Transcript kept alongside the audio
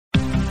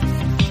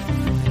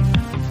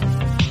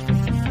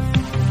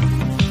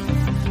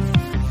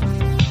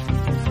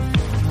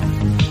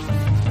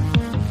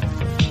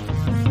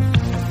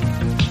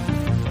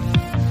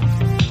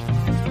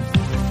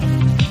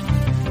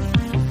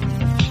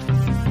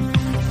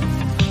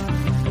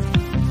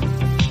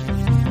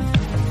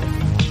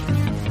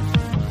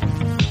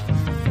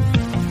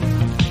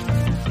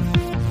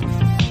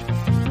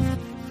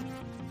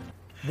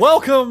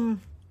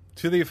Welcome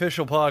to the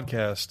official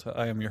podcast.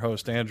 I am your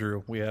host,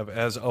 Andrew. We have,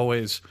 as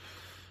always,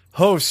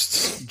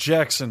 hosts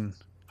Jackson,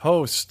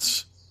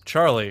 hosts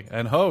Charlie,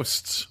 and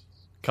hosts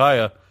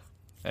Kaya.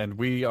 And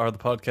we are the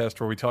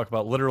podcast where we talk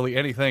about literally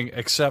anything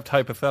except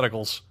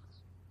hypotheticals.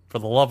 For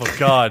the love of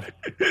God,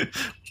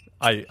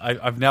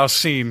 I've now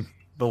seen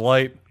the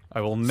light.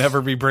 I will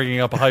never be bringing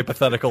up a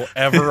hypothetical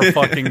ever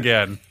fucking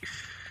again.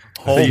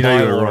 Oh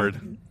my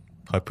Lord.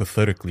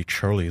 Hypothetically,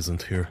 Charlie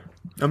isn't here.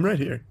 I'm right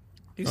here.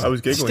 I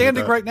was giggling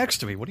standing right next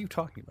to me. What are you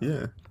talking about?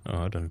 Yeah.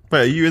 Oh, I don't.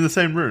 Wait, are you in the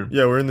same room?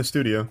 Yeah, we're in the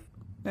studio.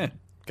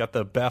 Got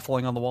the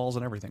baffling on the walls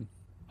and everything.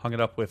 Hung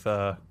it up with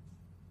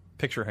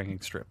picture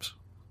hanging strips.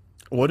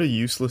 What a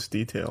useless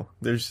detail.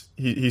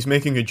 He's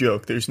making a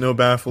joke. There's no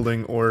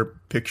baffling or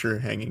picture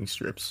hanging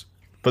strips.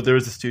 But there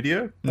is a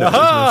studio? No,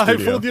 Aha! there's no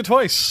studio. I fooled you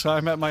twice.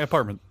 I'm at my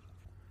apartment.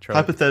 Charlie.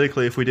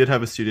 Hypothetically, if we did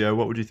have a studio,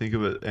 what would you think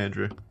of it,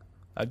 Andrew?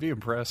 I'd be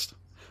impressed.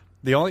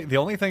 The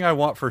only thing I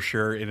want for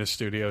sure in a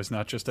studio is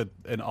not just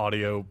an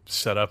audio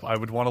setup. I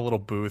would want a little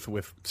booth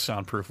with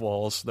soundproof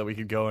walls that we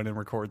could go in and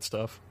record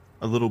stuff.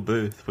 A little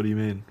booth? What do you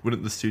mean?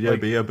 Wouldn't the studio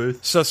be a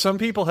booth? So some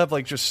people have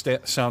like just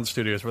sound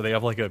studios where they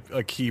have like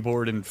a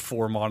keyboard and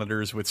 4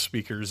 monitors with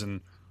speakers and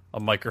a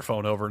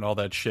microphone over and all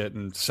that shit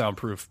and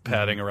soundproof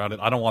padding around it.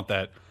 I don't want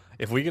that.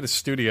 If we get a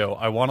studio,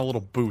 I want a little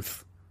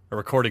booth, a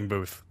recording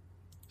booth,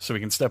 so we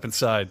can step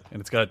inside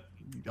and it's got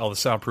all the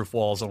soundproof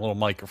walls and a little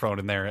microphone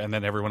in there, and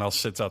then everyone else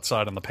sits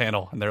outside on the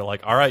panel and they're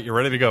like, all right, you're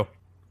ready to go.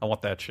 I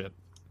want that shit.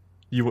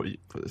 Wait.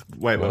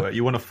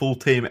 You want a full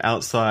team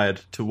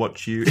outside to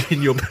watch you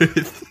in your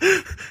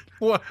booth?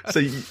 What? So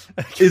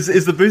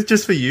is the booth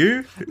just for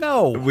you?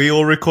 No. We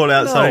all record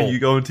outside No. and you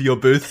go into your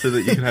booth so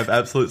that you can have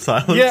absolute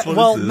silence? Yeah, What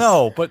well, is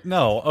this?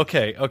 no.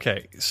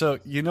 Okay. So,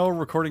 you know a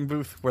recording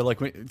booth where,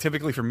 like,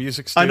 typically for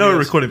music I studios? know a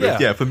recording booth,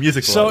 yeah, for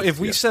music So lives, if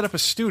we yeah. set up a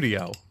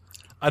studio,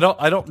 I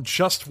don't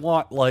just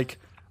want, like,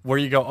 where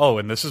you go, oh,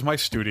 and this is my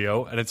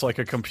studio, and it's like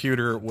a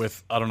computer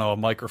with, I don't know, a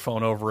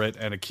microphone over it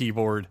and a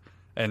keyboard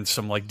and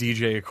some, like,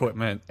 DJ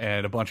equipment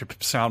and a bunch of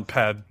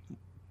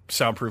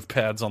soundproof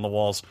pads on the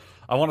walls.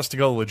 I want us to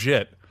go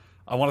legit.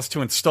 I want us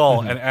to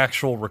install an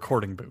actual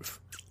recording booth.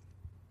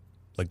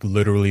 Like,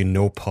 literally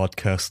no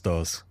podcast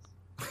does.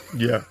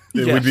 Yeah,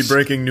 Yes. we'd be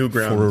breaking new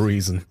ground. For a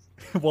reason.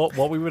 Well,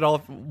 what we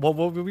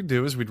would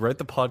do is we'd write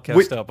the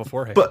podcast out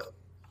beforehand. But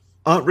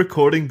aren't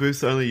recording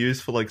booths only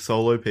used for like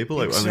solo people?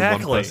 Like only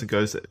Exactly. one person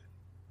goes.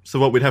 So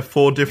what? We'd have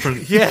 4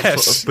 different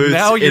Yes, sort of booths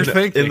now you're in,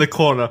 thinking. in the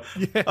corner.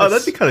 Yes. Oh,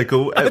 that'd be kind of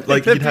cool. I think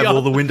Like that'd you'd have be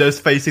all the windows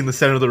facing the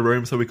center of the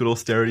room, so we could all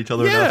stare at each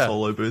other in Yeah. our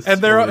solo booths.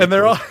 and they're Really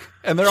all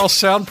cool.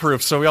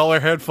 soundproof, so we all wear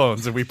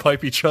headphones and we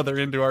pipe each other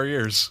into our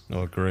ears.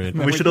 Oh, great.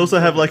 We should also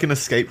have like an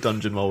escape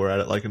dungeon while we're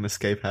at it, like an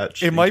escape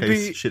hatch. It in might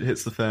case be- shit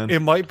hits the fan.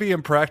 It might be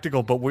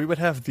impractical, but we would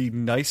have the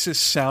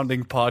nicest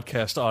sounding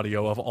podcast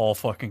audio of all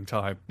fucking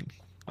time.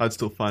 I'd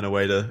still find a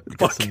way to get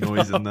Fuck some it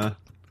noise up. in there.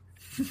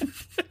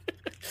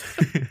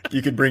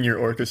 You could bring your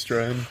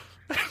orchestra in.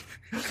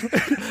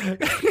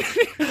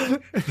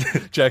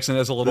 Jackson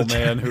has a little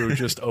man who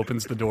just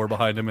opens the door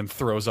behind him and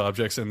throws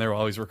objects in there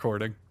while he's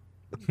recording.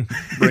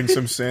 Bring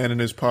some sand in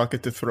his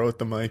pocket to throw at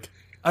the mic.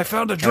 I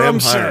found a I am drum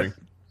set. hiring.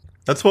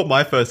 That's what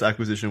my first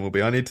acquisition will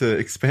be. I need to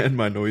expand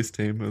my noise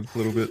team a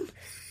little bit.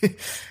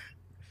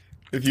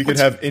 If you could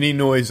have any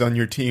noise on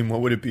your team,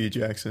 what would it be,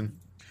 Jackson?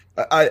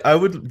 I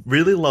would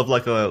really love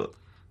like a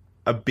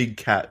big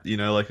cat, you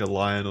know, like a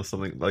lion or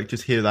something. Like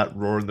just hear that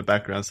roar in the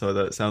background so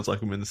that it sounds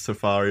like I'm in the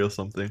safari or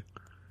something.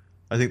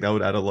 I think that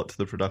would add a lot to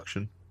the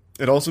production.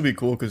 It'd also be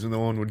cool because no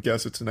one would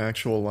guess it's an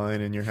actual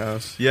lion in your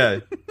house.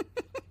 Yeah.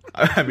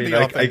 I mean,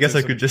 The I guess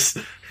I could just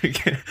I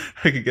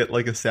could get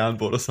like a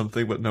soundboard or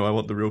something, but no, I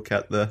want the real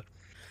cat there.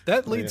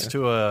 That leads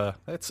to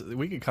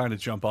we could kind of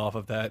jump off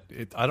of that.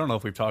 I don't know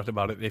if we've talked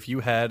about it. If you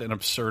had an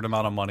absurd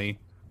amount of money,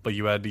 but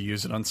you had to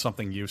use it on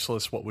something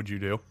useless, what would you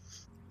do?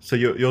 So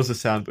yours are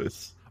sound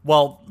booths.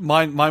 Well,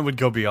 mine would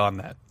go beyond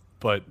that.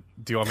 But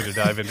do you want me to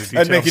dive into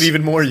details? I'd make it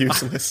even more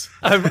useless.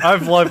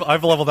 I've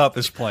leveled out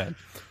this plan.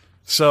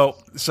 So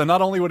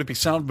not only would it be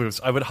sound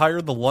booths, I would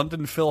hire the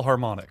London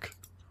Philharmonic,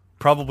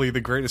 probably the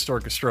greatest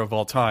orchestra of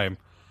all time,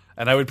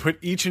 and I would put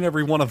each and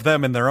every one of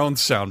them in their own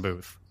sound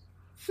booth.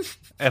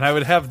 And I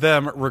would have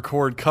them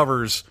record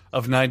covers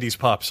of 90s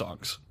pop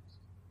songs.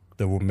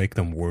 That will make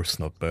them worse,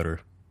 not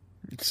better.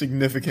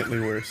 Significantly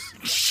worse.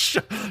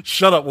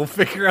 Shut up, we'll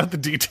figure out the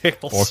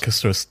details.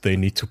 Orchestras, they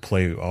need to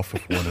play off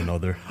of one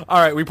another.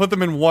 Alright, we put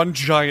them in one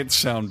giant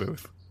sound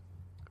booth.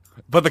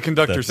 But the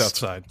conductor's That's-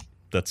 outside.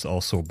 That's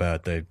also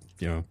bad.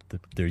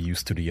 They're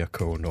used to the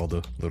echo and all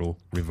the little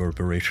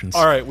reverberations.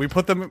 Alright, we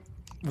put them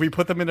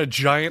in a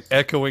giant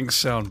echoing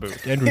sound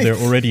booth. Andrew, they're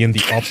already in the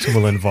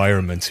optimal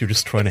environments. You're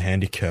just trying to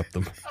handicap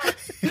them.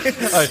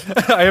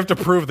 I have to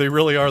prove they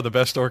really are the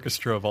best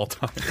orchestra of all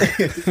time.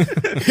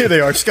 Here they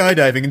are,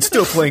 skydiving and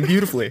still playing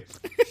beautifully.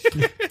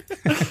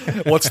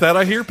 What's that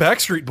I hear?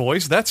 Backstreet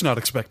Boys? That's not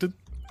expected.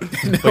 But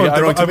yeah,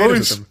 throwing I've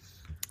tomatoes at them.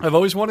 I've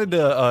always wanted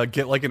to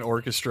get like an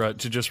orchestra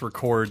to just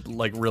record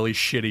like really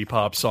shitty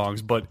pop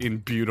songs, but in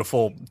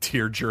beautiful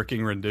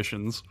tear-jerking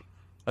renditions.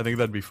 I think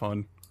that'd be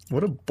fun.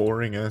 What a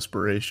boring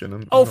aspiration. I'm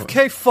not-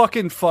 Okay,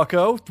 fucking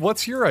fucko.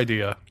 What's your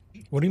idea?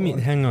 What do you mean?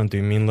 Hang on. Do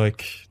you mean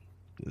like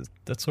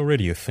that's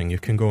already a thing? You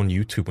can go on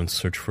YouTube and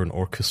search for an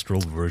orchestral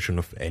version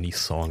of any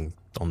song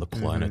on the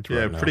planet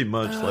Yeah, right now. pretty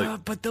much.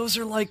 Like But those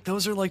are like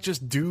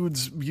just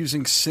dudes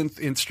using synth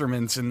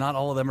instruments, and not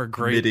all of them are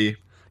great. MIDI.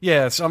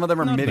 Yeah, some of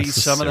them are Not MIDI.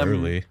 Some of them.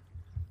 necessarily.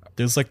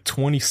 There's like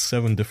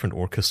 27 different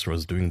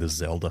orchestras doing the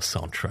Zelda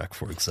soundtrack,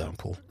 for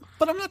example.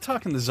 But I'm not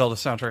talking the Zelda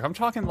soundtrack. I'm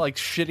talking like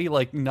shitty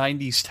like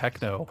 90s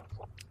techno.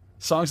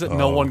 Songs that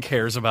no one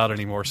cares about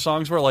anymore.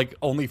 Songs where like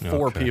only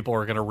 4 Okay. people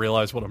are going to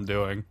realize what I'm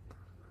doing.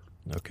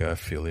 Okay, I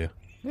feel you.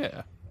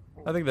 Yeah.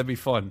 I think that'd be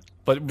fun.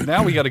 But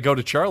now we got to go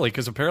to Charlie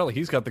because apparently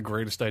he's got the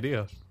greatest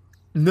idea.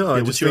 No, I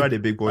what's just your think, idea,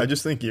 big boy? I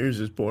just think yours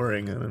is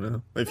boring. I don't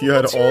know. If you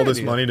had what's your all this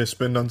idea? money to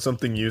spend on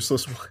something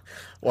useless,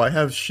 why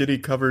have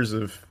shitty covers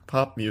of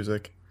pop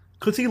music?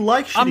 Because he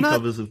likes shitty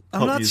covers of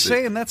pop I'm not music.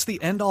 saying that's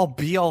the end all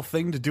be all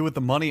thing to do with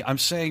the money. I'm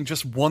saying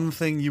just one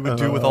thing you would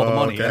do with all the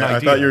money. Okay. An I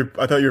idea.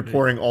 thought you were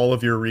pouring all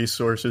of your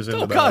resources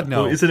into Oh that. God,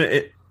 no. Well, isn't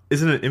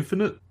it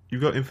infinite?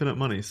 You've got infinite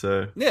money,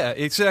 so Yeah,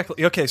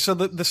 exactly. Okay, so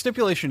the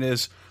stipulation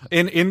is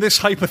in this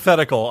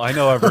hypothetical. I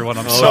know everyone.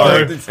 I'm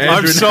sorry. Andrew,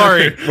 I'm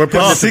sorry. We're putting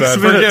it to 6 bed.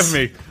 minutes.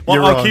 Forgive me. Well,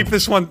 You're I'll wrong. keep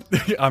this one.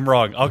 I'm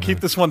wrong. I'll keep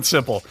this one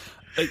simple.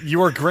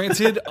 You are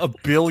granted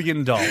 $1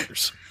 billion,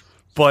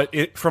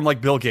 but from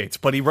like Bill Gates.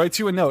 But he writes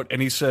you a note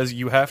and he says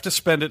you have to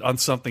spend it on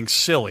something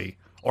silly,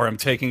 or I'm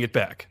taking it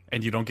back,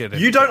 and you don't get it.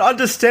 you don't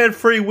understand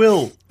free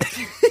will.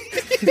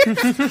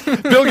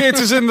 Bill Gates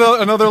is in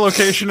another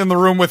location in the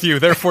room with you.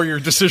 Therefore, your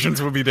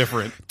decisions would be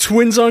different.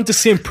 Twins aren't the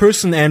same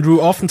person, Andrew.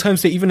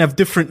 Oftentimes they even have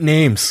different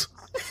names.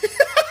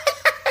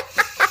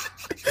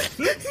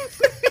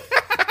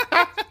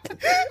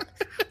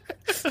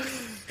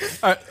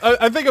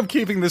 I think I'm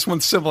keeping this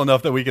one simple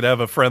enough that we could have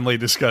a friendly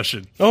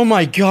discussion. Oh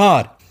my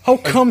god. How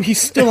come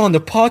he's still on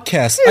the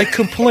podcast? I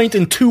complained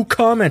in 2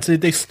 comments and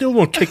they still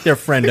won't kick their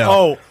friend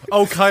out.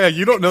 Oh, Kaya,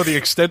 you don't know the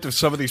extent of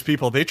some of these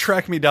people. They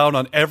track me down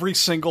on every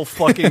single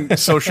fucking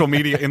social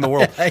media in the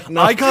world. I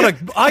know.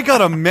 I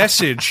got a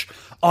message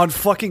on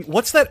fucking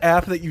what's that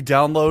app that you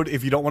download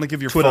if you don't want to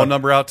give your Twitter. phone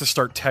number out to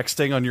start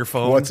texting on your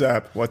phone?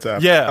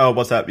 WhatsApp. Yeah. Oh,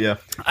 WhatsApp, yeah.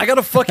 I got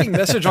a fucking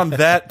message on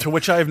that, to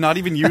which I have not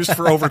even used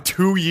for over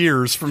 2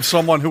 years, from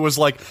someone who was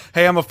like,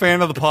 "Hey, I'm a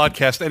fan of the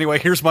podcast. Anyway,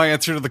 here's my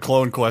answer to the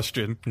clone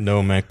question."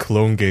 No, man,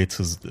 Clone Gates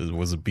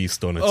was a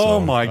beast on its Oh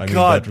own. my I mean,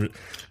 God.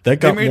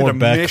 that got made it more a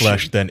backlash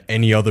mission. than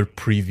any other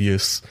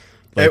previous.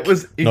 Like, It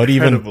was not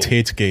even incredible.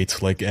 Tate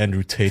Gates, like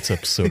Andrew Tate's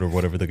episode or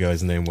whatever the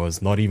guy's name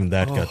was. Not even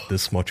that got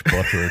this much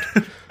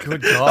butthurt.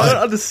 Good I don't God.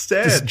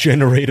 understand. This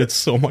generated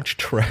so much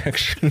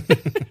traction.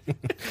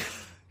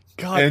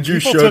 God, Andrew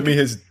people showed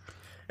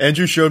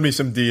took- me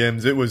some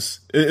DMs.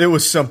 It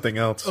was something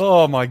else.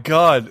 Oh my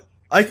God.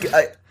 I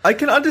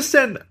can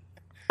understand.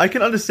 I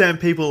can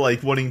understand people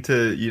like wanting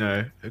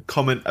to,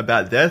 comment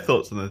about their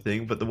thoughts on the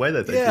thing, but the way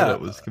that they did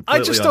it was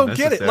completely I just don't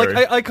get it. Like,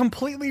 unnecessary. I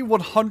completely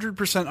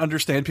 100%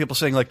 understand people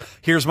saying, like,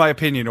 here's my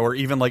opinion, or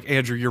even like,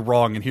 Andrew, you're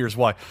wrong, and here's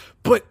why.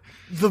 But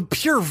the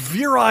pure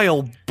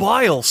virile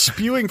bile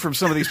spewing from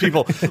some of these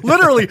people,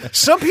 literally,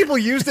 some people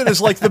used it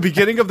as like the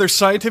beginning of their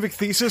scientific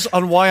thesis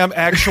on why I'm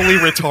actually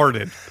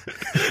retarded.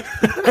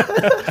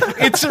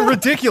 It's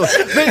ridiculous.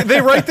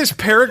 They write this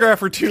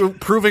paragraph or two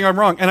proving I'm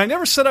wrong, and I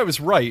never said I was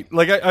right.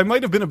 Like, I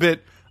might have been a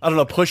bit, I don't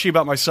know, pushy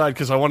about my side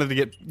because I wanted to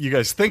get you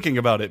guys thinking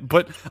about it,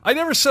 but I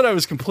never said I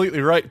was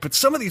completely right. But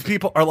some of these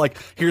people are like,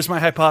 here's my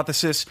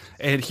hypothesis,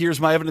 and here's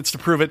my evidence to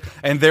prove it,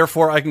 and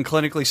therefore I can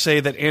clinically say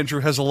that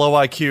Andrew has a low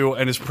IQ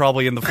and is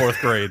probably in the 4th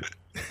grade.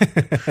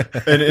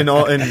 And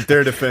in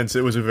their defense,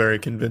 it was a very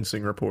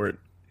convincing report.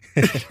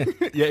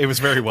 Yeah, it was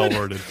very well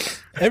worded.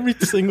 Every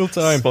single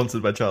time.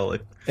 Sponsored by Charlie.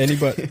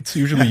 Anybody, it's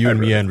usually you and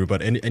me, Andrew,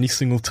 but any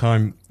single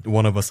time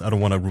one of us, I don't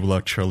want to rule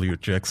out Charlie or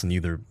Jackson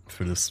either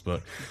for this,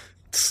 but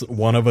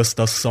one of us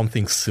does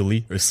something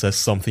silly or says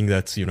something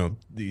that's,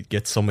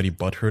 gets somebody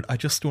butthurt, I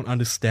just don't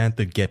understand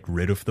the get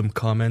rid of them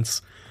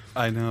comments.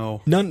 I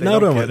know. No, They no,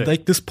 don't no. get it.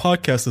 Like this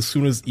podcast, as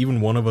soon as even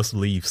one of us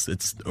leaves,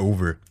 it's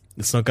over.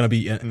 It's not gonna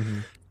be.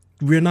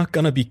 We're not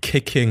gonna be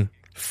kicking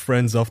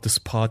friends off this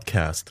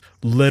podcast,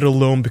 let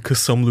alone because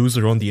some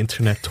loser on the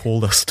internet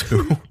told us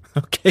to.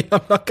 Okay,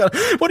 I'm not gonna.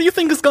 What do you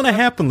think is gonna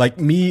happen? Like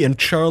me and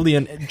Charlie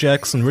and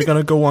Jackson, we're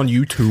gonna go on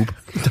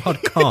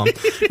YouTube.com.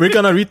 We're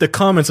gonna read the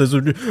comments as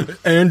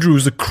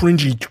Andrew's a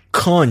cringy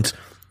cunt.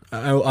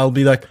 I'll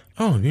be like,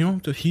 oh,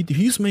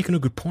 he's making a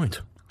good point.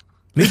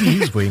 Maybe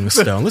he's weighing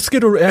us down. Let's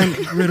get rid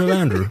of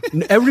Andrew.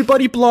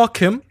 Everybody block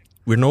him.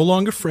 We're no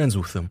longer friends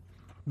with him.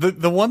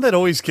 The one that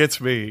always gets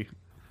me,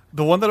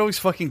 the one that always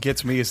fucking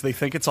gets me is they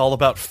think it's all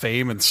about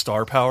fame and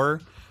star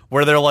power,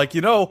 where they're like,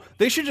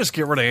 they should just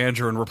get rid of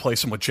Andrew and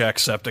replace him with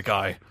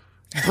Jacksepticeye.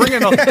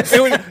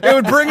 it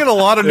would bring in a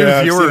lot of new Yeah,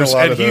 I've seen a viewers,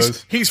 lot and of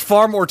those. he's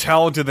far more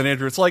talented than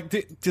Andrew. It's like,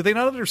 do they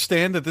not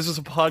understand that this is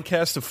a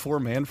podcast of four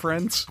man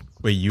friends?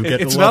 Wait, you get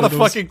It's a lot not a of those?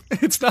 fucking.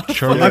 It's not a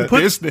Charlie, fucking I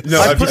put- business.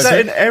 No, I I've put seen- that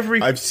in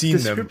every I've seen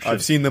them. description.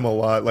 I've seen them a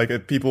lot.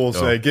 Like people will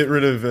say, "Get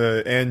rid of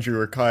Andrew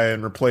or Kaya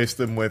and replace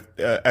them with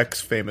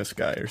X famous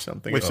guy or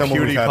something." with Or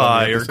someone we've had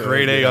on the PewDiePie or episode,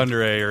 Grade A yeah.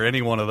 Under A or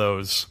any one of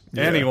those.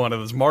 Any one of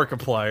those.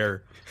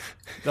 Markiplier.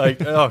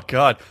 Like, oh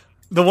god.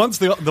 The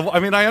ones I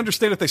mean, I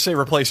understand if they say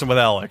replace him with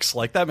Alex.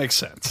 Like that makes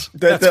sense.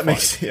 That fine.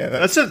 makes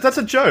That's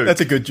a joke.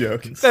 that's a good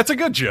joke. That's a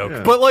good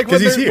joke. But like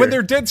 'Cause he's here. when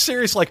they're dead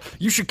serious, like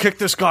you should kick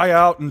this guy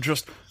out and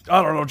just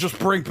I don't know, just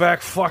bring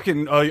back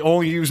fucking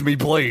Only Use Me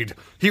Blade.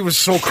 He was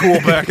so cool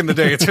back in the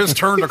day. It's his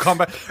turn to come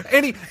back.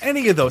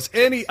 Any of those.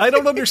 I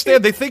don't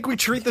understand. They think we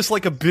treat this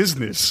like a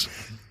business.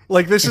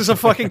 Like this is a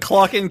fucking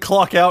clock in,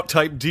 clock out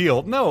type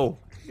deal. No.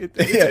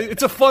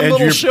 It's a fun And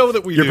little your- show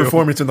that we Your do.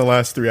 performance in the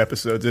last 3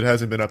 episodes, it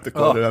hasn't been up to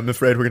quota. I'm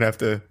afraid we're gonna have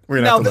to.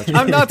 Now, let you.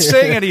 I'm not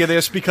saying any of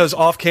this because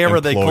off camera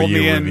they called me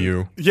Employee in.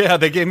 review. Yeah,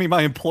 they gave me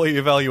my employee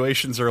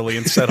evaluations early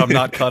and said I'm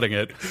not cutting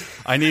it.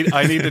 I need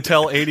to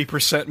tell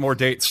 80% more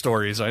date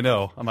stories. I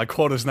know my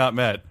quota's not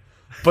met,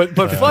 but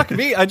fuck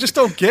me, I just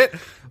don't get.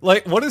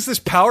 Like, what is this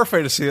power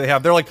fantasy they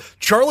have? They're like,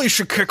 Charlie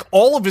should kick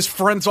all of his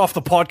friends off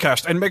the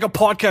podcast and make a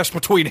podcast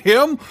between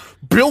him,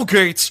 Bill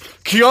Gates,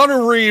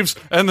 Keanu Reeves,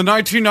 and the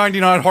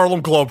 1999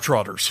 Harlem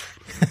Globetrotters.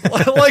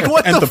 Like,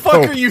 what And the the fuck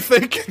Pope. are you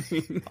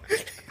thinking?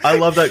 I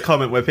love that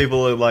comment where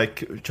people are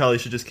like, Charlie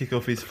should just kick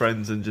off his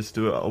friends and just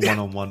do a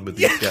one-on-one with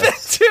his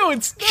guests. Dude,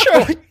 it's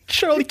no.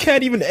 Charlie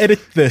can't even edit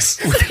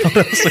this.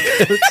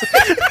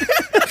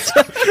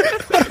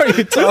 What are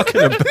you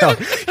talking about?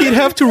 He'd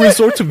have to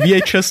resort to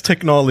VHS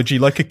technology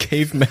like a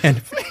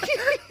caveman.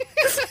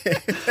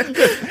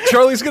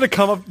 Charlie's going to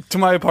come up to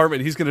my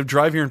apartment. He's going to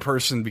drive here in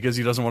person because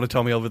he doesn't want to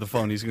tell me over the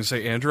phone. He's going to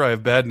say, Andrew, I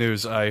have bad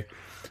news.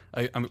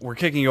 We're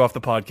kicking you off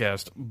the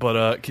podcast,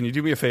 but can you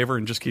do me a favor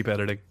and just keep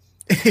editing?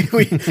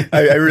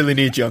 I really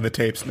need you on the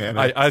tapes, man.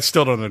 I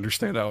still don't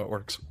understand how it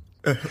works.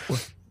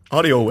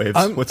 Audio waves.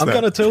 I'm What's that?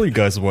 gonna tell you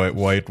guys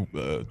why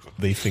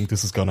they think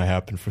this is gonna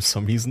happen for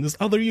some reason. There's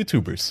other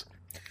YouTubers.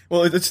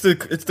 Well, it's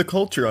the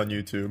culture on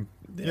YouTube.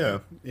 Yeah.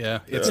 Yeah,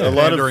 it's A a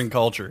lot of- pandering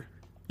culture.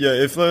 Yeah,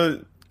 if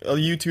a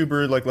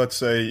YouTuber, like let's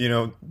say,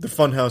 the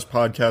Funhouse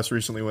podcast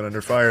recently went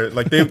under fire,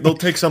 like they'll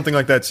take something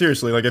like that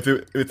seriously. Like if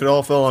it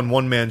all fell on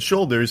one man's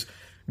shoulders,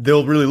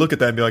 they'll really look at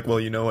that and be like, well,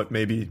 you know what,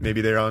 maybe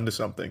they're onto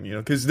something,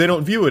 because they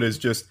don't view it as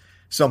just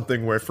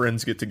something where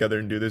friends get together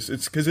and do this.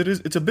 It's because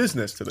it's a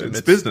business to them.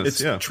 It's business,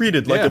 It's yeah.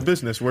 treated like Yeah. a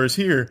business. Whereas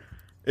here,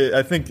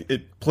 I think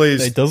it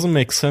plays. It doesn't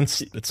make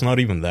sense. It's not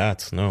even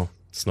that. No,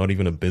 it's not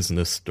even a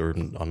business or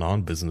a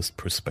non-business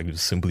perspective.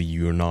 It's simply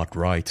you're not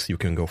right. You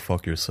can go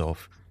fuck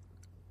yourself.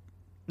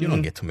 You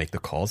don't get to make the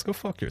calls. Go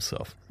fuck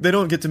yourself. They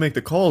don't get to make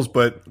the calls,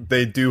 but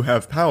they do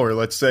have power.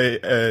 Let's say,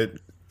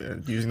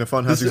 using the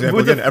Funhouse example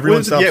again,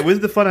 everyone stops.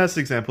 With the Funhouse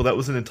example, that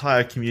was an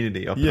entire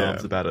community up Yeah.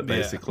 arms about it,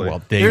 basically.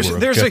 Well, they There's were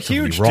a objectively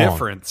huge wrong.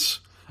 difference.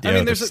 Yeah, I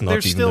mean, there's that's not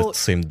there's even still the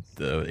same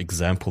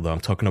example. Though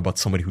I'm talking about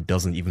somebody who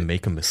doesn't even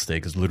make a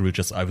mistake. It's literally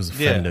just I was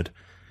Yeah. offended,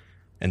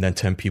 and then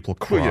 10 people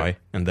cry,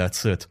 and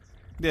that's it.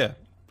 yeah.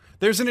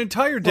 There's an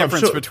entire I'm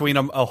difference sure- between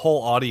a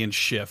whole audience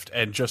shift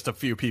and just a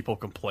few people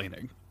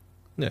complaining.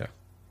 Yeah.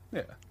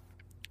 Yeah.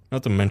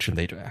 Not to mention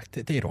they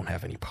don't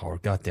have any power.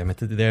 God damn it!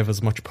 They have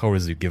as much power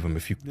as you give them.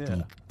 If you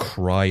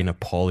cry in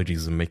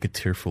apologies and make a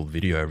tearful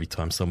video every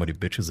time somebody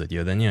bitches at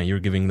you, then yeah, you're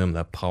giving them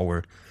that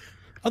power.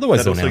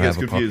 Otherwise, That they don't also have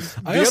gets a power. confused.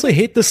 I also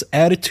hate this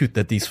attitude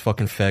that these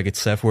fucking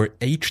faggots have, where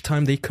each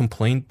time they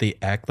complain, they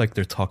act like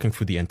they're talking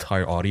for the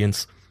entire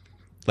audience.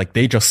 Like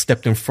they just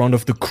stepped in front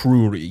of the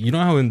crew. You know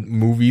how in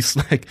movies,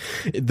 like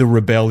the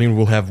rebellion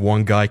will have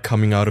one guy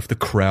coming out of the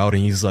crowd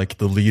and he's like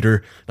the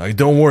leader. Like,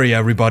 don't worry,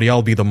 everybody,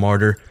 I'll be the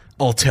martyr.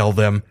 I'll tell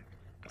them.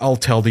 I'll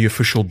tell the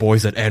official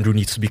boys that Andrew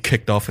needs to be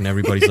kicked off, and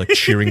everybody's like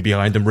cheering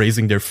behind them,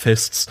 raising their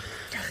fists.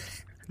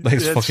 Like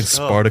it's fucking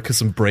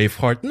Spartacus and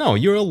Braveheart. No,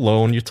 you're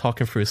alone. You're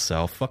talking for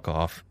yourself. Fuck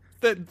off.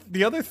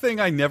 The other thing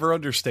I never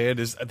understand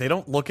is they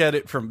don't look at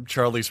it from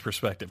Charlie's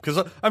perspective.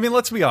 Because I mean,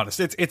 let's be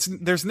honest. It's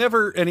there's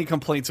never any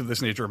complaints of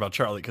this nature about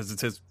Charlie because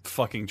it's his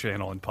fucking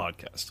channel and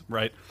podcast,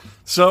 right?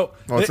 So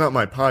Well, it's not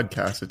my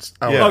podcast. It's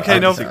our Yeah, okay,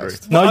 no.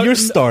 podcast. Now you're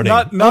starting.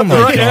 Not Oh my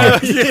the right.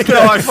 God. Yeah, no,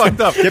 I fucked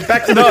up. Get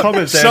back to the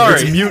comments, Andrew.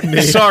 Sorry, It's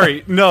mutiny.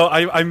 Sorry, no,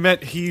 I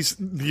meant he's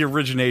the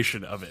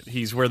origination of it.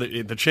 He's where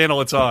the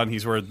channel it's on.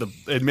 He's where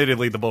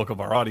admittedly the bulk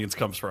of our audience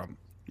comes from.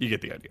 You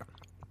get the idea.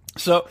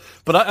 So,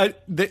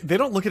 but they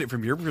don't look at it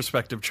from your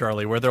perspective,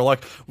 Charlie, where they're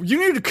like, you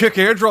need to kick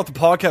Andrew off the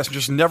podcast and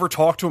just never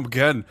talk to him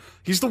again.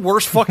 He's the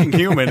worst fucking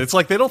human. It's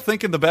like they don't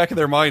think in the back of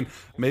their mind,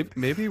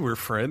 maybe we're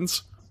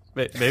friends.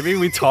 Maybe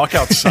we talk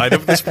outside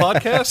of this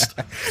podcast.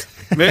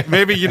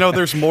 Maybe,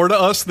 there's more to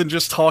us than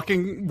just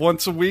talking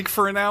once a week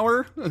for an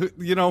hour.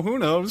 Who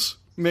knows?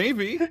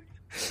 Maybe.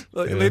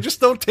 They just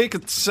don't take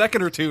a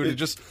second or two to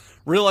just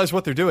realize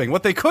what they're doing.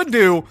 What they could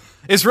do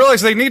is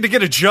realize they need to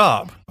get a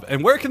job.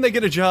 And where can they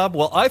get a job?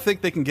 Well, I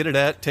think they can get it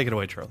at... Take it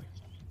away, Charlie.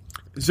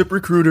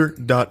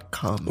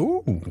 ZipRecruiter.com.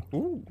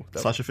 Ooh,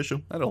 Slash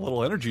official. had a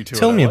little energy to it.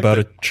 Tell I me liked about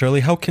it,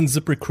 Charlie. How can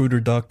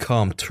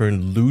ZipRecruiter.com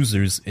turn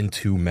losers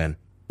into men?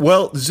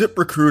 Well,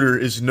 ZipRecruiter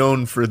is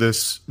known for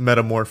this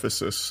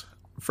metamorphosis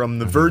from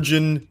the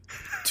virgin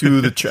to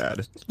the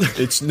Chad.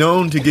 It's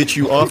known to get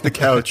you off the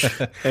couch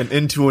and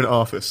into an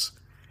office.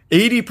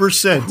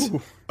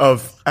 80%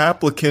 of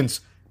applicants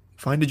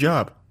find a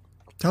job.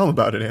 Tell them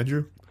about it,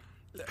 Andrew.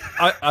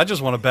 I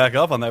just want to back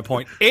up on that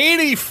point.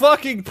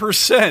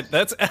 80%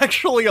 That's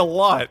actually a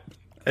lot.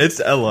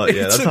 It's a lot,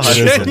 yeah. It's That's a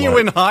a high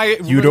genuine high.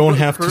 You don't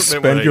have to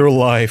recruitment spend rate. your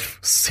life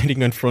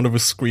sitting in front of a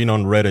screen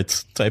on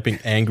Reddit typing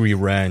angry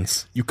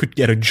rants. You could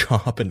get a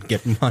job and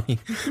get money,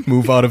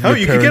 move out of Oh, your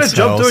you could get parents' a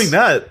job house. doing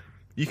that.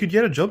 You could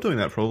get a job doing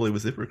that probably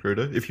with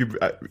ZipRecruiter. If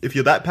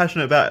you're that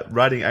passionate about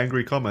writing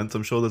angry comments,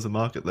 I'm sure there's a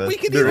market there. We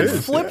could There even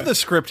is, flip yeah. the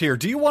script here.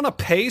 Do you want to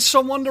pay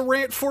someone to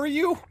rant for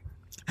you?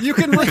 You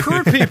can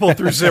recruit people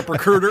through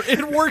ZipRecruiter.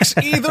 It works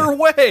either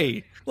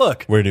way.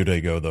 Look, Where do they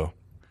go, though?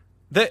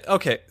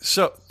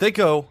 so they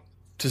go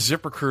to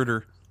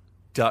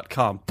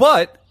ZipRecruiter.com.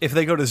 But if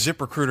they go to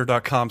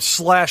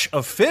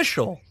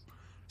ZipRecruiter.com/official,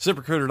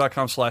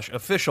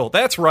 ZipRecruiter.com/official,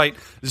 that's right,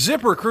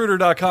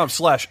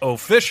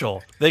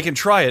 ZipRecruiter.com/official, they can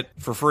try it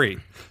for free.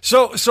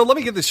 So let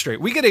me get this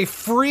straight. We get a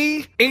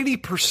free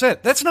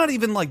 80%. That's not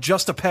even like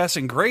just a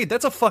passing grade.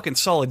 That's a fucking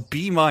solid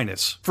B-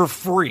 for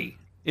free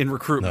in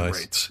recruitment Nice.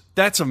 rates.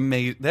 That's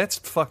amazing. That's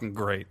fucking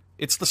great.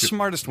 It's the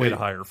smartest way to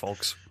hire,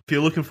 folks. If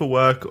you're looking for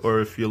work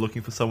or if you're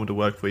looking for someone to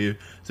work for you,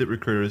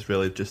 ZipRecruiter is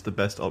really just the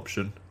best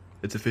option.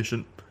 It's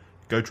efficient.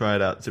 Go try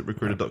it out.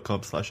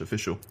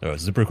 ZipRecruiter.com/official.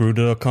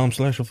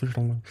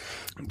 ZipRecruiter.com/official.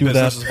 Do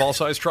Businesses that. of all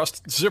size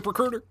trust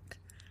ZipRecruiter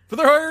for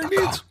their hiring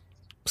needs.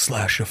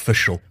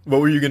 /official.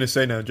 What were you going to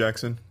say now,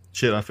 Jackson?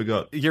 Shit, I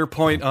forgot. Your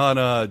point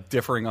on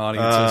differing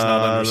audiences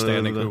not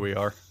understanding no. who we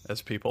are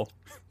as people.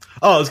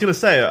 Oh, I was going to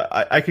say,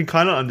 I can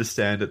kind of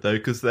understand it, though,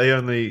 because they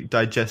only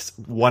digest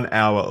 1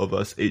 hour of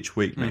us each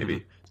week,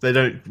 maybe. They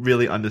don't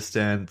really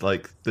understand,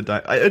 like,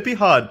 it'd be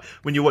hard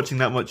when you're watching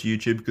that much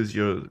YouTube because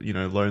you're,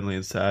 lonely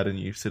and sad and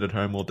you sit at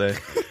home all day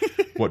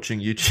watching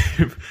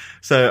YouTube.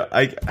 So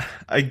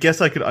I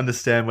guess I could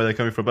understand where they're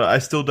coming from, but I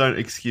still don't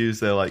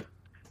excuse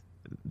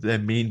their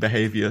mean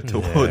behavior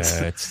towards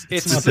It's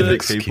It's not an the-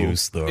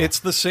 excuse, though. It's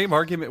the same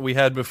argument we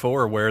had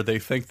before where they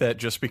think that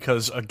just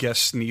because a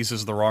guest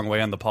sneezes the wrong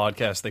way on the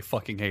podcast, they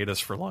fucking hate us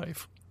for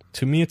life.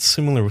 To me, it's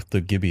similar with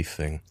the Gibby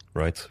thing,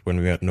 right? When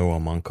we had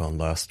Noah Monk on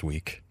last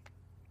week.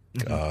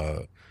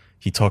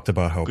 He talked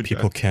about how Good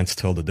people guy. can't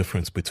tell the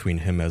difference between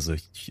him as a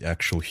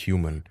actual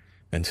human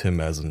and him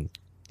as an,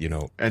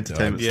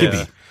 Entertainment. Yeah.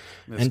 Gibby.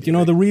 And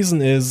the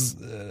reason is,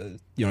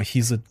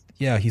 he's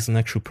an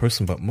actual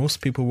person, but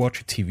most people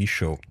watch a TV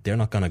show, they're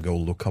not gonna go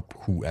look up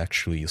who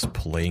actually is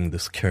playing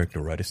this character,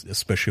 right?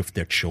 Especially if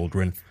they're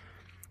children.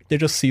 They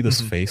just see this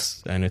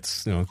face, and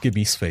it's,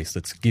 Gibby's face.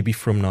 It's Gibby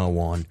from now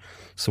on.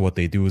 So what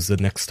they do is the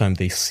next time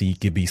they see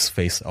Gibby's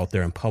face out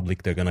there in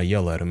public, they're gonna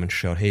yell at him and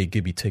shout, "Hey,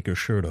 Gibby, take your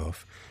shirt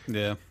off."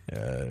 Yeah.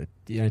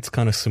 It's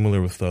kind of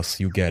similar with us.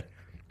 You get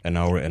an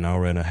hour and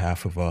a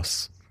half of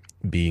us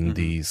being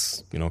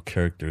these,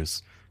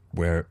 characters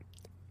where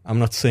I'm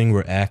not saying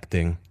we're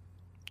acting.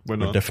 We're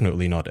We're not.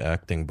 definitely not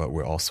acting, but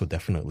we're also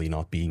definitely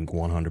not being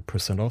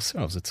 100%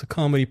 ourselves. It's a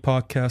comedy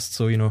podcast,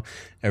 so,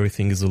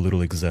 everything is a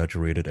little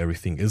exaggerated.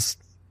 Everything is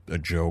a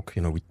joke.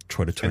 We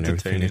try to turn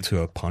everything Entertaining. into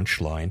a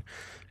punchline.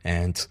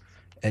 And,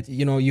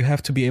 you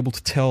have to be able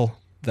to tell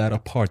that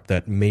apart,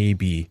 that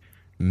maybe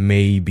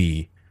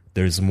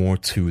there's more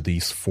to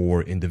these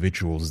 4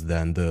 individuals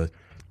than the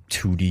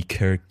 2D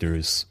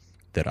characters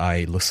that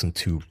I listened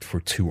to for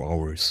 2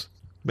 hours.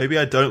 Maybe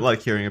I don't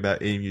like hearing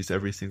about emus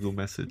every single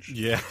message.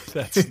 Yeah,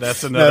 that's No,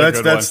 another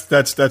that's good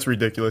one. that's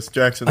ridiculous,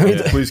 Jackson.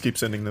 Please keep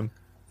sending them.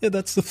 Yeah,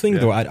 that's the thing,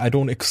 though. I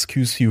don't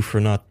excuse you for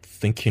not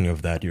thinking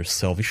of that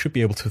yourself. You should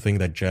be able to think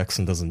that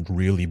Jackson doesn't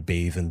really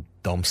bathe in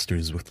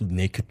dumpsters with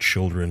naked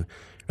children,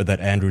 or that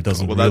Andrew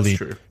doesn't Well, that's really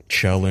true.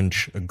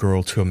 challenge a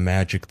girl to a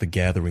Magic the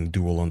Gathering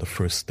duel on the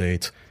first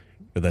date,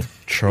 or that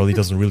Charlie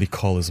doesn't really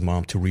call his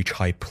mom to reach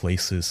high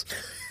places.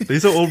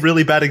 These are all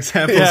really bad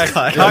examples, Yeah,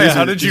 Kaya. Kaya,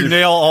 how did you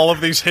nail all of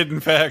these hidden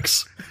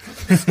facts?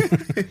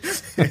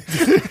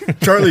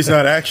 Charlie's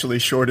not actually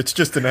short; it's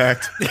just an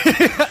act.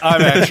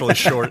 I'm actually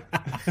short.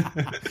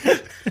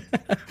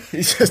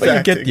 He's just But you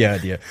acting. get the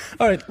idea.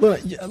 All right,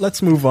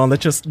 let's move on.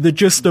 The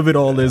gist of it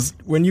all is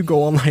when you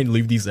go online and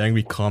leave these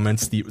angry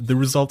comments, the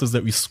result is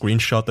that we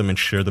screenshot them and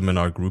share them in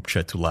our group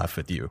chat to laugh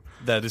at you.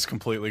 That is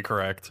completely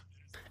correct.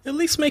 At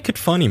least make it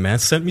funny, man.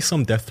 Send me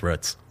some death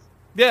threats.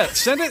 Yeah,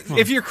 send it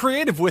if you're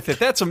creative with it.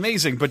 That's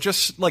amazing. But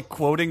just like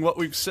quoting what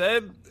we've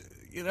said,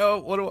 I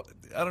don't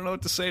know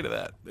what to say to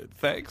that.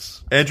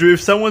 Thanks. Andrew,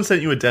 if someone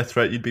sent you a death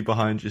threat, you'd be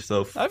behind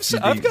yourself. I've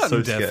You'd be gotten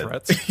so death scared.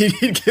 threats.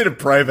 You'd get a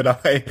private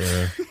eye.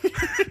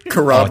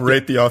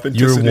 Corroborate the You're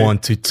authenticity. one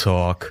to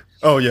talk.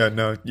 Oh yeah,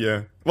 no,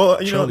 yeah. Well,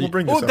 Charlie- we'll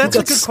bring this Oh, up. that's a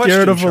Got good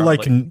scared question, of a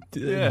Charlie.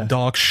 Yeah.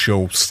 dog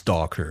show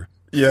stalker.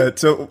 Yeah,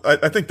 so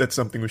I think that's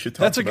something we should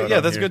talk That's a about. good, yeah,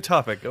 on that's a here. good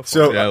topic. Go for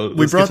So it. Yeah, we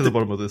let's brought get to the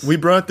bottom of this. We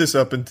brought this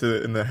up in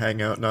the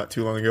hangout not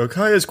too long ago.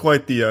 Kaya is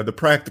quite the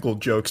practical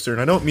jokester, and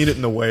I don't mean it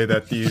in the way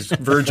that these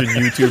virgin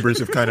YouTubers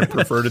have kind of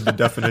perverted the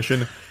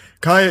definition.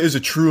 Kaya is a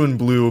true and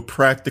blue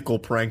practical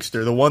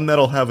prankster, the one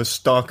that'll have a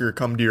stalker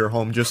come to your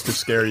home just to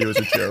scare you as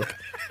a joke.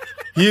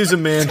 He is a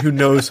man who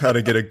knows how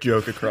to get a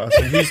joke across,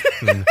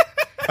 and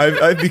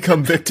I've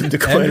become victim to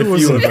quite Andrew a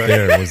few wasn't of them.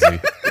 there, was he?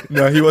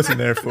 No, he wasn't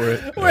there for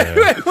it. Wait.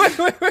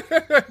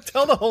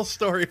 Tell the whole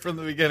story from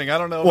the beginning. I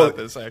don't know about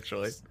this,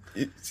 actually.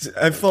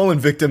 I've fallen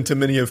victim to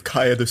many of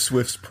Kaya the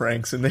Swift's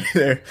pranks, and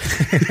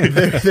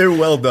they're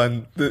well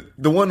done.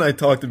 The one I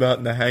talked about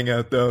in the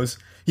hangout, though, is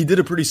he did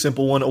a pretty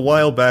simple one. A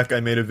while back, I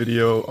made a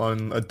video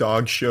on a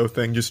dog show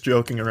thing, just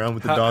joking around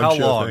with the dog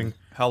show thing.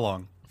 How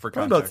long? For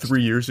Probably context. about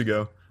 3 years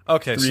ago.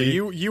 Okay, so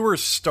Three. you were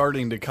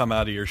starting to come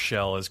out of your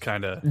shell as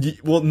kind of...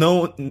 Well,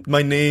 no,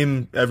 my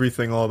name,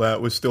 everything, all that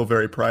was still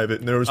very private.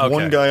 And there was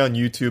one guy on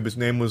YouTube. His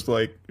name was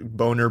like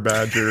Boner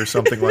Badger or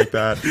something like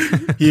that.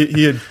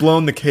 He had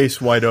blown the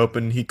case wide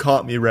open. He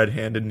caught me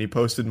red-handed, and he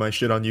posted my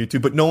shit on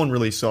YouTube. But no one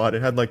really saw it.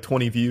 It had like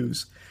 20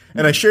 views.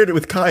 And I shared it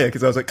with Kaya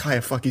because I was like,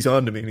 Kaya, fuck, he's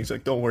on to me. And he's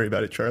like, don't worry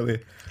about it, Charlie.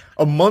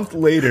 A month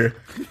later,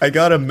 I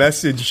got a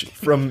message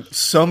from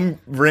some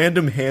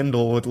random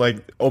handle with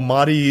like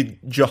Omadi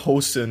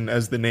Jahosin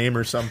as the name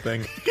or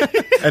something.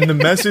 And the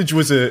message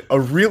was a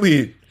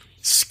really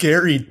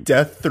scary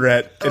death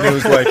threat. And it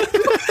was like,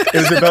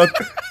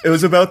 it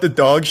was about the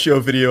dog show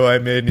video I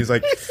made. And he's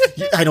like,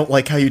 I don't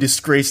like how you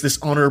disgrace this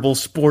honorable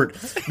sport.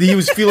 He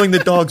was feeling the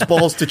dog's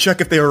balls to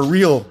check if they were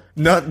real,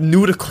 not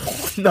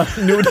nudicles.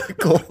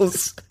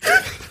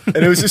 And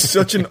it was just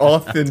such an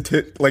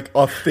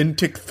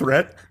authentic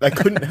threat. I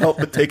couldn't help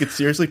but take it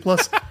seriously.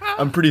 Plus,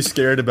 I'm pretty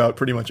scared about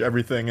pretty much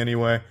everything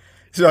anyway.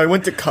 So I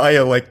went to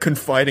Kaya, like,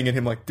 confiding in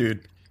him, like,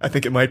 dude, I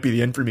think it might be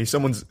the end for me.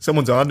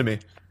 Someone's on to me.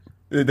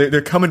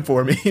 They're coming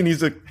for me. And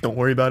he's like, don't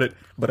worry about it,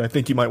 but I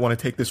think you might want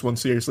to take this one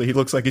seriously. He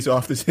looks like he's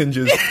off his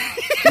hinges.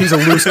 He's a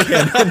loose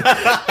cannon.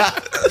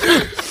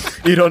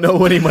 You don't know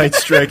when he might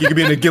strike. He could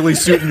be in a ghillie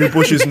suit in your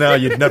bushes now.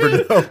 You'd never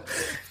know.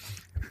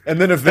 And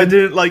then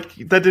eventually...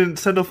 That didn't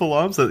send off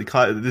alarms that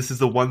this is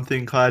the one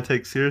thing Kaya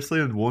takes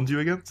seriously and warns you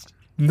against?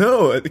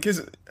 No,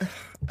 because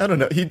I don't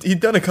know. He'd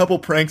done a couple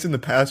pranks in the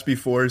past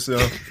before, so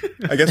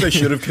I guess I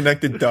should have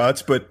connected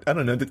dots. But I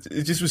don't know.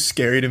 It just was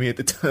scary to me at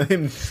the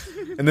time.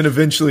 And then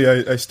eventually,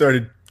 I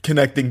started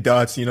connecting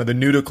dots. You know, the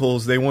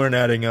nudicles, they weren't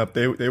adding up.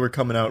 They were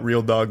coming out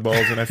real dog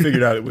balls, and I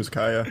figured out it was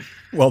Kaya.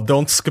 Well,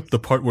 don't skip the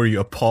part where you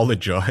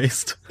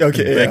apologized.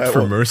 Okay, and begged yeah, for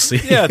well- mercy.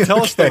 Yeah,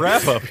 tell us the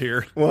wrap-up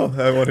here. Well,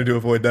 I wanted to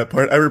avoid that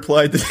part. I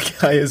replied to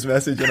Kaya's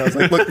message, and I was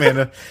like, "Look,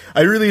 man,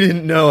 I really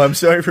didn't know. I'm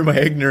sorry for my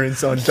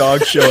ignorance on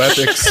dog show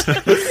ethics.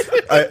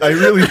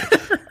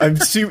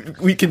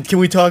 Can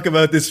we talk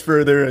about this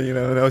further? You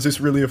know." And I was just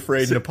really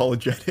afraid and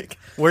apologetic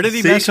Where did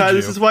he See, message Kaya, you?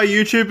 this is why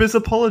YouTubers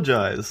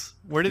apologize.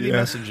 Where did he Yeah.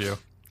 message you?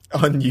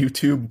 on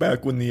YouTube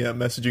back when the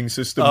messaging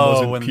system Oh,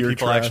 wasn't when pure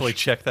people trash. actually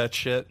check that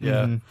shit.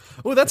 Yeah.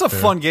 Oh, that's a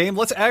fun game.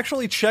 Let's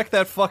actually check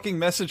that fucking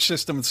message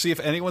system and see if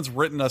anyone's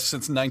written us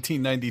since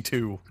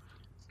 1992.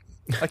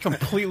 I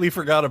completely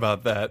forgot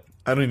about that.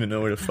 I don't even know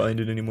where to find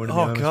it anymore. To be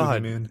Oh, honest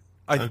God. with you,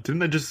 man. Didn't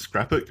they just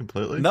scrap it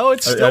completely? No,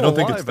 it's I still don't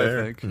alive, think it's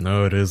there. I think.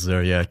 No, it is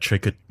there. Yeah, I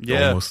check it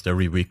Yeah. almost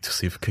every week to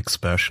see if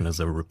Kickspassion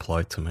has ever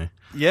replied to me.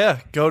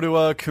 Yeah, go to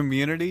a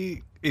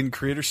community in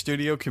Creator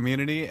Studio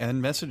community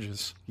and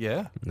messages.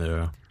 Yeah.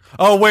 Yeah.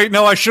 Oh, wait,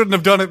 no, I shouldn't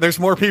have done it. There's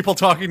more people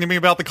talking to me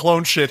about the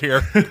clone shit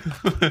here.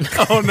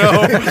 Oh, no.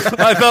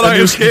 I thought I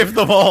escaped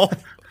them all.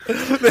 They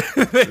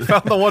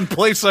found the one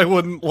place I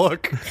wouldn't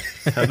look.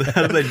 How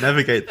do they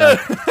navigate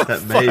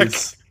that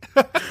maze?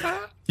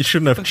 You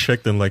shouldn't have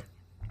checked in like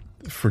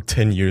for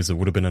 10 years. It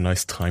would have been a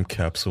nice time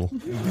capsule.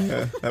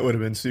 Yeah, that would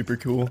have been super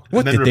cool.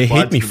 What, then did they replied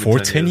hate me to them for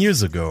in 10 10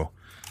 years ago?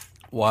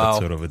 That Wow.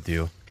 sort of a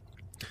deal.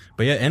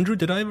 But yeah, Andrew,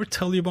 did I ever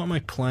tell you about my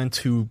plan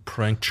to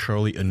prank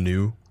Charlie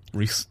anew?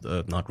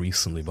 Not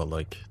recently, but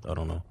like, I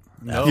don't know.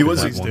 No, He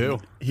was- please do.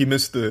 He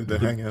missed the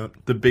hangout.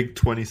 The big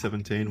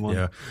 2017 one.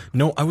 Yeah.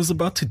 No, I was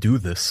about to do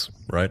this,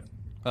 right?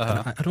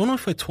 Uh-huh. I don't know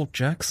if I told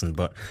Jackson,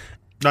 but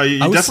No,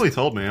 you I was- definitely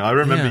told me. I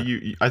remember Yeah.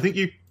 you. I think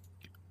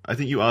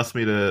you asked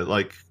me to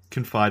like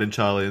confide in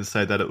Charlie and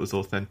say that it was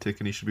authentic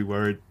and he should be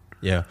worried.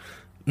 yeah.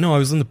 No, I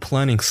was in the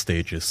planning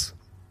stages.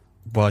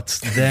 But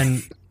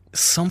then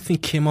something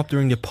came up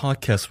during the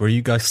podcast where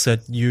you guys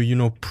said, you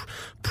know,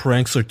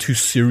 pranks are too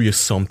serious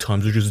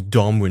sometimes. They're just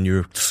dumb when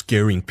you're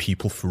scaring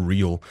people for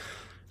real.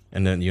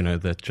 And then, you know,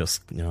 that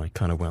just, you know, I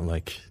kind of went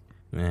like,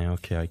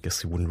 okay, I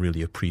guess he wouldn't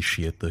really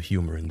appreciate the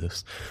humor in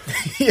this.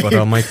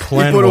 But my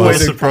plan He put away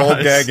was... the ball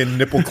Surprise. gag and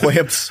nipple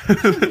clamps.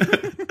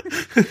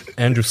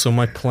 Andrew, so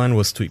my plan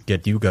was to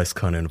get you guys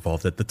kind of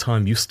involved. At the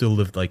time, you still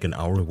lived like an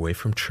hour away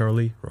from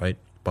Charlie, right?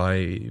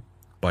 By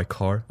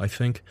car, I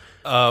think.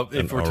 If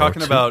An we're hour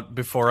talking or two? about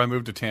before I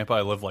moved to Tampa,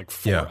 I live like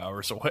 4 Yeah.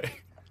 hours away.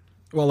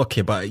 Well,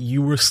 okay, but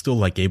you were still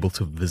like able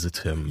to visit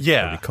him.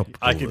 Yeah, every couple,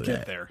 I could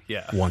get there.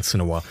 Yeah. once in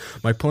a while.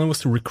 My plan was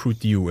to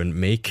recruit you and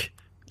make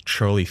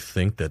Charlie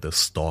think that the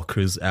stalker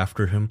is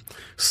after him.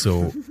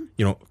 So,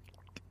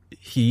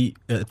 he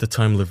at the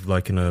time lived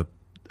like in a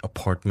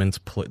apartment,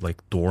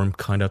 like dorm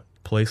kind of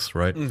place,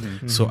 right?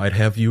 So I'd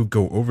have you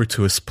go over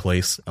to his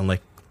place and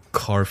like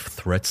carve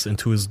threats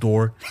into his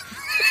door.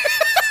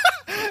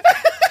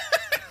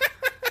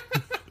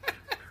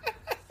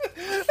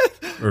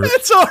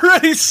 It's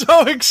already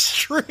so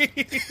extreme.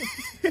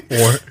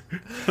 Or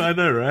I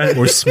know, right?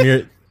 or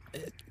smear,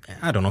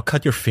 I don't know,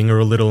 cut your finger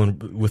a little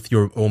with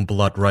your own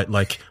blood, right?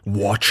 Like,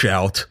 watch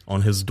out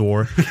on his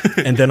door.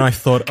 And then I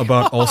thought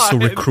about also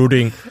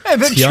recruiting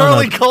And then Tiana.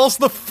 Charlie calls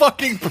the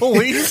fucking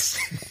police.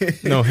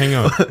 No, hang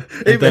on.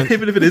 And Even, then-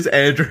 even if it is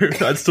Andrew,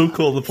 I'd still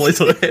call the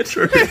police on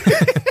Andrew.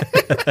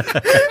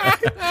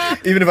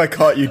 Even if I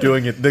caught you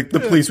doing it, the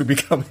police would be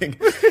coming.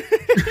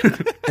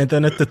 And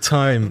then at the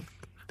time,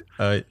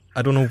 I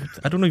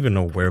don't even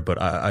know where, but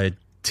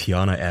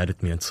Tiana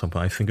added me on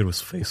something. I think it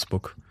was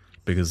Facebook,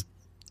 because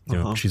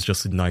she's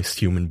just a nice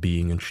human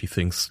being and she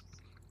thinks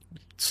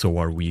so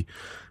are we.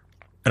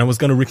 And I was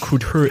gonna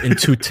recruit her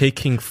into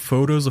taking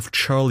photos of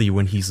Charlie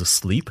when he's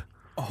asleep.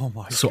 Oh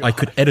my So god. I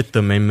could edit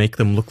them and make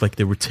them look like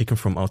they were taken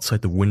from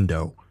outside the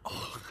window.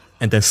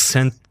 And then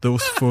send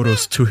those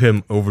photos to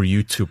him over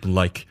YouTube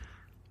like,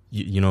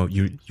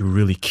 you're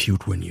really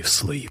cute when you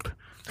sleep.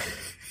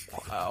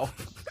 Wow.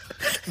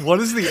 What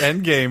is the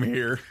end game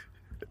here?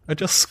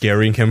 Just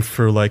scaring him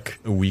for like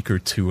a week or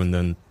two and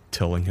then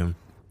telling him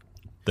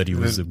that he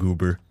was a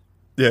goober.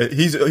 Yeah,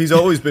 he's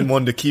always been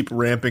one to keep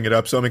ramping it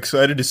up, so I'm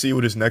excited to see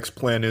what his next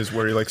plan is,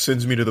 where he like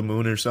sends me to the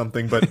moon or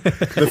something. But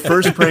the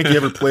first prank he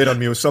ever played on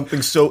me was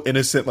something so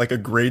innocent, like a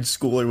grade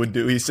schooler would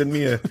do. He sent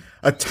me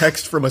a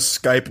text from a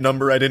Skype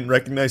number I didn't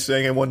recognize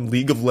saying I won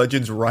League of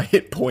Legends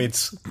riot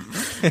points.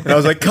 And I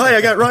was like, Kai,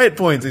 I got riot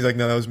points. He's like,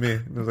 no, that was me.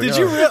 And I was like, Did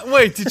you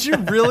wait? Did you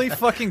really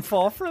fucking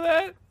fall for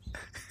that?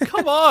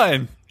 Come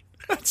on.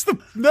 That's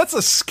a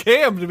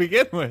scam to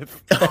begin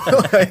with.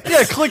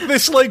 Yeah, click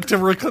this link to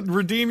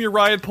redeem your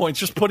riot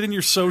points. Just put in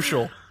your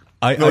social.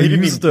 I he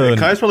didn't used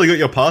Kai's probably got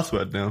your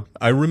password now.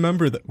 I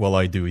remember that. Well,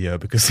 I do, yeah,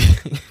 because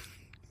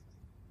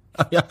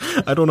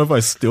I don't know if I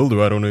still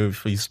do. I don't know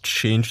if he's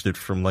changed it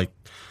from like,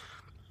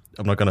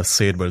 I'm not gonna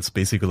say it, but it's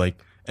basically like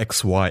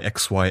XY,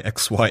 XY,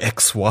 XY,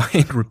 XY,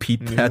 and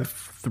repeat that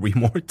 3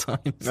 more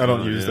times. I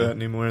don't use that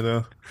anymore,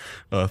 though.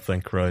 Oh,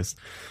 thank Christ.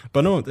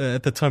 But no,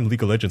 at the time,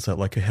 League of Legends had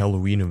like a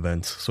Halloween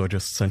event, so I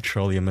just sent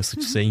Charlie a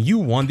message saying, you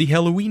won the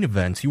Halloween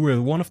event. You were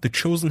one of the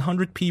chosen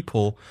 100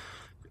 people.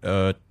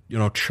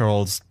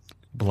 Charles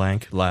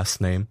blank,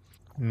 last name.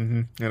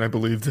 And I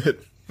believed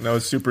it. And I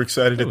was super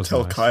excited to was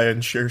tell nice. Kai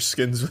and share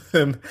skins with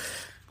him.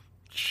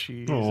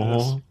 Jesus.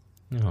 Aw.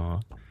 Aw.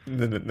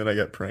 And then I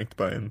got pranked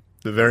by him.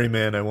 The very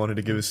man I wanted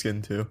to give a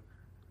skin to.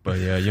 But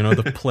yeah,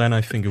 the plan,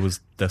 I think it was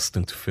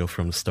destined to fail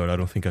from the start. I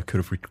don't think I could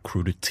have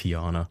recruited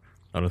Tiana.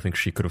 I don't think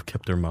she could have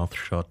kept her mouth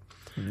shut.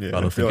 Yeah,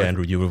 I don't feel think, like-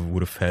 Andrew, you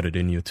would have had it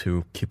in you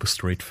to keep a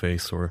straight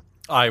face or...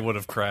 I would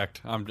have cracked.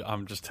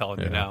 I'm just telling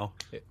you Yeah. now.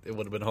 It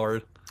would have been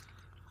hard.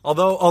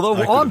 Although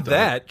could on have done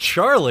that,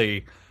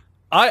 Charlie,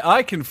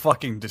 I can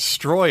fucking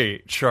destroy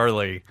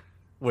Charlie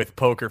with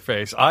Poker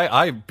Face.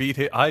 I beat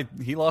him.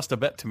 He lost a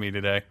bet to me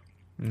today.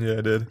 Yeah,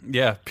 I did.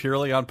 Yeah,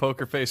 purely on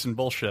Poker Face and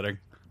bullshitting.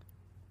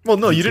 Well,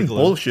 no, you didn't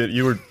Tickling. bullshit.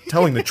 You were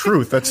telling the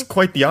truth. That's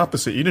quite the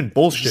opposite. You didn't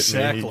bullshit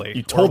Exactly. me.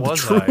 You told Or the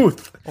was I?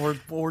 truth.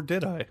 Or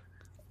did I?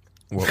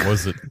 What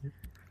was it?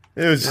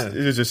 It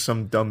was just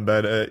some dumb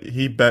bet.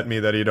 He bet me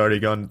that he'd already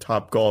gone to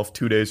Top Golf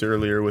 2 days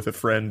earlier with a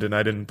friend, and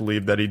I didn't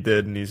believe that he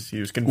did, and he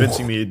was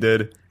convincing me he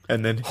did.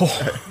 And then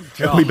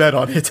we bet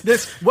on it.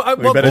 Well,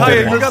 We bet it Kaya,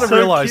 didn't you got to So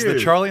realize that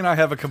cute. Charlie and I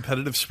have a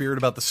competitive spirit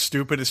about the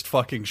stupidest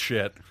fucking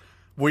shit.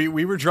 We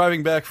were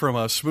driving back from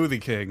a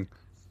Smoothie King,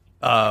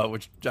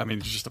 which I mean,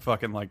 it's just a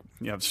fucking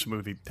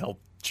smoothie health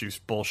juice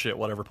bullshit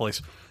whatever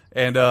place.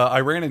 And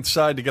I ran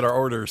inside to get our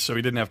orders so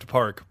he didn't have to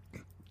park.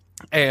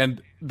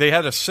 And they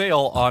had a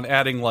sale on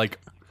adding like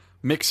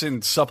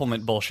mix-in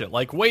supplement bullshit,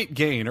 like weight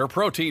gain or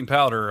protein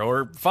powder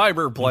or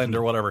fiber blend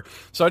or whatever.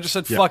 So I just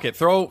said, fuck it,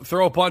 throw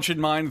a bunch in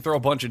mine, throw a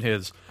bunch in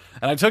his.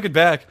 And I took it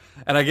back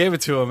and I gave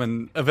it to him,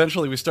 and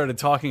eventually we started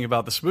talking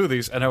about the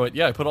smoothies, and I went,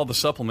 yeah, I put all the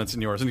supplements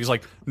in yours. And he's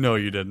like, no,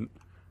 you didn't.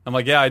 I'm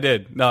like, yeah, I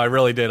did. No, I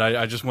really did.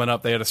 I just went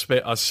up, they had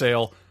a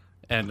sale,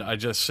 and I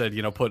just said,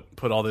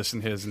 put all this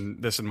in his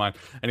and this in mine.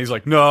 And he's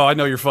like, no, I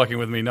know you're fucking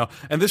with me. No.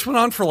 And this went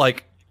on for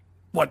like,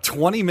 what,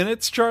 20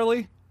 minutes,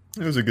 Charlie?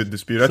 It was a good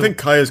dispute. I think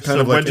Kaya's kind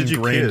so of when like did you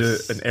ingrained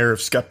kiss? an air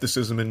of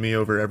skepticism in me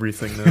over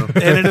everything now.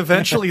 And it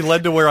eventually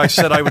led to where I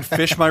said I would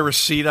fish my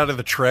receipt out of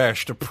the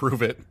trash to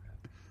prove it.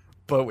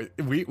 But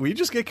we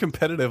just get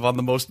competitive on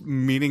the most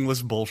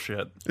meaningless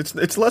bullshit.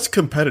 It's less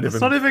competitive.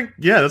 That's not even.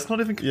 Yeah, that's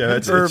not even. Yeah,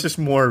 it's just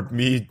more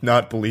me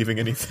not believing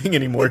anything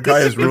anymore.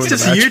 Kaya's ruined It's the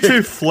just you magic.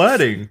 two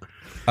flirting.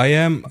 I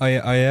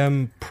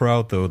am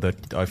proud, though,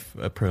 that I've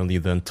apparently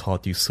then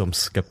taught you some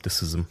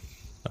skepticism.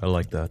 I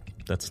like that.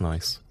 That's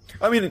nice.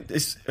 I mean,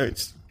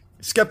 it's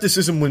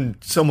skepticism when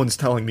someone's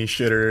telling me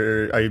shit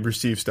or I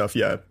receive stuff.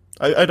 Yeah,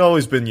 I'd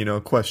always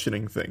been,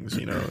 questioning things.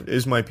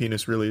 Is my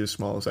penis really as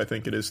small as I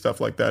think it is? Stuff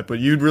like that. But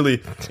you'd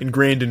really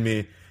ingrained in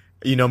me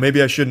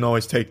maybe I shouldn't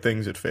always take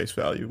things at face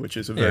value, which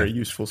is a very Yeah.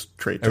 useful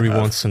trait to Every have.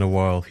 once in a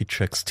while, he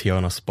checks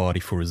Tiana's body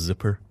for a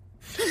zipper,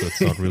 so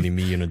it's not really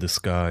me in a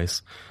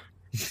disguise.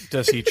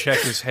 Does he check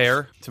his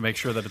hair to make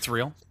sure that it's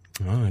real?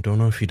 Oh, I don't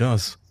know if he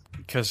does.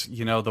 Because,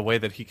 the way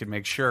that he can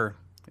make sure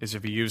is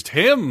if he used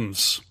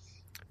Hims.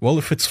 Well,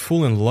 if it's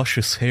full and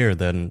luscious hair,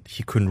 then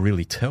he couldn't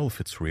really tell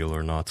if it's real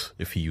or not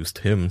if he used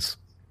Hims.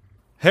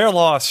 Hair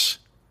loss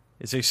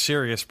is a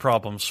serious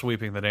problem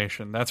sweeping the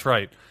nation. That's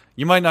right.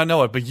 You might not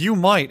know it, but you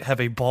might have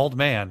a bald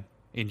man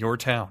in your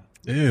town.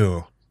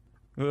 Ew.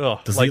 Ugh.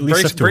 Does he at least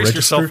brace, have to brace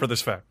yourself register? for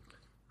this fact.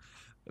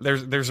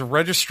 There's a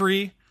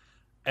registry,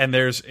 and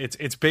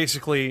it's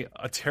basically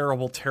a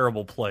terrible,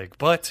 terrible plague.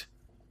 But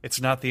it's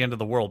not the end of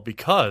the world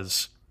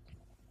because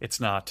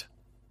it's not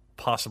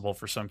possible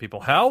for some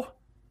people. How?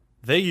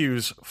 They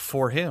use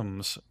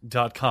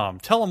forhims.com.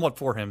 Tell them what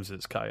forhims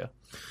is, Kaya.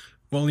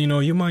 Well,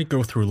 you might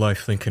go through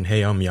life thinking,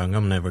 hey, I'm young,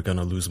 I'm never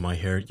gonna lose my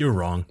hair. You're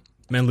wrong.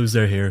 Men lose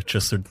their hair, it's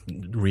just a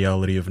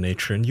reality of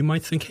nature. And you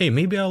might think, hey,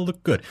 maybe I'll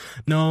look good.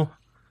 No,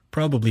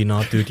 probably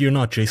not, dude. You're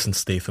not Jason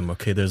Statham,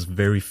 okay? There's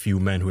very few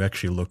men who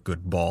actually look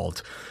good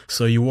bald.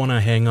 So you want to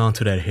hang on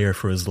to that hair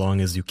for as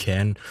long as you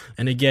can.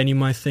 And again, you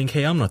might think,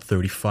 hey, I'm not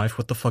 35.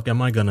 What the fuck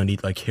am I gonna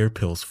need, hair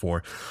pills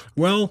for?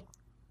 Well,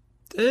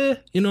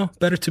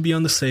 better to be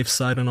on the safe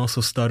side and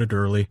also start it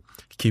early.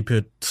 Keep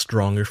it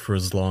stronger for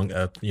as long,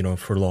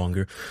 for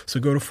longer. So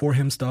go to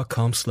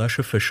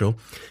forhims.com/official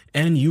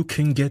and you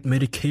can get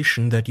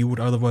medication that you would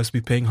otherwise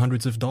be paying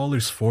hundreds of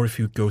dollars for if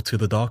you go to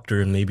the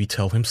doctor and maybe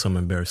tell him some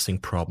embarrassing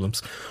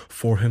problems.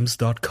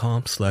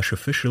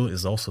 Forhims.com/official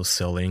is also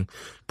selling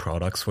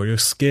products for your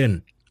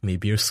skin.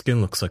 Maybe your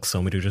skin looks like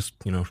somebody just,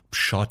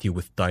 shot you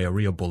with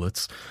diarrhea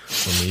bullets.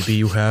 Or maybe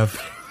you have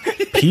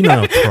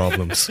penile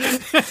problems.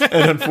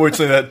 And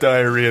unfortunately, that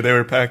diarrhea, they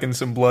were packing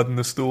some blood in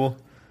the stool.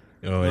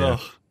 Oh, yeah. Ugh.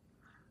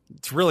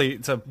 It's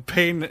a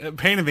pain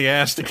in the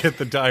ass to get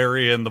the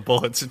diarrhea and the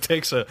bullets. It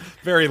takes a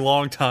very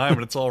long time,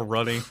 and it's all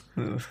runny.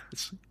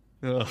 It's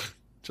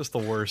just the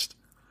worst.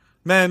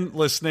 Men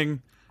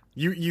listening,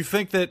 you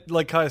think that,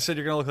 like Kaya said,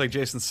 you're going to look like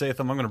Jason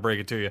Statham. I'm going to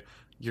break it to you.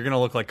 You're going to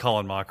look like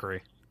Colin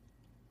Mockery.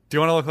 Do you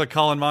want to look like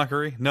Colin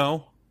Mockery?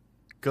 No.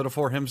 Go to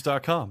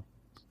forhims.com.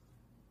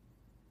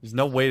 There's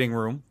no waiting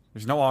room.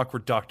 There's no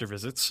awkward doctor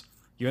visits.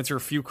 You answer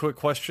a few quick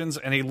questions,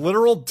 and a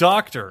literal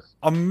doctor,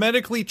 a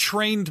medically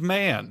trained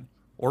man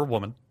or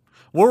woman,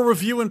 will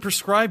review and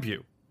prescribe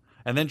you,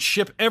 and then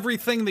ship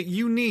everything that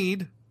you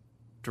need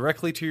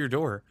directly to your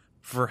door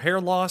for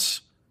hair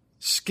loss,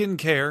 skin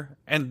care,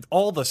 and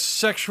all the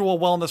sexual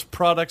wellness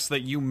products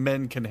that you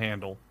men can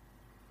handle.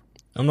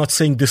 I'm not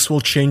saying this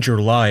will change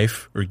your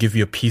life or give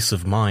you a peace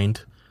of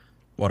mind.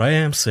 What I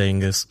am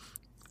saying is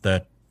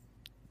that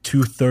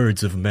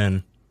 2/3 of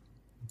men,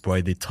 by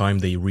the time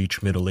they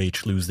reach middle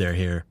age, lose their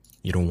hair.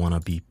 You don't want to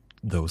be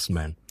those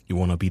men. You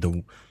want to be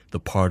the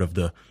part of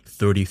the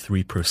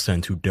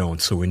 33% who don't.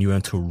 So when you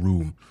enter a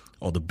room,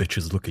 all the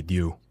bitches look at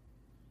you.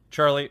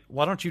 Charlie,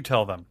 why don't you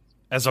tell them,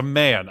 as a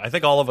man, I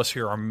think all of us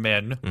here are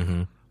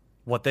men,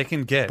 what they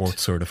can get Board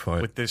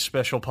certified. with this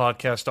special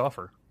podcast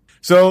offer.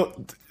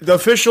 So, the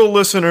official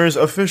listeners,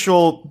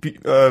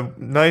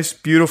 nice,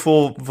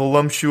 beautiful,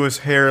 voluptuous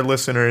hair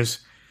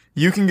listeners,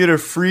 you can get a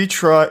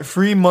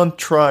free month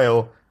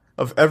trial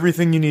of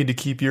everything you need to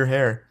keep your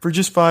hair for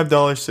just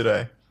 $5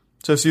 today.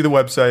 So see the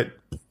website.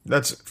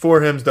 That's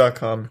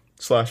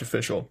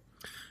forhims.com/official.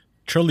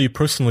 Charlie, you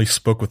personally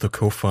spoke with a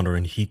co-founder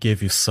and he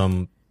gave you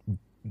some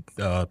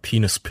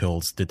penis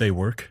pills. Did they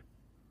work?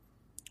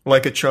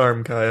 Like a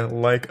charm, Kaya.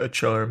 Like a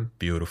charm.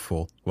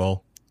 Beautiful.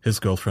 Well, his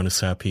girlfriend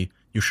is happy.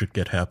 You should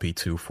get happy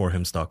too.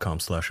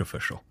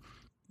 Forhims.com/official.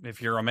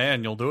 If you're a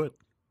man, you'll do it.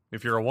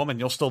 If you're a woman,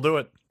 you'll still do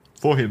it.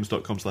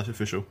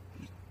 Forhims.com/official.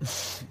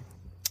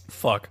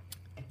 Fuck.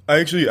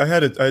 I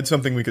had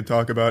something we could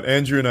talk about.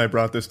 Andrew and I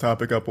brought this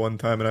topic up one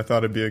time, and I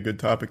thought it'd be a good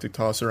topic to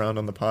toss around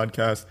on the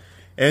podcast.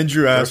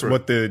 Andrew asked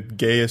what the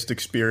gayest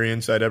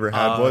experience I'd ever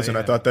had was, and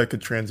I thought that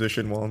could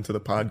transition well into the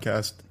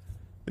podcast.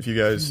 If you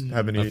guys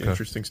have any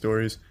interesting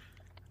stories,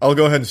 I'll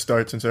go ahead and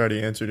start since I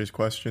already answered his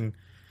question.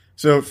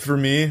 So for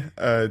me,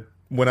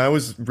 when I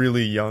was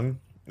really young,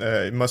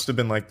 it must have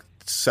been like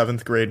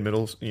 7th grade, in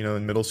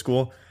middle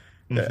school.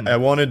 I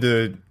wanted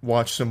to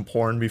watch some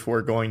porn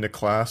before going to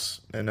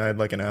class, and I had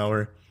like an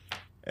hour.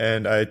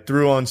 And I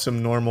threw on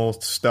some normal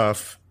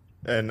stuff,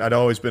 and I'd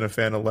always been a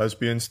fan of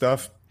lesbian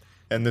stuff.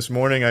 And this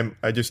morning,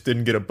 I just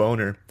didn't get a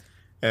boner.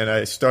 And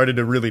I started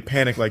to really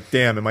panic, like,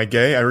 damn, am I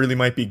gay? I really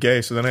might be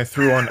gay. So then I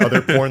threw on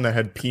other porn that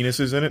had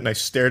penises in it, and I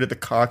stared at the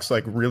cocks,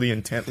 like, really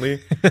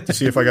intently to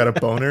see if I got a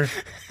boner.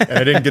 And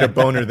I didn't get a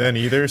boner then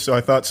either, so I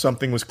thought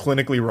something was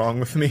clinically wrong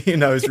with me,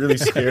 and I was really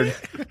scared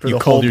for the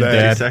whole your day.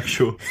 dad.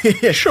 Sexual.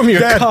 Yeah, Show me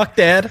your Dad. cock,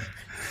 Dad.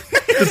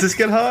 Does this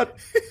get hard?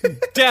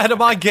 Dad,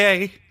 am I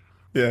gay?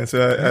 Yeah, so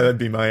that'd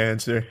be my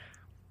answer.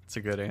 It's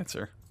a good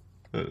answer.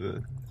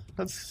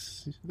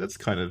 That's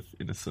kind of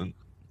innocent.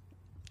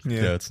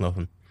 Yeah, it's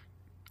nothing.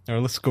 All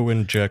right, let's go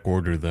in Jack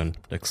order then,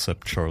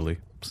 except Charlie,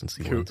 since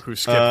he went. Who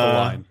skipped the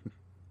line.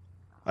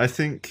 I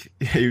think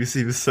he was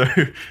so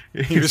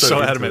He was so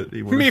into adamant. it,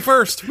 he wanted- Me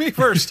first.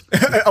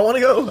 I want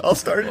to go. I'll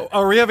start.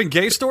 Are we having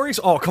gay stories?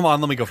 Oh, come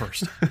on, let me go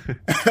first.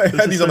 I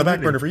had these on the back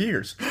many. burner for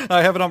years.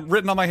 I have it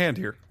written on my hand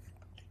here.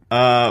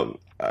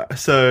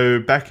 So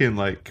back in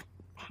like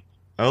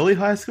early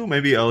high school,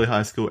 maybe early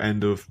high school,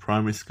 end of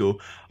primary school.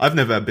 I've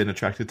never been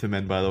attracted to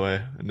men, by the way.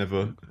 I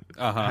never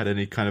had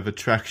any kind of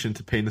attraction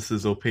to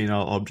penises or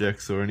penile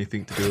objects or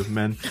anything to do with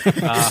men.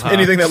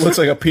 Anything that looks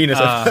like a penis,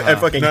 I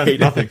fucking hate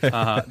nothing.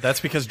 it. That's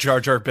because Jar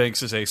Jar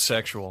Binks is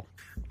asexual.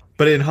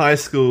 But in high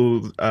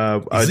school,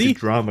 I he? did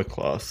drama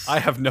class. I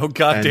have no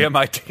goddamn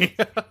idea.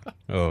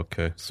 Oh,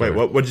 okay. Sorry.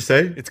 Wait, what'd you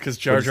say? It's because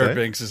Jar What'd you Jar say?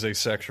 Binks is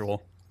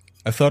asexual.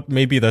 I thought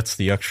maybe that's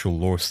the actual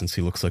lore since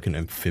he looks like an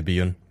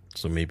amphibian.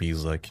 So maybe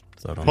he's like,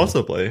 I don't know.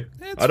 Possibly.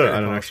 It's I very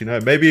don't actually know.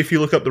 Maybe if you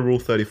look up the Rule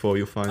 34,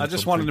 you'll find. I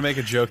just wanted to make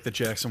a joke that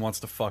Jackson wants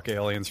to fuck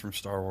aliens from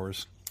Star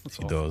Wars. That's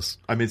all. He does.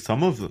 I mean,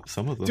 some of them.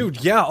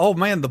 Dude, yeah. Oh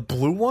man, the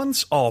blue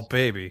ones. Oh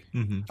baby. I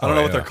don't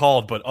know what they're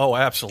called, but oh,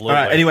 absolutely. All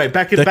right. Anyway,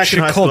 back in That high chick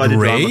school, I called did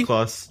Ray? drama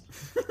class.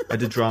 I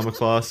did drama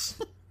class.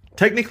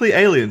 Technically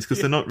aliens because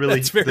they're not really.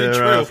 That's very They're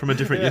true. from a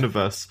different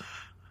universe.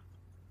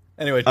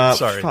 Anyway,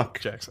 sorry, fuck.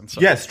 Jackson.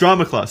 Sorry. Yes,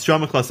 drama class.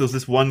 Drama class. There was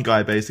this one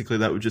guy basically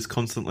that would just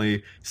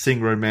constantly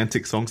sing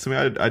romantic songs to me.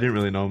 I didn't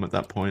really know him at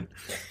that point.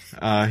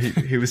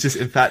 He was just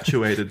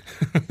infatuated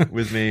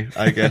with me,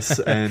 I guess,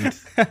 and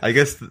I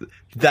guess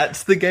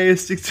that's the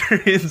gayest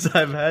experience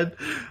I've had.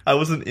 I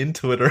wasn't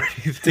into it or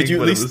anything. Did you at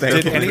but it least was thank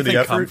Did him for the anything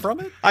come effort? from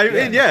it? I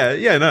mean,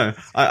 yeah, no.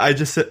 I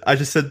just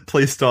said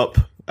please stop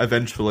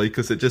eventually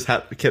because it just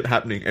kept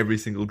happening every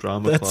single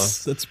drama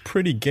class. That's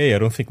pretty gay. I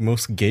don't think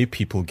most gay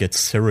people get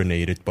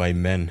serenaded by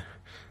men.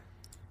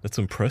 That's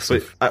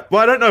impressive. But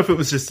I don't know if it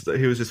was just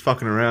he was just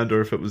fucking around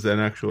or if it was an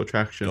actual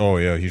attraction. Oh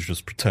yeah, he's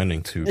just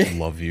pretending to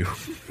love you.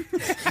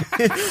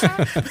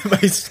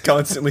 By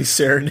constantly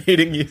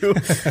serenading you.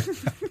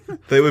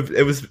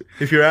 It was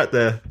if you're out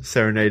there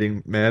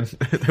serenading, man,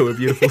 they were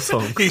beautiful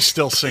songs. He's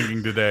still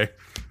singing today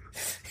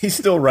He's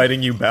still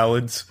writing you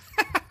ballads.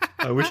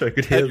 I wish I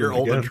could hear at your them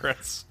old again.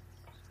 address.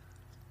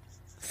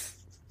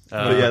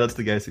 But yeah, that's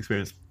the gayest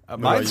experience.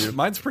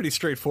 Mine's pretty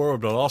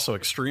straightforward, but also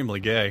extremely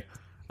gay.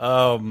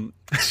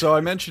 So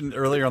I mentioned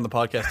earlier on the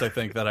podcast, I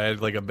think, that I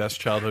had like a best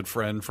childhood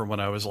friend from when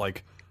I was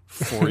like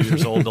 4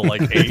 years old to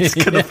like 8. It's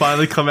gonna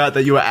finally come out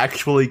that you were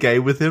actually gay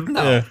with him.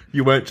 No. Yeah.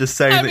 You weren't just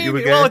saying I that you mean,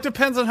 were gay. well, it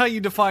depends on how you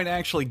define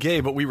actually gay,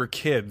 but we were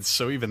kids,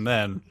 so even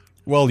then.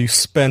 Well, you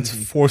spent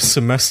 4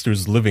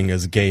 semesters living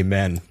as gay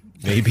men.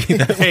 Maybe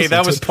that Hey, that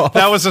was wasn't a pop.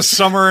 that was a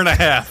summer and a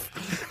half.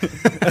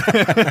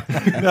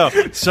 No,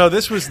 so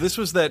this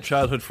was that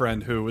childhood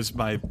friend who was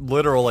my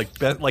literal like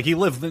he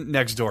lived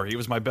next door. He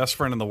was my best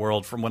friend in the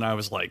world from when I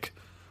was like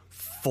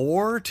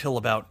 4 till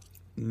about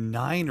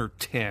 9 or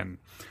 10.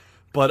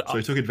 But so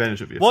he took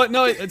advantage of you. well,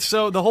 no.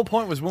 So the whole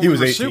point was when He we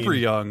was were 18. super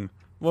young.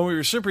 When we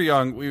were super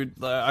young, we would.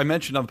 I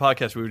mentioned on the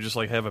podcast we would just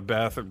like have a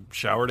bath or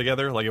shower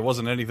together. Like it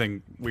wasn't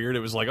anything weird. It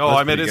was like, oh, That's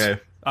I'm pretty gay.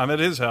 at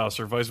his house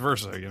or vice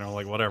versa. You know,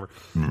 like whatever.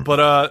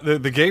 But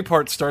the gay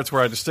part starts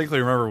where I distinctly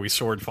remember we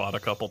sword fought a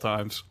couple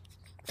times.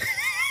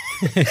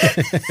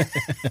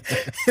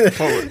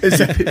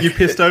 You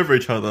pissed over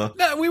each other.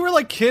 No, we were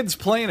like kids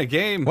playing a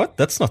game. What?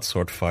 That's not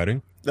sword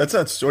fighting. That's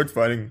not sword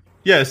fighting.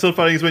 Yeah, sword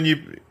fighting is when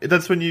you.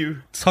 That's when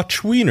you. Touch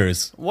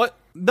wieners. What?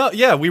 No,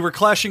 yeah, we were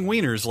clashing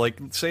wieners like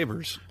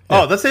sabers.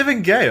 Oh, that's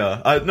even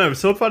gayer. No,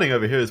 sword fighting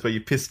over here is where you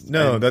piss.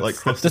 No, and, that's- like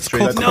cross That's the street.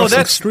 called No, crossing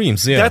that's-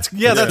 streams. Yeah, That's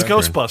different.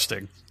 ghost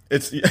busting.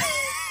 It's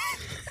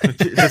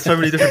There's so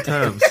many different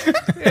terms.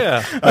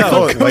 Yeah. I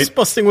call it light.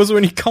 Ghostbusting was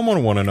when you come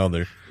on one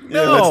another. Yeah,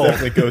 No. that's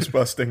definitely ghost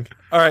busting.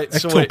 All right.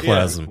 So wait, yeah.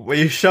 Ectoplasm. Where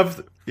you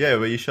shove. Yeah,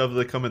 where you shove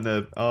the cum in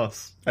their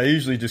ass. I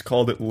usually just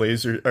called it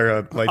laser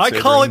or lightsaber. I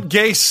call it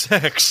gay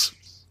sex.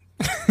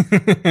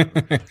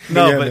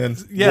 No, Yeah, but man.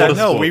 yeah, Water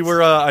no, we sports.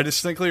 were. I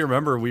distinctly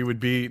remember we would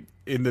be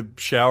in the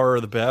shower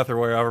or the bath or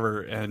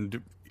wherever,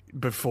 and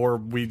before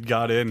we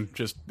got in,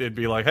 just it'd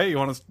be like, "Hey, you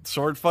want a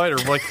sword fight?" Or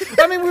like,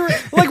 I mean, we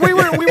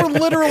were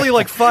literally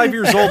like 5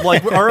 years old.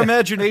 Like our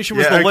imagination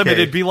was Yeah, the limit.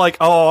 okay. It'd be like,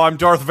 "Oh, I'm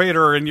Darth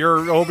Vader and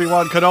you're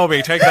Obi-Wan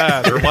Kenobi. Take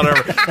that," or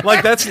whatever.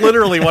 Like that's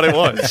literally what it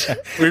was.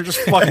 We were just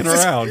fucking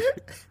around.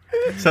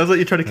 Sounds like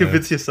you're trying to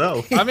convince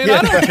yourself. I mean,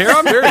 I don't care.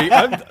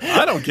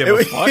 I don't give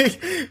a fuck.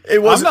 It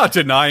I'm wasn't. not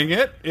denying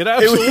it. It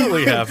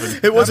absolutely happened.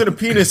 It wasn't a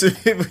penis.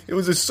 It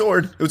was a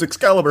sword. It was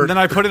Excalibur. And then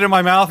I put it in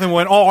my mouth and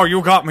went, "Oh,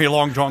 you got me,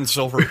 Long John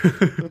Silver."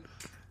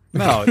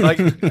 No, like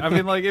I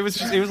mean, like it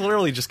was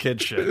literally just kid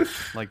shit.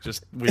 Like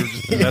just we were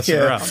just messing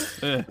Yeah. around.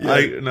 Eh.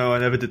 I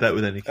never did that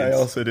with any I kids.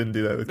 also didn't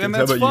do that with kids. And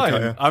How that's about fine. you,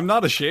 Kaya? I'm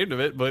not ashamed of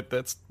it, but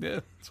that's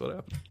what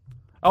happened.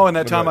 Oh, and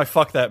that time about- I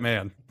fucked that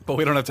man. But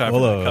we don't have time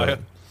Well, for that, Kaya.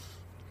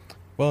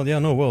 Well, yeah,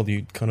 no, well,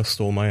 you kind of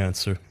stole my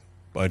answer.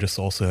 I just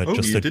also had Oh,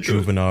 just you a did do it.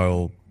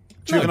 juvenile.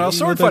 Juvenile No,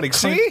 sword the fighting.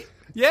 kind- See?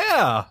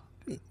 Yeah.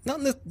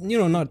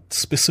 Not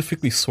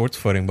specifically sword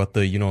fighting, but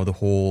the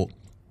whole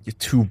you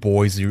two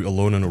boys, you're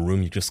alone in a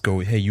room, you just go,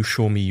 hey, you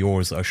show me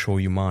yours, I show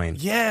you mine.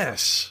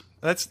 Yes.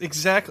 That's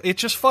exactly. It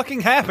just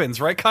fucking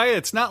happens, right, Kaya?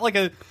 It's not like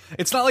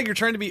you're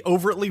trying to be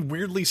overtly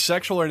weirdly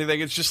sexual or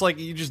anything. It's just like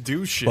you just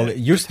do shit. Well,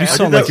 you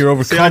sound like you're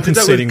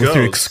overcompensating with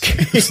your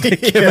excuse.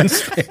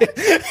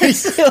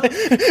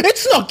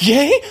 It's not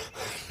gay.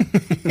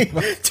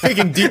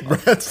 Taking deep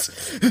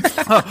breaths.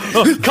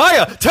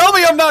 Kaya, tell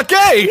me I'm not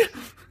gay.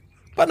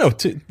 But no,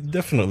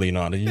 definitely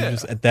not. You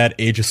just at that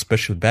age,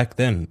 especially back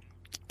then,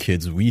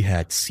 kids, we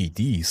had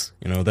CDs,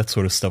 that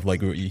sort of stuff.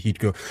 Like he'd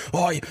go,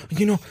 "Oh,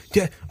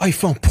 I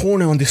found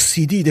porn on this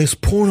CD. There's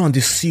porn on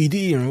this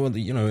CD,"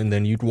 and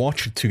then you'd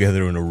watch it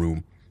together in a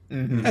room.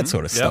 Mm-hmm. That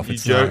sort of stuff. You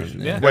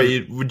jerk,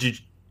 Wait, would you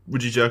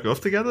jerk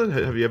off together?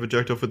 Have you ever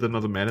jerked off with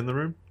another man in the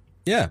room?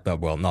 Yeah, but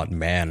well, not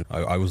man.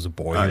 I was a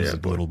boy. I was a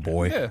little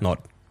boy. Yeah.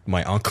 Not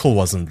my uncle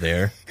wasn't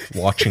there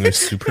watching or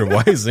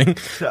supervising.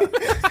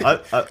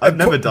 I've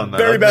never done that.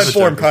 Very bad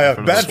form, Kaya.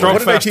 Bad form. What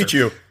did I teach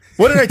you?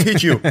 What did I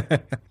teach you?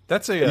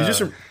 That's a.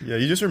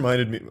 You just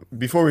reminded me.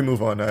 Before we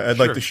move on, I'd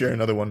like to share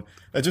another one.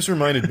 That just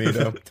reminded me,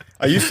 though.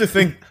 I used to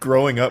think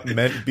growing up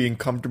meant being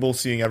comfortable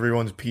seeing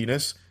everyone's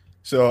penis.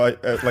 So,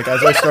 as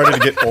I started to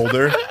get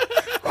older.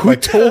 Who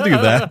told you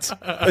that?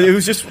 It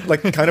was just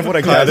like kind of what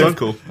I gathered.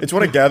 Uncle. It's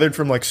what I gathered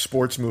from like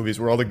sports movies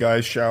where all the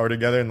guys shower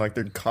together and like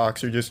their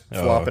cocks are just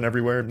flopping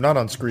everywhere. Not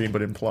on screen,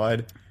 but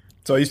implied.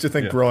 So I used to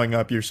think growing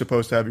up you're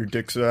supposed to have your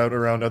dicks out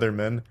around other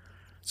men.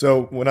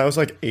 So when I was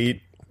like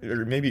 8,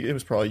 or maybe it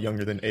was probably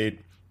younger than 8,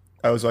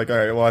 I was like, all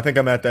right, well, I think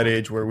I'm at that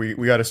age where we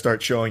got to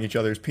start showing each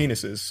other's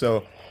penises.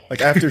 So like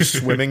after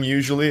swimming,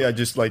 usually I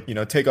just like,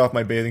 take off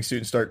my bathing suit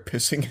and start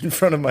pissing in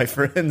front of my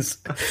friends,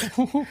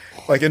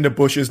 like into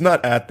bushes,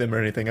 not at them or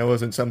anything. I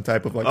wasn't some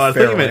type of like. Oh, I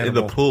thought you meant in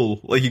the pool.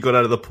 Like you got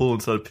out of the pool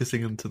and started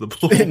pissing into the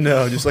pool.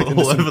 No, just like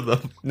all over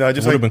them. No,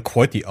 just would have been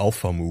quite the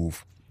alpha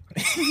move.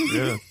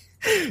 Yeah.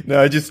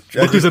 No, I just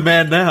look who's a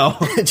man now.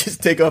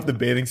 Just take off the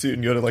bathing suit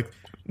and go to like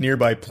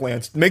nearby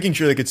plants, making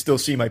sure they could still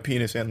see my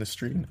penis and the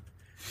stream.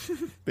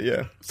 But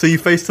yeah. So you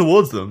face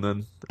towards them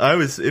then?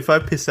 If I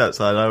piss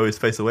outside, I always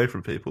face away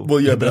from people. Well,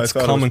 yeah, but that's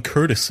common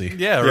courtesy.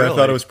 Yeah, really. I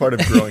thought it was part of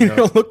growing up. You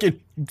don't look at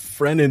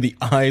friend in the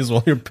eyes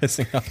while you're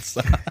pissing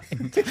outside.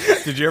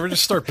 Did you ever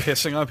just start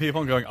pissing on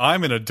people and going,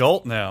 "I'm an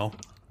adult now"?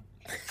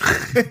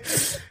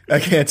 I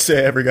can't say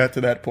I ever got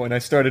to that point. I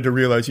started to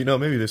realize,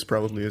 maybe this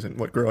probably isn't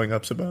what growing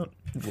up's about.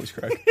 Voice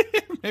crack.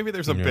 Maybe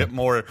there's a bit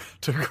more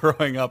to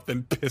growing up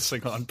than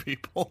pissing on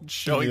people and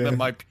showing them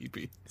my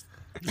pee-pee.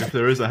 If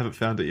there is, I haven't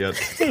found it yet.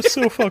 They're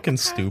so fucking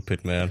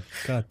stupid, man.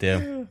 God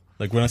damn.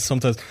 Like when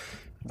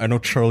I know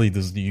Charlie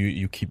does.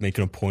 You keep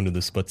making a point of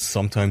this, but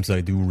sometimes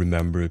I do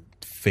remember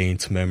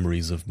faint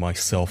memories of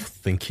myself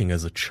thinking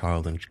as a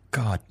child, and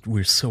God,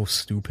 we're so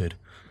stupid.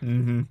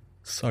 Mm-hmm.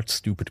 Such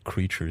stupid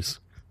creatures.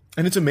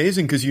 And it's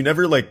amazing because you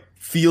never like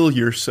feel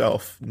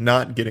yourself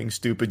not getting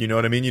stupid. You know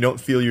what I mean? You don't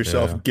feel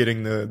yourself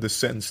getting the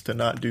sense to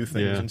not do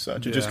things and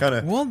such. It just kind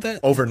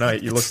of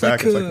overnight you look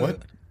back and it's like,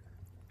 what?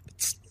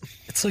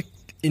 It's like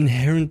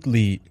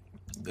inherently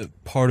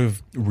part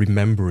of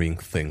remembering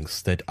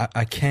things that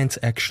I can't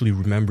actually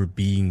remember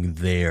being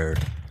there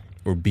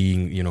or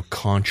being,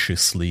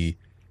 consciously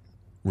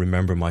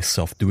remember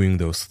myself doing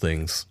those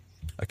things.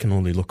 I can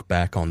only look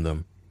back on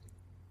them.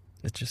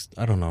 It's just,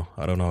 I don't know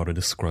how to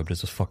describe it.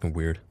 It's just fucking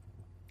weird.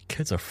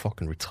 Kids are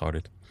fucking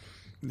retarded.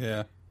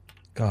 Yeah.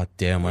 God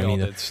damn, I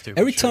mean,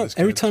 every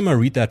time I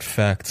read that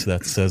fact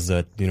that says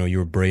that,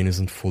 your brain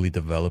isn't fully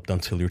developed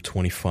until you're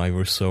 25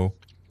 or so,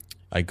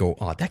 I go,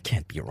 oh, that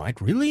can't be right.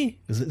 Really?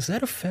 Is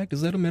that a fact?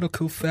 Is that a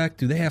medical fact?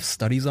 Do they have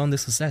studies on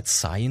this? Is that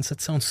science?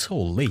 That sounds so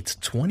late.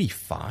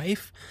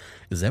 25?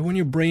 Is that when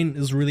your brain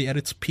is really at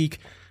its peak?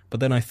 But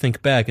then I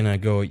think back and I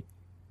go,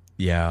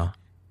 yeah.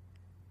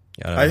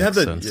 I have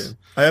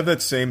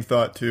that same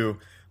thought too.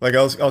 Like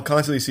I'll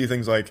constantly see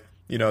things like,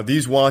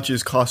 these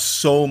watches cost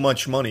so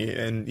much money,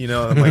 and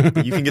I'm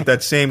like, you can get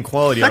that same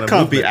quality on a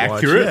can't be movement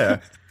accurate.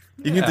 Watch. Yeah,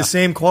 you can get the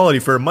same quality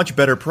for a much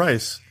better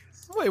price.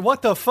 Wait,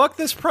 what the fuck?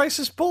 This price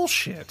is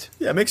bullshit.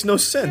 Yeah, it makes no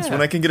sense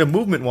when I can get a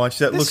movement watch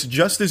that looks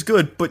just as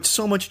good but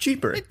so much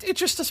cheaper. It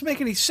just doesn't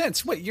make any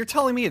sense. Wait, you're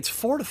telling me it's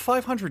 $400 to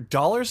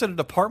 $500 at a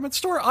department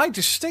store? I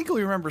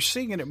distinctly remember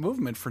seeing it at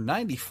Movement for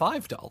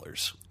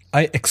 $95.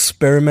 I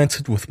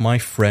experimented with my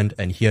friend,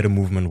 and he had a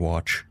movement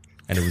watch,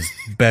 and it was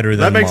better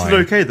than mine. That makes mine. it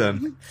okay,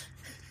 then.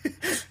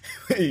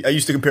 I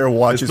used to compare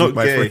watches with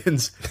my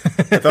friends.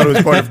 I thought it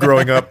was part of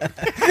growing up.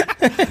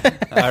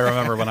 I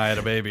remember when I had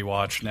a baby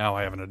watch. Now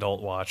I have an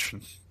adult watch,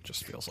 and it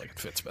just feels like it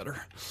fits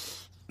better.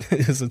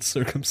 Is it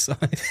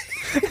circumcised?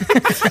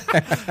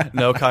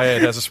 No, Kaya,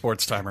 it has a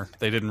sports timer.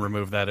 They didn't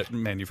remove that at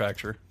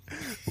manufacturer.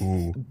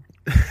 Ooh.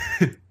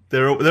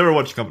 They're a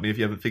watch company, if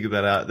you haven't figured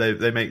that out.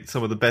 They make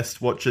some of the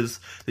best watches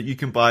that you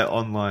can buy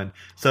online.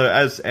 So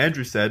as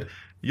Andrew said,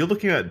 you're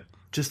looking at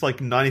just like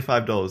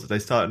 $95. They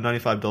start at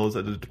 $95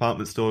 at a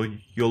department store.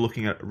 You're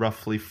looking at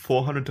roughly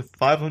 $400 to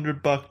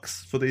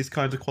 $500 for these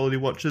kinds of quality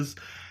watches.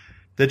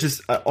 They're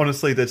just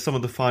honestly, they're some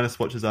of the finest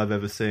watches I've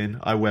ever seen.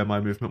 I wear my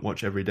Movement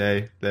watch every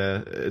day.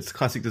 It's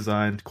classic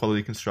design,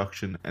 quality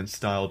construction, and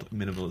styled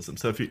minimalism.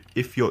 So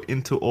if you're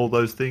into all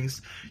those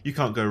things, you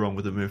can't go wrong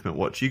with a Movement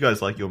watch. You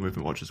guys like your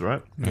Movement watches,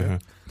 right?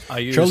 I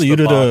use Charlie, the you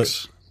did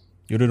box.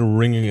 You did a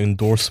ringing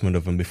endorsement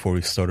of him before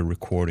we started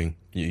recording.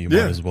 You might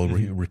Yeah. as well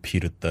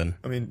repeat it then.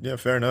 I mean, yeah,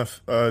 fair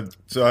enough.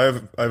 So I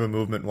have a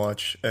Movement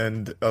watch,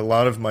 and a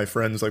lot of my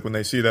friends, like when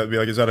they see that, be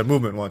like, "Is that a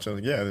Movement watch?" I'm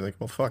like, "Yeah." They're like,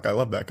 "Well, fuck, I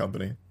love that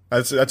company."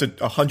 That's a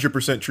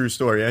 100% true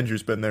story.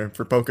 Andrew's been there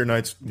for poker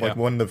nights, like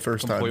Yeah. one of the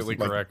first times. Completely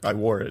Like, correct. I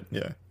wore it.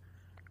 Yeah.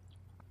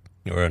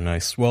 Very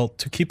nice. Well,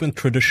 to keep in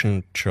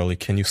tradition, Charlie,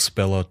 can you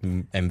spell out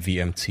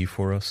MVMT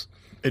for us?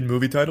 In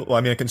movie title? Well,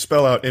 I mean, I can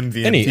spell out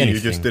MVMT. You Anything.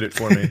 just did it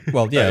for me.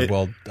 Well, yeah, It-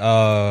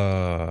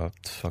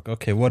 fuck.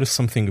 Okay, what is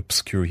something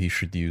obscure he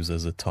should use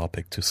as a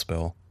topic to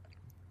spell?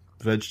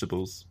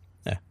 Vegetables.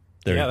 Yeah,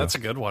 there Yeah, you go. that's a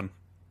good one.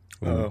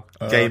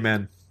 Gay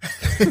men.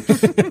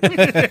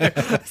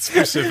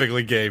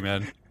 Specifically gay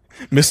men.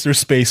 Mr.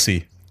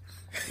 Spacey.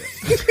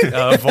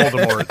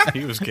 Voldemort.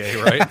 He was gay,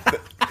 right?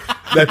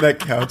 that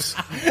counts.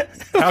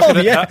 How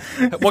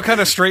can what kind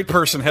of straight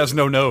person has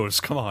no nose?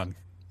 Come on.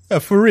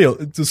 For real,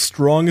 it's the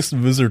strongest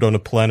wizard on the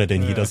planet,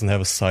 and he doesn't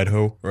have a side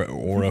hoe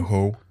or a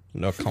hoe.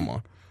 No, come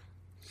on.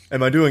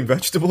 Am I doing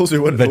vegetables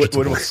or what?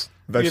 Vegetables.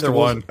 Vegetables. Either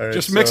one. All right,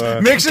 Just so,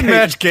 mix and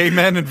match gay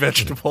men and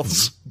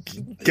vegetables.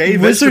 Gay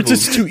Wizards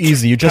vegetables. is too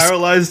easy. You just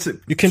Paralyzed.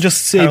 you can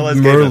just say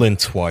Paralyzed gay Merlin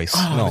twice.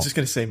 I No, was just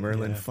gonna say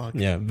Merlin. Fuck.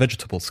 yeah,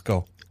 vegetables.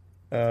 Go.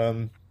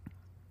 So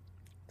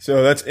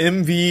that's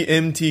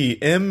MVMT.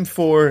 M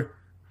for.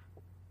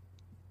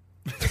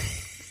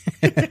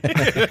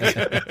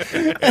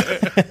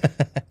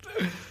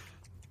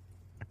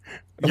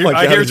 Oh my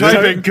I God, hear is there-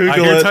 typing. Google I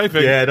hear it.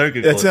 typing. Yeah, don't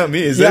Google That's it. not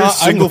me. Is there Yeah, a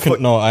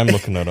single? I'm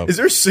looking it up. Is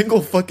there a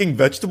single fucking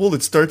vegetable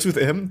that starts with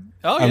M?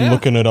 Oh, yeah. I'm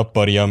looking it up,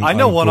 buddy. I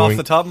know I'm one going, off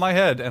the top of my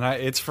head, and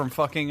it's from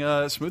fucking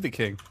Smoothie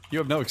King. You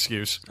have no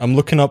excuse. I'm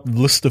looking up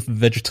list of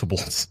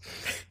vegetables.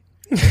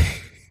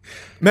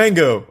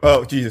 Mango.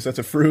 Oh Jesus, that's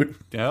a fruit.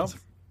 Yeah.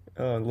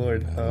 Oh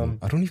Lord.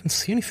 I don't even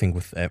see anything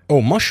with that.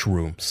 Oh,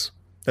 mushrooms.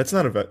 That's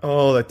not a vet.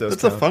 Oh, that does.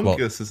 That's a count.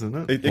 fungus, isn't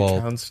it? It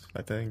Well, counts,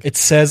 I think. It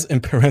says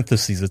in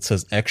parentheses. It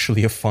says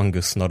actually a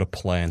fungus, not a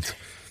plant.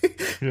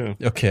 Yeah.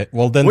 Okay.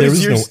 Well, then What there is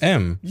is no yours?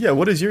 M. Yeah.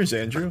 What is yours,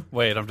 Andrew?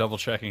 Wait, I'm double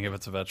checking if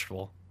it's a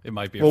vegetable. It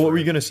might be. A Well, what were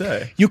fruit. you gonna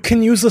say? You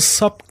can use a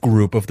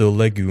subgroup of the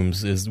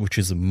legumes, which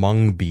is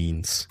mung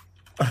beans.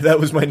 That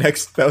was my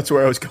next. That's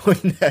where I was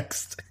going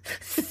next.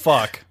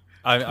 Fuck.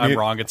 I'm You-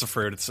 wrong. It's a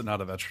fruit. It's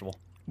not a vegetable.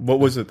 What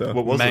was it though?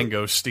 What was it?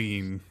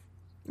 Mangosteen.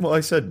 Well,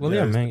 I said. Well,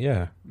 yeah, man,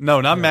 yeah. No,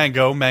 not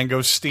mango.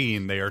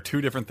 Mangosteen. They are two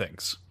different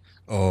things.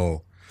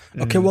 Oh.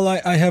 Okay, well,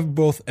 I have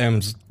both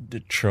M's,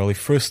 Charlie.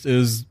 First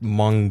is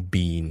mung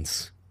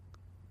beans.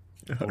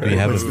 Do you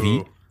have a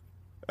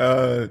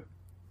V?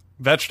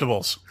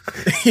 Vegetables.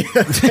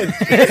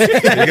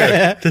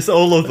 Just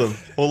all of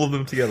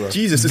them together.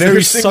 Jesus, is there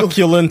Very a single?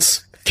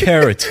 succulent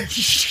carrot.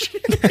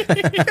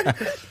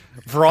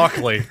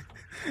 Broccoli.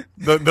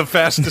 The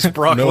fastest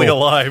broccoli No.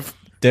 alive.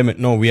 Damn it,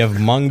 no, we have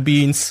mung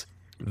beans,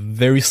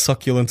 very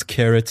succulent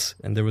carrots,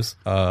 and there was,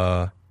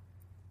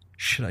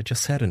 shit, I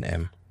just had an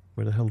M.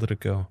 Where the hell did it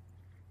go?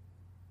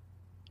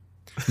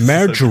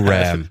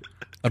 Marjoram.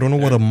 I don't know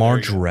what a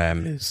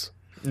marjoram is.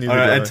 Neither All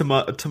right, do and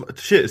I.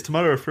 shit, is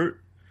tomato a fruit?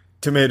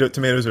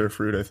 Tomatoes are a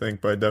fruit, I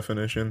think, by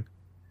definition.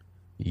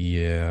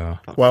 Yeah.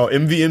 Wow,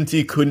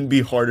 MVMT couldn't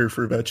be harder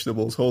for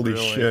vegetables. Holy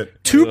Really? shit!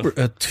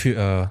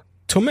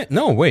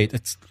 No, wait,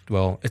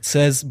 it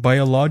says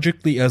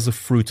biologically as a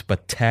fruit,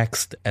 but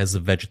taxed as a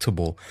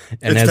vegetable.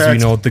 And It's as we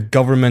taxed. know, the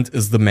government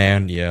is the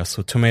man, yeah,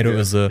 so tomato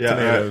is a... Yeah,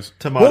 Tomatoes.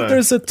 Tomato. Well,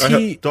 there's a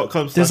T.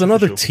 .com/official. There's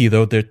another T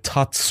though. They're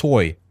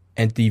tatsoi,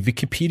 and the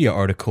Wikipedia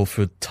article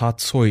for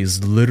tatsoi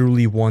is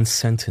literally one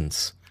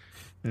sentence.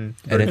 And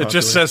It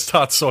just says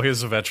tatsoi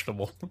is a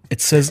vegetable.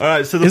 it says All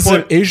right, so the is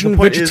point- an Asian the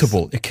point is-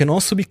 vegetable. It can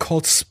also be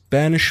called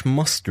Spanish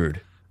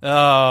mustard. Oh,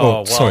 Oh,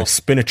 well. sorry,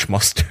 spinach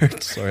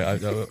mustard. Sorry, I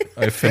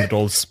offended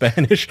all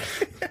Spanish.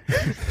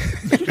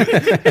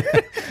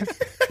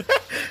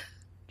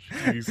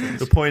 Jesus.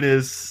 The point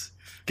is,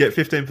 get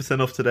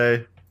 15% off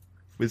today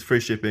with free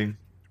shipping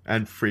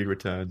and free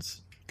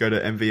returns. Go to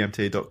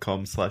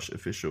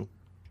mvmt.com/official.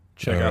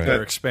 Check All out right.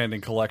 their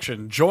expanding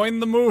collection. Join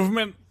the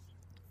movement.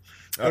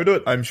 I would do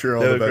it. I'm sure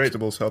all They're the great.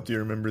 vegetables helped you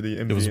remember the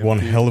MVMT. It was one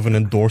hell of an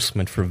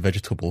endorsement for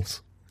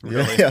vegetables.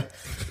 Yeah.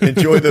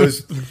 Enjoy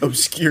those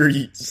obscure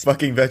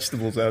fucking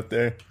vegetables out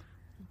there.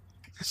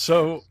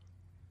 So,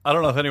 I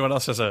don't know if anyone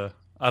else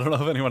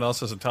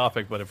has a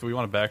topic, but if we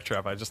want to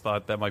backtrap, I just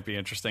thought that might be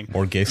interesting.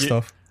 More gay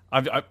stuff.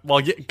 Well,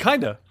 yeah,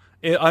 kind of.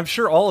 I'm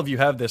sure all of you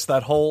have this.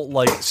 That whole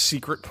like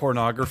secret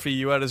pornography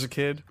you had as a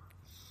kid,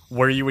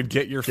 where you would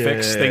get your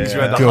fix, things you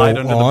had to Go hide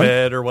under on. the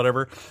bed or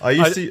whatever. I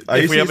used to if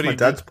we use have my any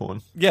dad's good-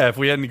 porn. Yeah, if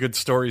we had any good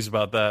stories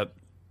about that,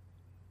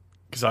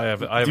 because I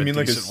have you a mean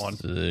like a decent one.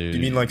 You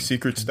mean like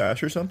Secret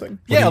Stash or something?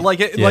 Yeah, like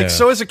yeah.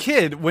 so as a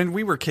kid, when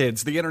we were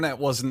kids, the internet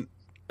wasn't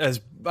as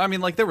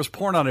like there was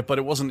porn on it, but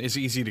it wasn't as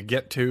easy to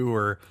get to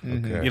or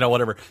you know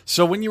whatever.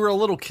 So when you were a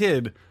little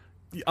kid,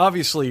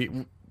 obviously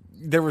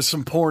there was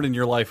some porn in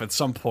your life at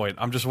some point.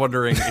 I'm just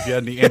wondering if you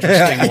had any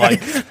interesting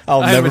like.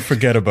 I'll never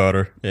forget about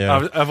her.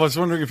 Yeah. I was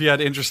wondering if you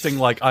had interesting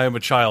like I am a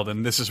child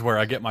and this is where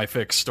I get my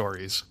fix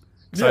stories.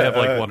 So I have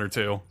like one or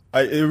two.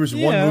 There was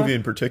one movie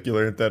in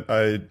particular that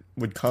I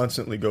would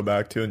constantly go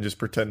back to and just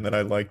pretend that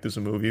I liked as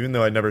a movie, even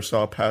though I never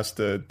saw past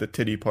the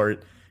titty part.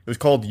 It was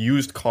called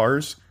Used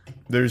Cars.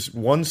 There's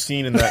one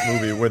scene in that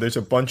movie where there's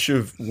a bunch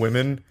of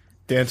women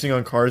dancing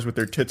on cars with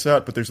their tits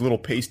out, but there's little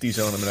pasties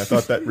on them, and I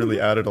thought that really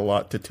added a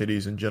lot to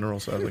titties in general,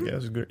 so I was like, yeah,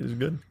 this is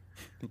good.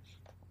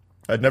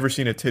 I'd never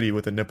seen a titty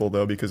with a nipple,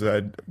 though, because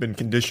I'd been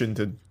conditioned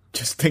to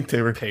just think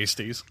they were...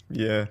 Pasties.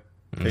 Yeah,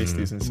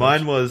 pasties and such.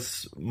 Mine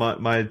was...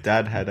 My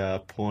dad had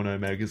porno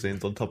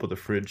magazines on top of the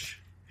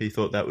fridge. He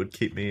thought that would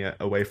keep me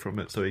away from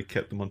it, so he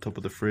kept them on top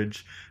of the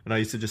fridge, and I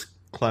used to just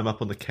climb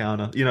up on the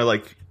counter. You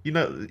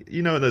know,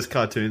 in those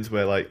cartoons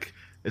where, like...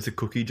 It's a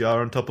cookie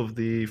jar on top of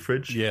the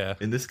fridge. Yeah.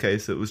 In this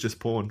case, it was just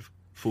porn,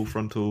 full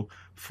frontal,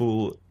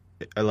 full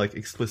like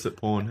explicit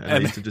porn, and I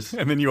used to just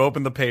and then you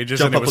open the pages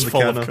jump and it was up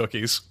full on the of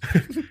cookies.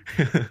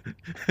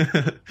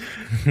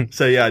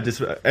 So yeah,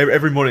 just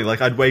every morning,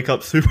 like I'd wake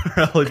up super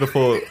early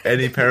before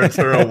any parents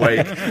were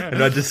awake,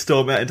 and I'd just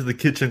storm out into the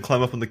kitchen,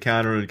 climb up on the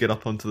counter, and get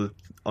up on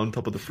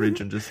top of the fridge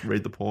and just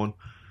read the porn.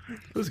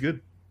 It was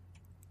good.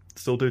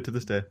 Still do to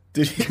this day.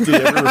 Did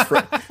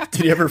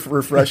he ever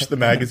refresh the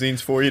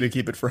magazines for you to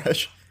keep it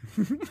fresh?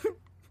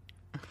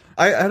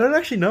 I don't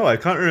actually know. I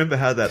can't remember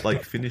how that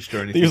like finished or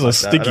anything. These are like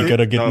sticky.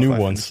 Gotta get new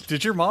ones.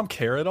 Did your mom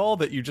care at all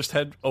that you just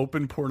had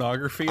open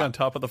pornography on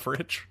top of the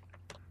fridge?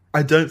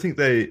 I don't think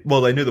they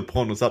knew the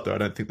porn was up there. I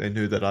don't think they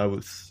knew that I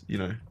was,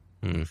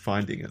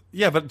 finding it.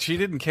 Yeah, but she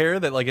didn't care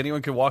that like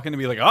anyone could walk in and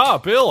be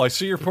like, Bill, I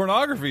see your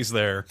pornography's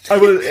there.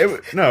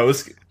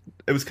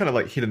 It was kind of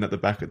like hidden at the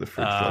back of the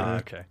fridge.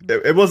 Okay.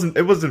 It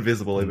wasn't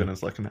visible even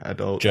as like an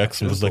adult.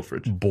 Jackson was like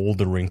fridge.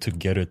 bouldering to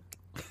get it.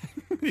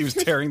 He was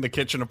tearing the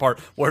kitchen apart.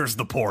 Where's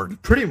the porn?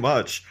 Pretty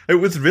much. It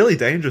was really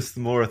dangerous the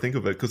more I think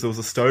of it, because there was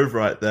a stove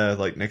right there,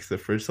 like next to the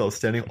fridge, so I was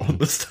standing on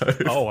the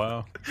stove. Oh,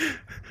 wow.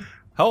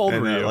 How old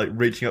were you? Like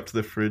reaching up to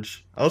the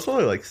fridge. I was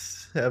probably like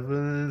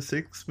 7,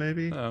 6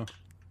 maybe. Oh.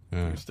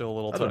 You're still a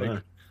little I don't tight.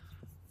 know.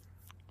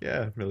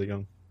 Yeah, really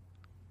young.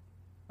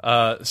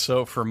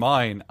 So for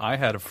mine, I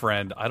had a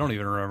friend. I don't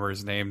even remember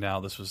his name now.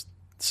 This was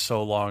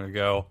so long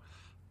ago.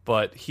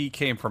 But he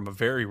came from a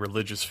very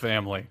religious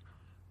family.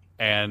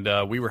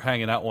 And we were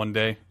hanging out one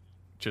day,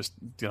 just,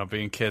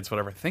 being kids,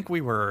 whatever. I think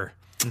we were...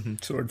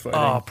 Sword fighting.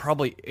 Oh,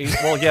 probably 8.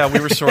 Well, yeah, we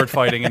were sword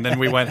fighting. And then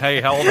we went, hey,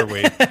 how old are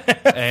we?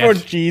 For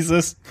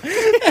Jesus.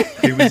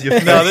 He was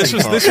your No, this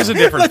was a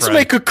different Let's friend.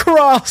 make a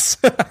cross.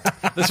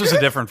 This was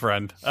a different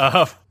friend.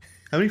 How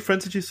many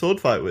friends did you sword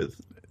fight with?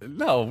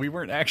 No, we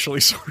weren't actually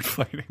sword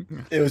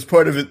fighting. It was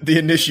part of the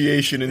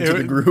initiation into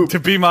the group.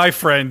 To be my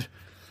friend.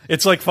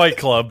 It's like Fight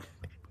Club.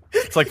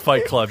 It's like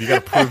Fight Club. You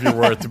got to prove your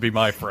worth to be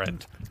my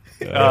friend.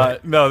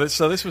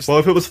 So this was... Well,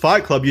 if it was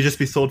Fight Club, you'd just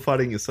be sword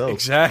fighting yourself.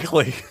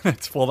 Exactly.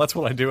 That's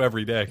what I do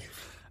every day.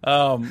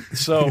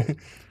 So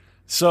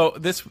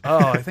this...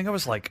 I think I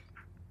was like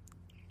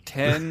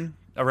 10,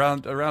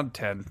 around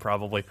 10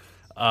 probably.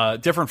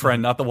 Different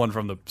friend, not the one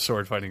from the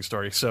sword fighting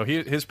story. So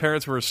his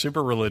parents were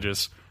super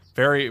religious.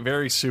 Very,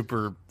 very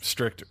super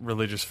strict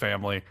religious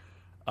family.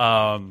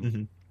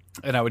 And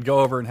I would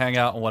go over and hang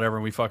out and whatever,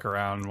 and we fuck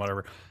around and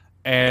whatever.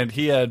 And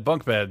he had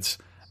bunk beds.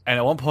 And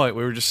at one point,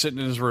 we were just sitting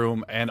in his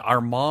room, and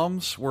our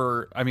moms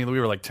were... I mean, we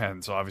were like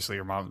 10, so obviously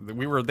your mom...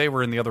 They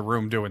were in the other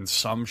room doing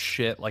some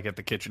shit, like at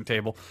the kitchen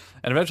table.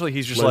 And eventually,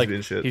 he's just like,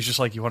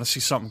 you want to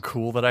see something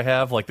cool that I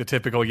have? Like the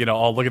typical,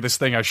 oh, look at this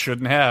thing I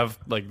shouldn't have,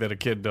 like that a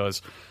kid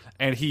does.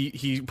 And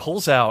he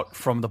pulls out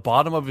from the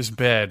bottom of his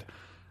bed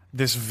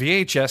this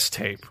VHS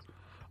tape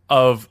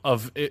of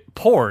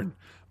porn,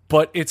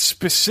 but it's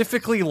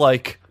specifically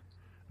like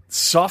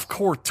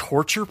softcore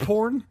torture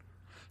porn.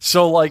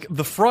 So like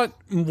the front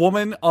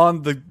woman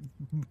on the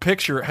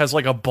picture has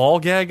like a ball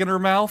gag in her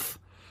mouth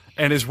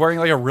and is wearing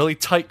like a really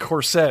tight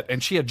corset,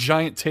 and she had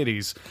giant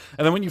titties.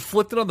 And then when you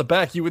flipped it on the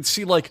back, you would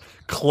see like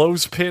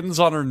clothespins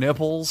on her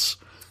nipples.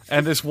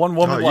 And this one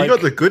woman, you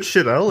got the good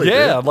shit early.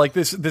 Yeah, dude. like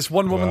this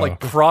one woman, like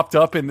propped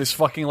up in this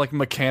fucking like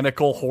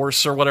mechanical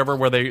horse or whatever,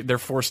 where they're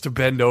forced to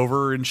bend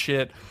over and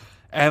shit.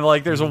 And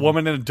like, there's a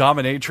woman in a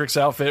dominatrix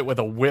outfit with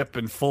a whip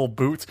and full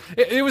boots.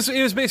 It was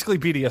basically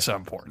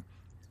BDSM porn.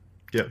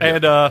 Yeah.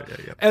 And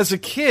as a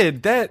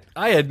kid, that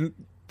I had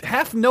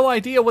half no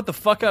idea what the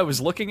fuck I was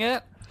looking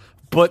at,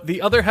 but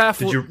the other half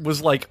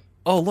was like,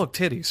 oh look,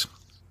 titties.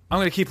 I'm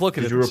going to keep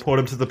looking at this. Did you report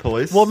him to the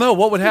police? Well, no.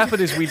 What would happen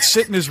is we'd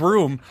sit in his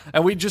room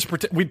and we'd just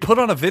we'd put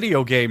on a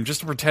video game just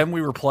to pretend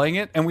we were playing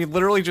it, and we'd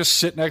literally just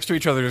sit next to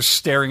each other, just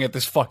staring at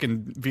this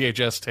fucking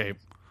VHS tape.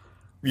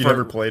 You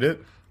never played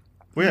it?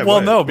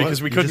 No,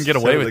 because we couldn't get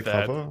away with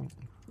that.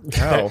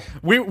 How?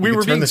 we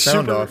were being the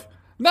sound super... off.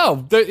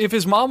 No, if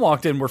his mom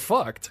walked in, we're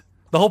fucked.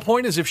 The whole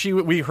point is if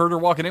we heard her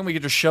walking in, we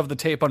could just shove the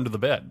tape under the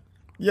bed.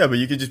 Yeah, but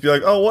you could just be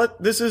like, oh,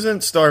 what? This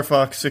isn't Star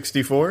Fox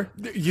 64.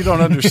 You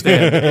don't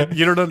understand.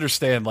 You don't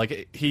understand.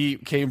 Like, he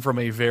came from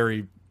a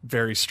very,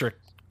 very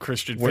strict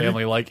Christian Where did-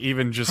 family. Like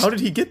even just How did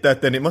he get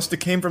that then? It must have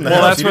came from the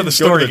well, house. that's He where the didn't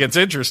go to story gets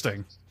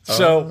interesting.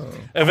 So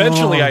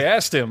eventually, I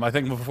asked him. I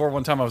think before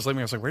one time I was leaving,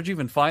 I was like, "Where'd you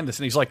even find this?"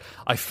 And he's like,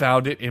 "I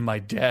found it in my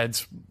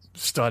dad's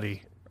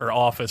study or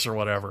office or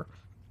whatever."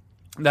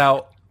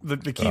 Now, the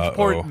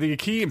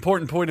key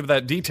important point of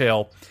that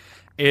detail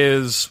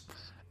is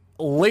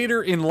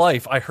later in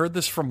life. I heard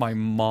this from my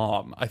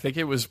mom. I think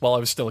it was while I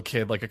was still a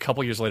kid, like a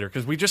couple years later,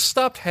 because we just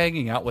stopped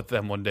hanging out with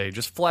them one day,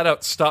 just flat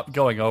out stopped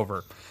going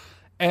over,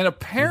 and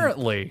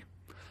apparently,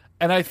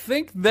 and I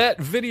think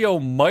that video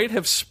might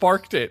have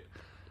sparked it.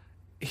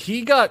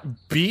 He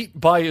got beat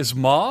by his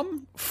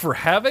mom for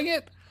having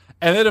it,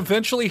 and then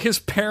eventually his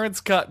parents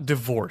got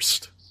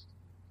divorced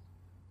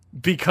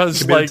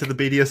because, Committed like, to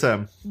the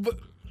BDSM.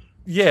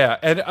 yeah,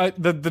 and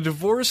the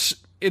divorce.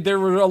 There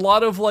were a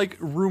lot of like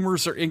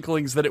rumors or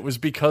inklings that it was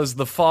because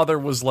the father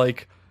was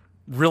like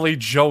really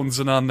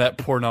jonesing on that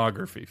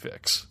pornography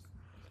fix.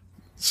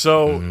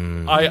 So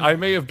I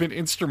may have been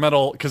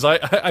instrumental because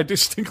I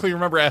distinctly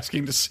remember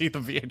asking to see the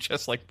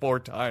VHS like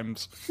 4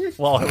 times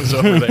while I was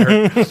over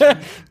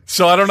there.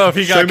 So I don't know if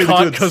he got me the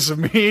caught goods. because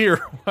of me or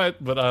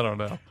what, but I don't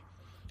know.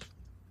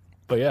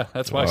 But yeah,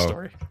 that's my Wow.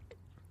 story.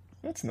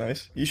 That's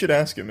nice. You should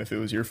ask him if it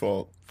was your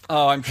fault.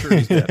 Oh, I'm sure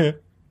he's dead.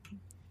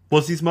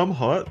 Was his mum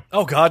hot?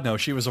 Oh God, no!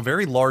 She was a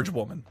very large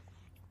woman.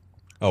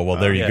 Oh, well,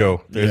 there you yeah.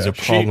 go. There's Yeah. a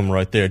problem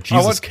right there.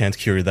 Jesus can't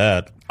cure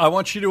that. I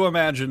want you to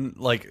imagine,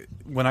 like,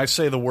 when I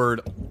say the word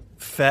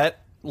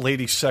fat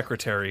lady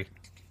secretary,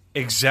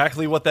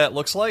 exactly what that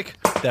looks like,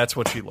 that's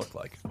what she looked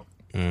like.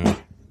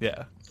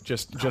 Yeah.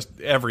 Just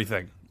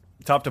everything.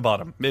 Top to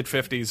bottom.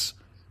 Mid-50s.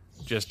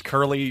 Just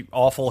curly,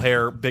 awful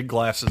hair, big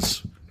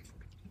glasses.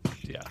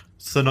 Yeah.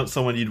 So not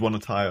someone you'd want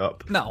to tie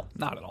up. No,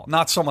 not at all.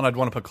 Not someone I'd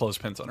want to put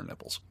clothespins on her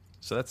nipples.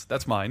 So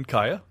that's mine.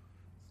 Kaya?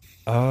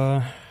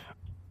 Well,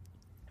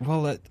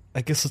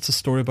 I guess it's a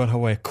story about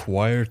how I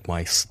acquired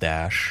my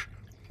stash,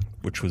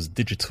 which was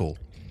digital.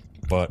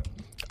 But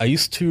I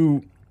used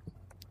to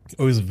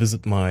always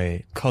visit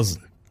my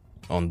cousin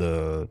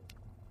over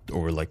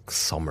like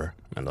summer,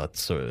 and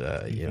that's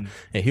yeah.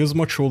 And he was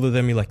much older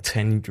than me, like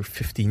 10 or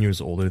 15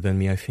 years older than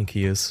me. I think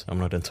he is. I'm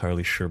not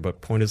entirely sure,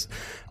 but point is,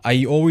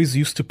 I always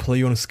used to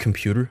play on his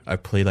computer. I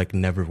played like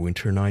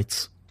Neverwinter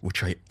Nights,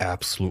 which I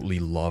absolutely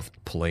loved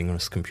playing on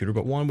his computer.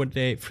 But one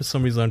day, for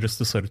some reason, I just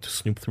decided to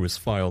snoop through his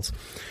files.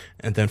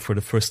 And then for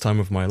the first time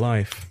in my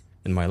life,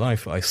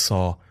 I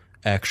saw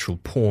actual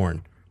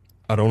porn.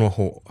 I don't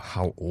know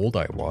how old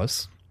I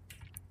was,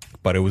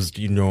 but it was,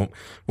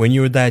 when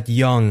you're that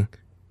young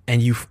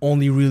and you've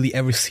only really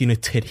ever seen a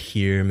tit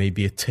here,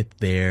 maybe a tit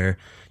there,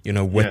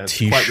 wet it's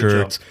quite the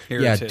t-shirts. jump. Here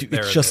a Yeah, tit, dude,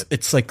 there a tit.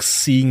 it's like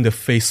seeing the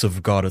face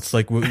of God. It's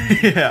like,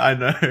 Yeah, I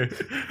know.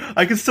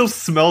 I can still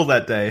smell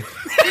that day.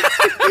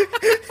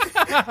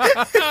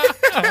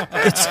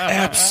 it's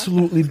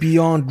absolutely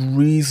beyond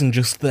reason,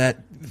 just that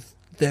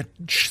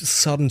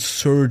sudden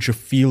surge of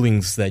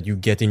feelings that you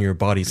get in your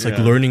body. It's like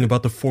Yeah. learning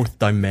about the 4th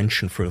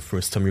dimension for the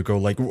first time. You go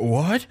like,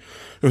 what?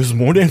 There's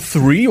more than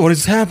 3? What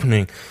is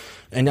happening?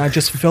 And I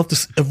just felt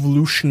this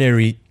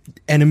evolutionary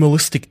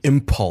animalistic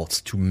impulse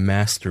to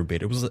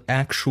masturbate. It was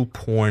actual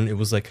porn.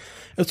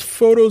 It's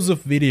photos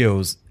of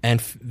videos and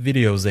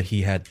videos that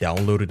he had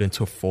downloaded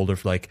into a folder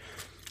of like,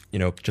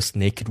 just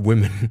naked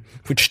women,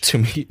 which to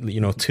me,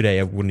 today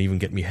it wouldn't even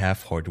get me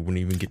half hard. It wouldn't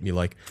even get me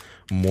like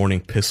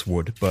morning piss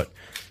would. But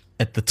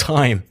at the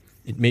time,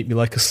 it made me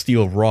like a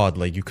steel rod.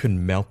 Like you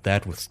couldn't melt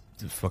that with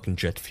fucking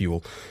jet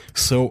fuel.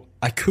 So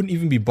I couldn't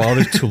even be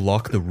bothered to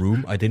lock the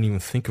room. I didn't even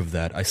think of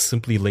that. I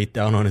simply laid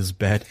down on his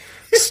bed,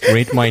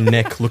 straightened my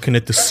neck, looking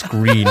at the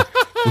screen,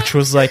 which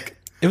was like,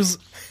 I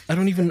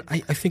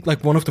think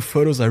like one of the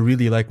photos I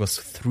really liked was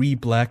 3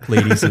 black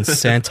ladies in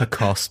Santa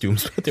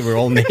costumes, but they were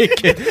all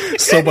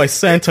naked. So by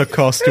Santa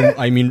costume,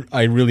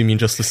 I really mean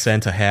just the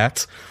Santa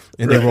hat,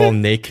 and they were all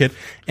naked.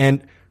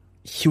 And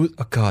he was,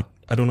 oh God,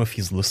 I don't know if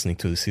he's listening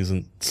to this. He's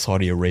in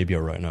Saudi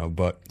Arabia right now,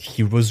 but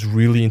he was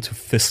really into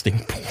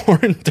fisting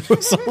porn. There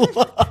was a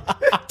lot.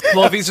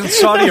 Well, if he's in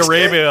Saudi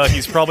Arabia,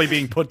 he's probably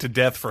being put to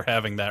death for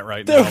having that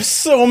right There now. were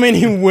so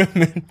many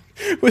women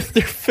with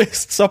their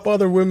fists up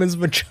other women's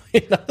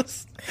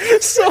vaginas.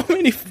 So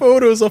many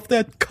photos of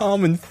that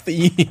common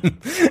theme.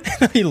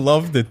 And I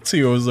loved it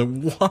too. I was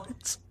like,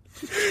 what?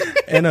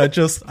 And I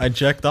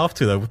jacked off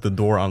to that with the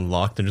door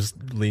unlocked and just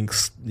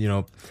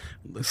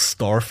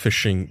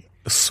starfishing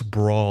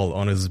sprawl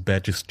on his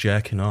bed, just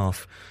jacking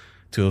off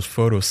to those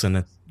photos.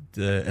 And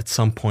at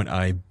some point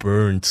I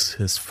burned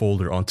his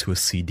folder onto a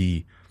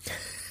CD.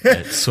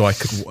 So I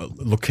could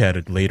look at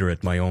it later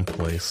at my own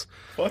place.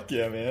 Fuck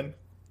yeah, man.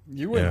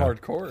 You went Yeah.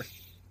 hardcore.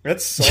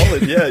 That's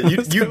solid. Yeah, you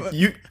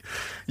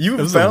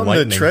was found the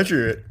enlightening.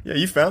 treasure. Yeah,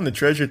 you found the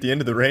treasure at the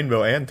end of the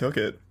rainbow and took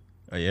it.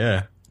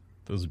 Yeah,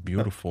 that was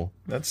beautiful.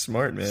 That's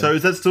smart, man. So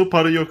is that still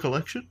part of your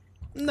collection?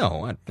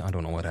 No, I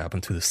don't know what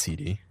happened to the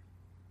CD.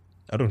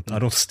 I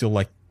don't still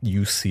like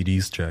use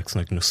CDs,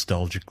 Jackson. Like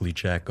nostalgically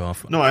jack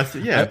off. No, I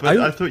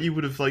thought you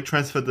would have like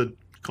transferred the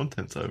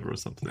contents over or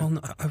something. Well,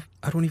 no,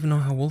 I don't even know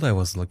how old I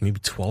was. Like maybe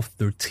 12,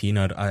 13.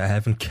 I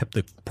haven't kept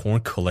a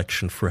porn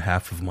collection for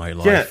half of my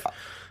life. Yeah,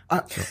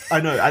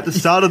 I know. At the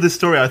start of this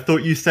story, I thought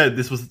you said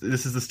this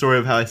is the story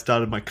of how I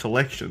started my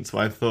collection. So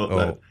I thought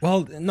that.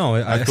 Well, no,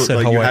 I thought, said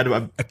like, how you I had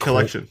a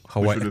collection,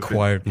 how which I would have been-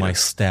 acquired my yeah.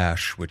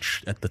 stash,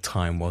 which at the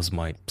time was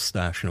my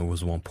stash, and it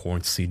was one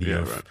porn CD Yeah,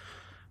 of right.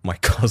 my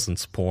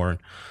cousin's porn.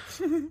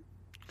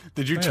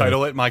 Did you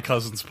title it "My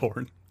Cousin's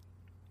Porn"?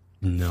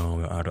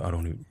 No, I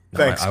don't even. No,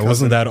 Thanks, I cousin.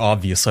 wasn't that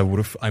obvious. I would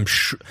have. I'm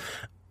sure.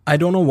 I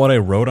don't know what I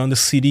wrote on the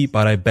CD,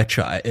 but I bet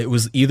you it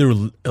was either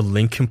a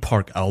Linkin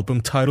Park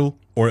album title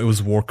or it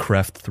was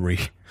Warcraft 3.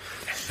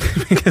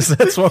 Because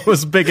that's what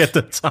was big at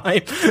the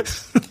time.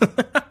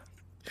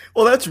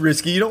 Well, that's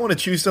risky. You don't want to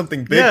choose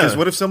something big, Yeah. because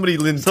what if somebody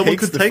then Someone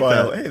takes could the take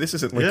file? that. Hey, this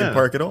isn't Linkin Yeah.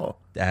 Park at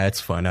all.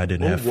 That's fine. I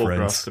didn't Or have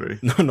Warcraft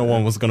friends. 3. No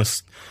one was gonna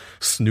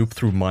snoop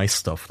through my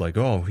stuff. Like,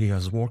 oh, he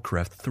has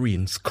Warcraft 3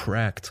 and it's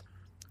cracked.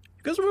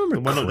 You guys remember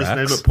Why not just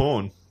name cracks? it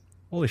porn?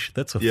 Holy shit,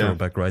 that's a Yeah.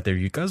 throwback right there.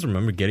 You guys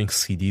remember getting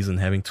CDs and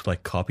having to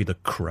like copy the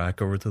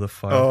crack over to the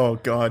file? Oh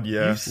God,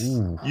 yes.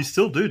 You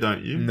still do,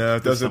 don't you? No, it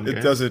For doesn't. some It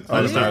games? doesn't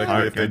I just don't automatically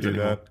pirate if they games do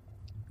anymore.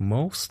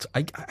 Most,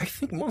 I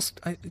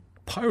think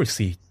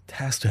piracy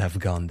has to have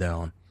gone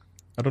down.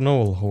 I don't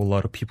know a whole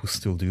lot of people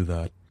still do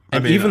that. I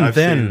And mean, even I've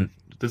then, seen-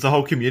 there's a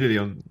whole community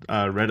on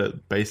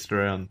Reddit based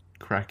around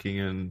cracking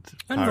and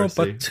I know, piracy,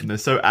 but- and they're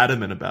so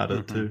adamant about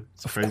it too.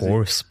 It's of crazy.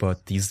 course,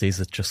 but these days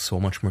it's just so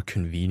much more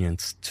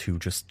convenient to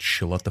just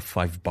chill at the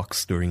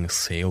 $5 during a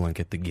sale and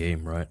get the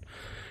game, right?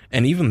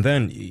 And even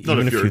then, Not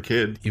even if you're you a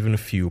kid. even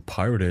if you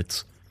pirate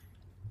it,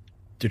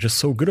 they're just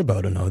so good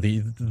about it now.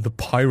 The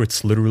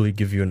pirates literally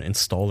give you an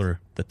installer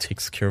that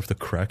takes care of the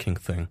cracking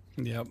thing.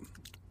 Yep.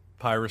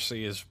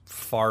 Piracy is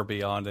far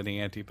beyond any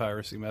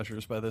anti-piracy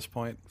measures by this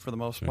point, for the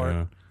most part.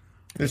 Yeah.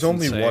 There's It's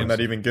only insane. one that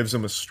even gives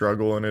them a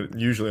struggle, and it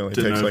usually only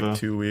takes Denova. like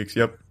 2 weeks.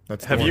 Yep,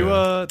 that's the Have one.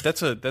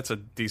 you? That's a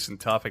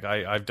decent topic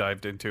I've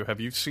dived into. Have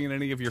you seen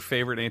any of your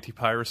favorite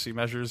anti-piracy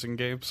measures in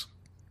games?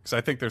 Because I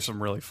think there's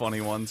some really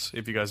funny ones.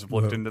 If you guys have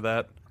looked into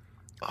that,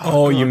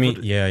 Oh, you God, mean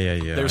what- yeah.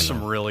 there's I some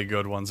know. really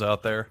good ones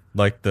out there.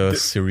 Like the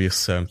Sirius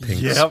Sam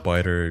Pink Yep.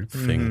 spider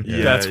thing. Mhm.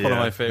 Yeah, That's one of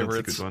my That's a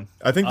favorites. good one.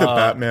 I think the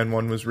Batman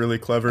one was really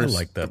clever. I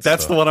like that.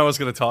 That's the stuff. one I was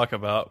going to talk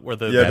about, where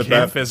the Yeah, the game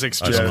Bat-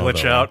 physics I just don't know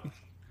glitch that out.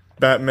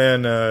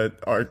 Batman, I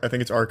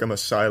think it's Arkham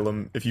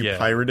Asylum. If you Yeah.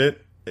 pirate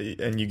it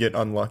and you get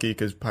unlucky,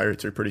 because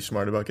pirates are pretty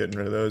smart about getting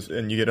rid of those,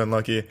 and you get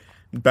unlucky,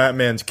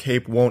 Batman's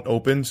cape won't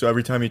open, so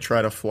every time you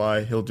try to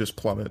fly, he'll just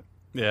plummet.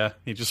 Yeah,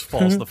 he just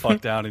falls the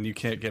fuck down, and you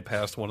can't get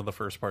past one of the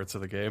first parts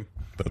of the game.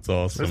 That's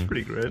awesome. That's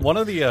pretty great. One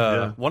of the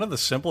Yeah. one of the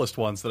simplest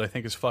ones that I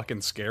think is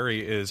fucking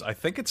scary is, I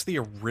think it's the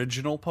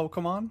original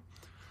Pokemon,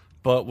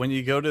 but when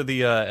you go to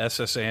the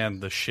SS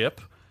Anne, the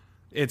ship,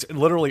 it's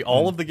literally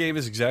all of the game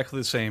is exactly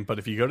the same. But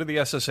if you go to the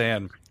SS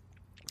Anne,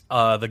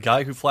 the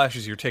guy who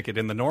flashes your ticket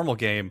in the normal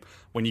game,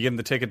 when you give him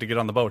the ticket to get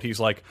on the boat, he's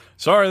like,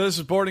 "Sorry, this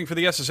is boarding for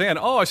the SS Anne.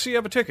 Oh, I see you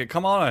have a ticket.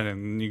 Come on,"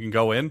 and you can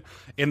go in.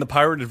 In the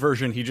pirated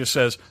version, he just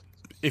says,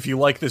 "If you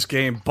like this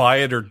game, buy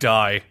it or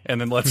die," and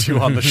then lets you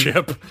on the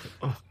ship.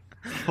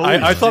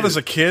 I thought as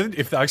a kid,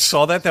 if I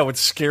saw that, that would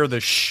scare the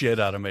shit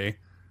out of me.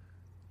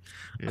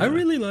 I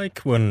really like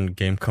when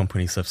game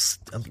companies have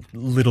a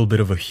little bit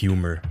of a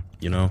humor,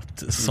 you know,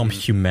 some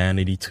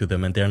humanity to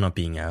them, and they're not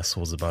being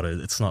assholes about it.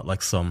 It's not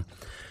like some,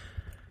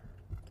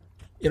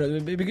 you know,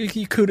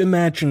 you could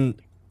imagine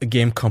a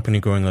game company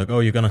going like, "Oh,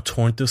 you're gonna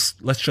torrent this?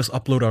 Let's just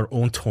upload our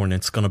own torrent.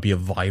 It's gonna be a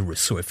virus.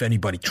 So if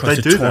anybody tries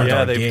They to do that. torrent Yeah,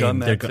 our they've game, done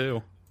they're that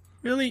too.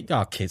 Really?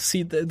 Okay,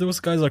 see, those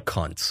guys are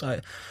cunts.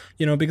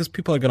 You know, because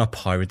people are gonna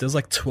pirate. There's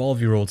like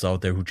 12-year-olds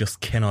out there who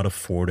just cannot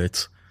afford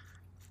it.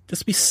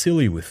 Just be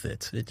silly with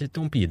it.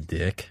 Don't be a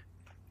dick.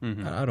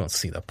 I don't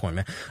see that point,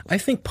 man. I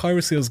think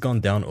piracy has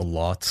gone down a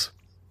lot.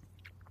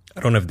 I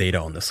don't have data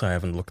on this. I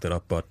haven't looked it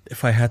up. But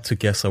if I had to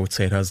guess, I would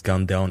say it has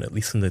gone down, at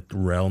least in the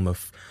realm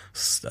of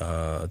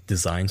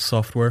design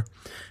software.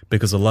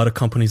 Because a lot of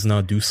companies now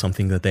do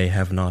something that they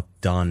have not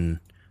done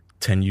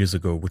 10 years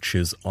ago, which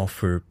is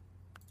offer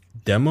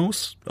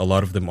demos. A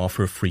lot of them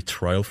offer a free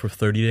trial for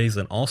 30 days.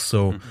 And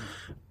also,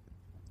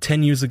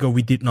 10 years ago,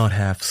 we did not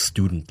have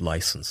student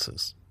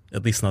licenses.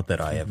 At least not that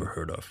I ever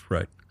heard of,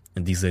 right?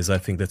 And these days, I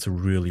think that's a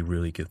really,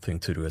 really good thing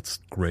to do. It's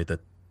great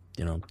that,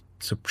 you know,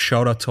 so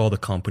shout out to all the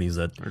companies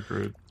that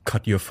Agreed.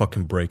 cut you a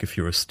fucking break if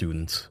you're a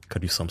student,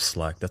 cut you some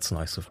slack. That's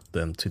nice of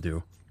them to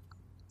do.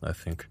 I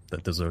think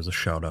that deserves a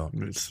shout out.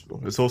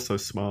 It's also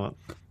smart.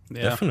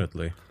 Yeah,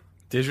 Definitely.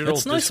 digital.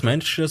 It's nice, man.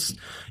 It's just,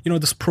 you know,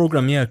 this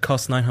program, yeah, it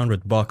costs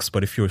 $900,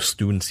 but if you're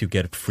students, you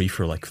get it free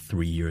for like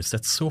 3 years.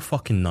 That's so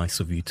fucking nice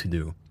of you to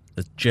do.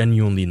 That's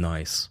genuinely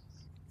nice.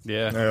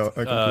 Yeah,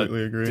 I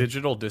completely agree.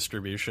 Digital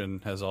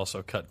distribution has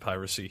also cut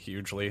piracy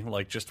hugely.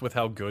 Like, just with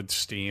how good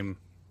Steam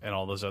and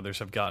all those others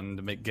have gotten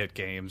to get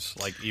games.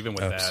 Like, even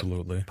with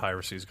Absolutely. that,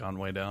 piracy's gone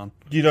way down.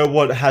 You know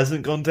what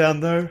hasn't gone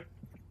down though?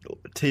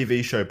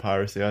 TV show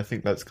piracy. I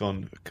think that's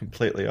gone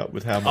completely up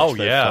with how much. Oh,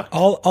 they've yeah. fucked.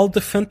 I'll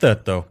defend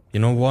that though. You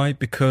know why?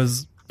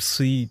 Because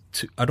see,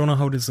 I don't know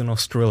how it is in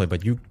Australia,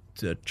 but you,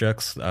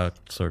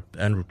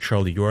 Andrew,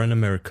 Charlie, you are in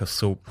America.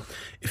 So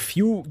if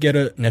you get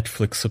a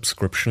Netflix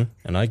subscription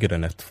and I get a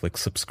Netflix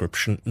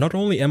subscription, not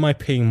only am I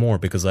paying more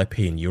because I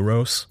pay in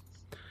euros,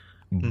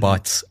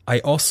 but I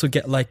also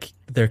get like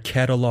their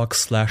catalog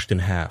slashed in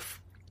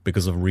half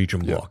because of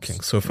region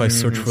blocking. So if I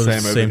search for the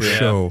Same over same here.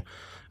 show,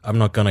 I'm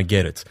not gonna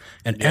get it.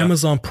 And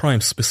Amazon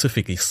Prime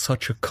specifically is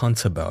such a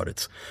cunt about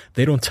it.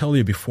 They don't tell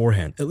you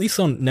beforehand. At least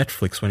on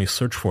Netflix, when you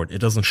search for it, it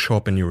doesn't show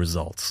up in your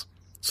results.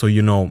 So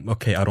you know,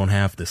 okay, I don't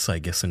have this, I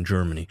guess, in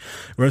Germany.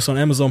 Whereas on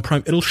Amazon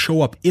Prime, it'll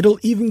show up. It'll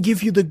even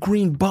give you the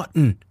green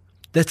button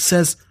that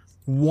says,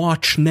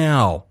 watch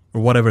now,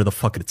 or whatever the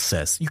fuck it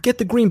says. You get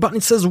the green button,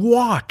 it says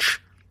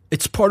watch.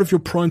 It's part of your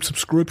Prime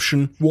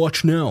subscription,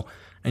 watch now.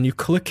 And you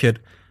click it,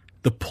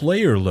 the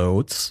player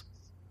loads.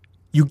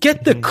 You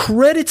get the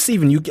credits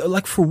even. You get,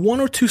 like for 1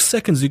 or 2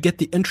 seconds, you get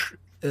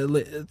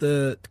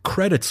the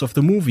credits of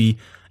the movie,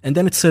 and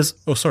then it says,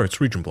 oh, sorry,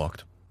 it's region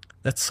blocked.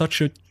 That's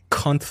such a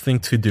cunt thing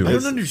to do. I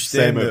don't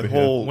understand Same over the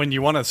here. whole. When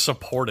you want to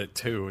support it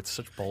too, it's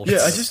such bullshit.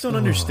 Yeah, I just don't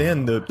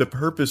understand the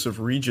purpose of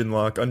region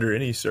lock under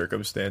any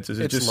circumstances.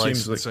 It it's just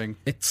seems like licensing.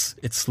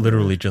 It's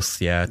literally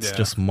just it's Yeah.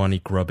 just money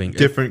grubbing.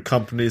 Different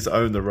companies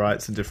own the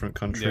rights in different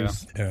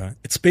countries. Yeah.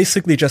 It's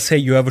basically just, hey,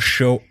 you have a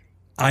show.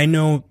 I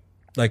know,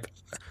 like,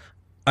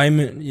 I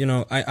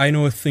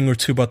know a thing or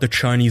two about the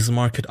Chinese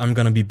market. I'm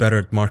gonna be better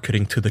at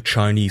marketing to the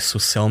Chinese, so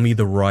sell me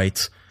the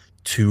right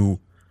to,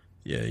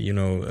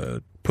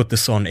 put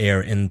this on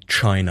air in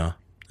China,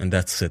 and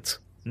that's it.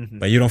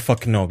 But you don't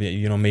fucking know.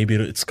 Maybe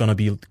it's gonna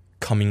be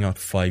coming out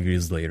 5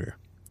 years later.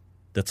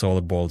 That's all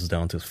it boils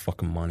down to, is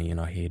fucking money, and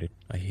I hate it.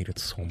 I hate it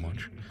so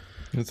much.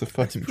 It's a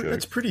fucking joke.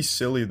 It's pretty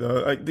silly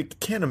though. I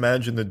can't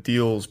imagine the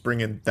deals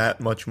bringing that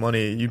much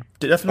money. You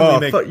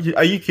definitely make.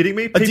 Are you kidding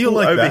me? People deal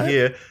like over that?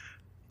 here.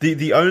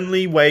 The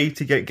only way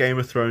to get Game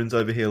of Thrones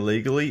over here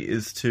legally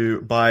is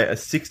to buy a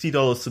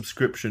 $60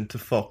 subscription to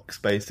Fox.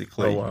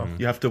 Basically, Oh, wow.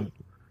 You have to.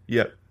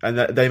 Yeah, and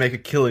they make a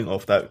killing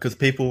off that because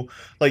people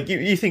like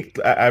you think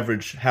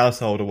average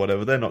household or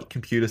whatever, they're not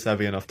computer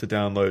savvy enough to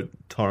download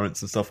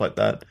torrents and stuff like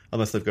that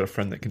unless they've got a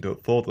friend that can do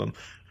it for them.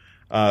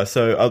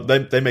 So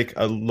they make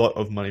a lot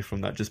of money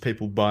from that. Just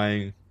people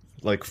buying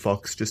like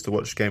Fox just to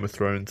watch Game of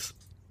Thrones.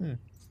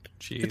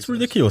 Jesus. It's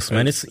ridiculous,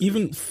 man. It's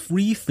even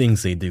free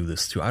things they do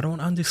this to. I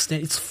don't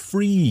understand. It's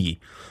free.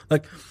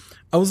 Like,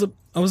 I was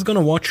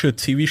gonna watch a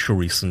TV show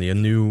recently, a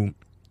new.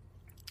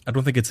 I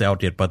don't think it's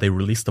out yet, but they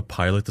released a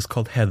pilot. It's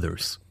called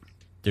Heathers.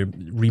 They're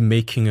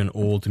remaking an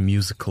old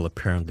musical,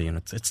 apparently, and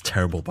it's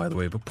terrible, by the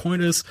way. But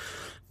point is,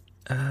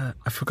 I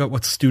forgot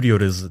what studio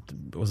it is.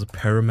 Was it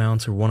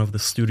Paramount or one of the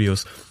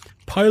studios?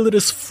 Pilot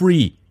is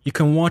free. You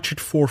can watch it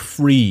for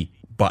free,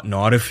 but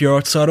not if you're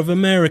outside of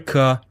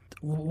America.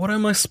 What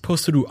am I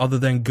supposed to do other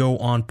than go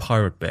on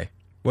Pirate Bay?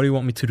 What do you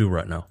want me to do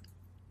right now?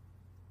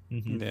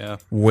 Yeah.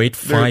 Wait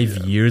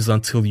 5 years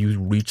until you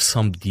reach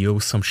some deal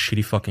with some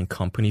shitty fucking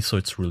company so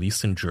it's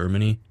released in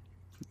Germany?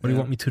 What do you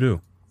want me to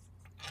do?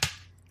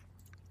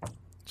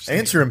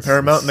 Answer in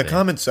Paramount in the insane.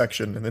 comments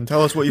section, and then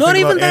tell us what you Not think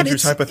even about that,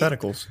 Andrew's it's-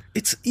 hypotheticals.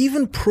 It's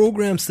even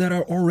programs that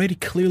are already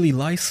clearly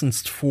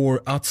licensed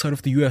for outside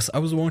of the US. I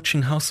was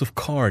watching House of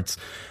Cards.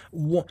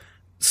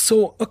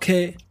 So,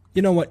 okay,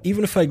 you know what?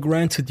 Even if I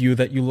granted you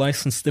that you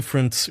license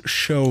different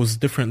shows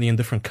differently in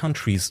different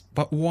countries,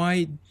 but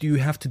why do you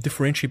have to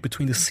differentiate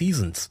between the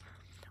seasons?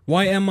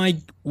 Why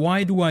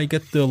do I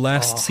get the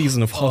last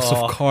season of House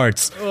of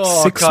Cards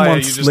 6 Kaya,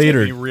 months you just later?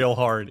 hit me real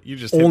hard. You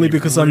just Only hit me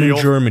because I'm in real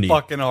Germany.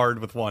 Fucking hard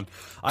with one.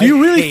 Do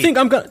you really think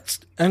I'm gonna?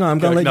 Hang on, I'm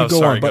gonna let No, you go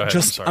sorry, on. go But ahead,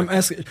 just, I'm sorry. I'm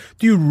asking.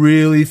 Do you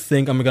really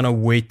think I'm gonna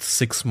wait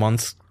 6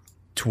 months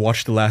to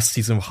watch the last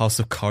season of House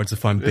of Cards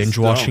if I'm binge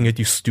watching dumb. it?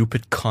 You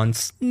stupid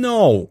cunts!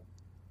 No.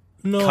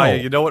 Kaya,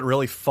 you know what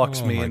really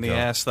fucks Oh me my in the God.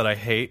 ass that I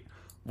hate?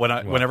 When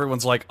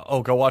everyone's like,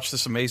 "Oh, go watch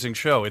this amazing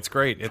show. It's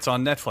great. It's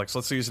on Netflix."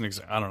 Let's use an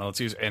example. I don't know. Let's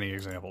use any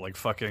example, like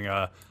fucking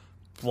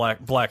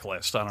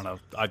Blacklist. I don't know.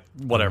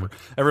 Whatever.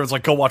 Everyone's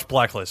like, "Go watch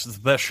Blacklist. It's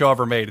the best show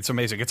ever made. It's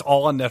amazing. It's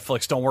all on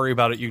Netflix. Don't worry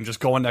about it. You can just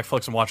go on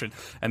Netflix and watch it."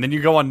 And then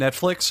you go on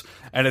Netflix,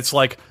 and it's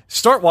like,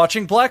 "Start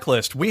watching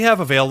Blacklist. We have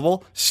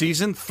available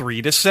season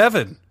 3 to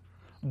 7."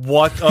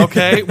 What?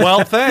 Okay.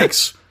 Well,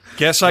 thanks.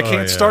 Guess I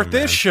can't yeah, start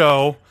man. this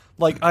show.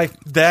 Like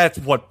that's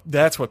what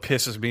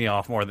pisses me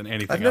off more than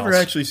anything I've never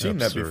else. actually seen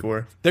that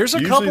before. There's a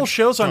Usually- couple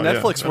shows on Oh, yeah,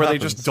 Netflix that where they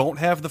happens. just don't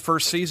have the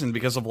first season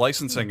because of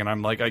licensing, and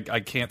I'm like,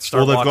 I can't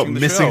start Or they've watching got the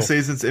missing show.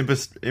 seasons in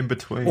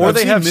between. Or I've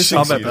they seen have missing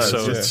some seasons,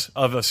 episodes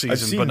of a I've season,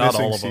 seen but not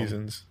missing all of them.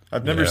 seasons.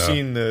 I've never Yeah.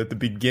 seen the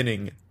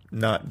beginning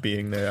not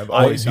being there. I've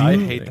always I seen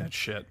the hate beginning. that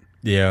shit.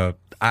 Yeah,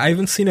 I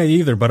haven't seen it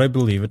either, but I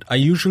believe it. I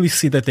usually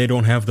see that they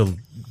don't have the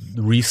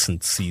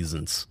recent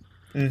seasons.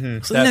 Mm-hmm.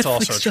 So That's Netflix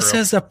also just true.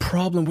 has that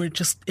problem where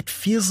it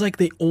feels like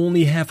they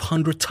only have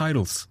 100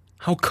 titles.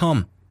 How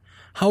come?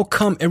 How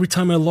come every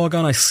time I log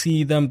on I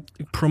see them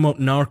promote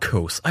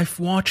Narcos? I've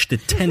watched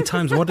it 10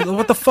 times. What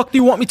the fuck do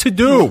you want me to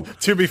do?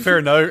 To be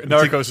fair,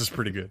 Narcos is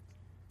pretty good.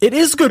 It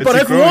is good, but It's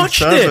a I've growing watched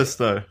service, it.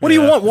 though. What do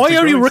you Yeah, want? Why it's a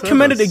are you growing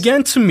recommending it service.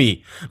 again to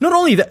me? Not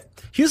only that,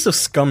 here's the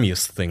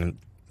scummiest thing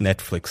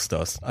Netflix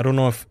does. I don't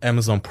know if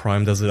Amazon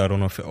Prime does it. I don't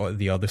know if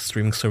the other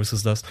streaming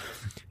services does.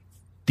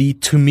 The,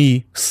 to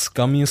me,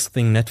 scummiest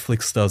thing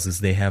Netflix does is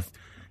they have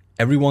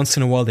every once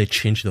in a while they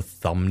change the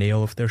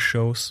thumbnail of their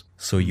shows,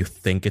 so you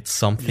think it's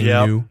something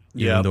Yep. new,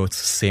 even Yep. though it's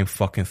the same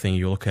fucking thing.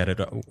 You look at it,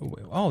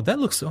 oh, that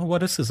looks, oh,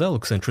 what is this? That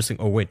looks interesting.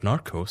 Oh wait,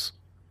 Narcos.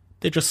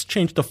 They just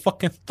changed the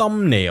fucking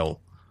thumbnail.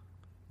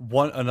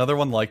 Another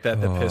one like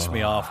that pissed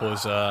me off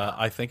was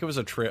I think it was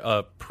a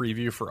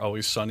preview for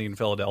Always Sunny in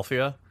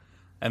Philadelphia,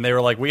 and they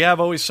were like, "We have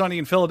Always Sunny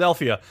in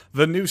Philadelphia.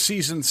 The new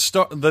season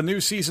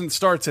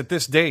starts at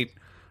this date,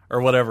 or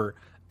whatever."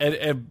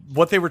 And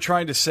what they were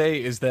trying to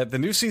say is that the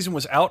new season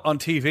was out on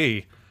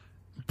TV,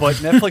 but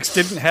Netflix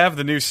didn't have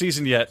the new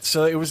season yet.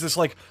 So it was this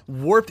like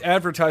warped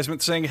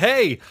advertisement saying,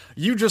 "Hey,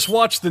 you just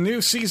watched the new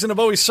season of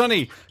Always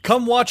Sunny.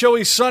 Come watch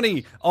Always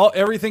Sunny.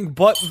 Everything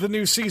but the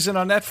new season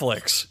on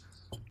Netflix."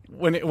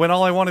 When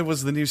all I wanted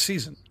was the new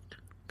season.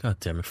 God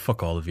damn it,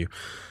 fuck all of you.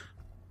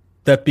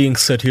 That being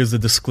said, here's the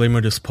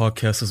disclaimer. This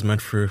podcast is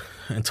meant for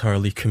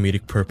entirely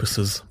comedic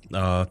purposes.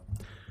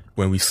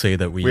 When we say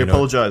that We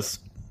apologize.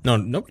 No,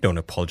 we don't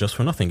apologize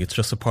for nothing. It's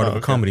just a part of a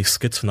okay. comedy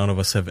skit. None of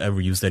us have ever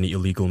used any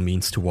illegal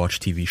means to watch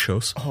TV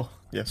shows. Oh,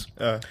 yes.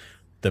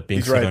 That being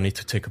he's said, right. I need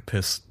to take a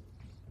piss.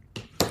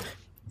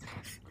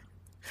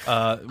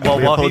 Well, We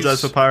while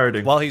apologize for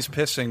pirating. While he's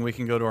pissing, we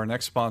can go to our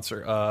next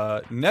sponsor,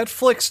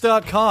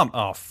 Netflix.com.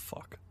 Oh,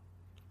 fuck.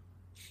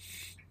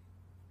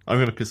 I'm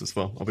gonna piss as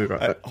well. I'll be right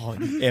back.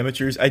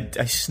 Amateurs, I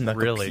snuck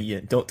Really? a pee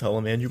in. Don't tell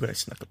him, Andrew, but I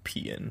snuck a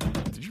pee in.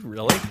 Did you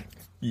really?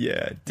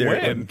 Yeah,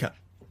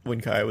 when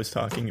Kaya was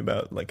talking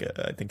about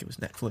I think it was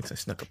Netflix, I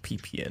snuck a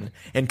PP in,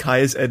 and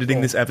Kaya's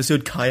editing this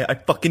episode. Kaya, I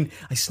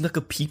snuck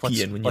a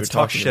PP in when you were Let's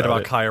talk talking shit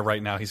about it. Kaya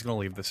right now. He's going to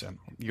leave this in.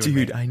 You and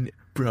Dude, me.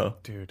 bro,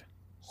 Dude.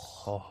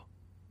 Oh,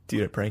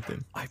 dude, I pranked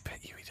him. I bet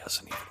you he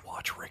doesn't even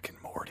watch Rick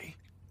and Morty.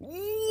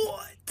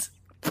 What,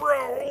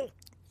 Bro.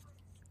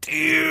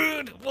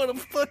 Dude, what a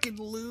fucking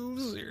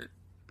loser.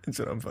 That's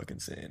what I'm fucking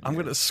saying. I'm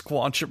going to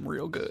squanch him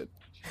real good.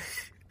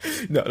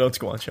 No, don't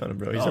squanch on him,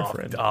 bro. He's our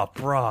friend. Oh,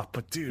 brah.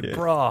 But, dude, Yeah.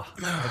 brah.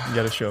 You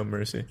gotta show him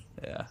mercy.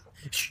 Yeah.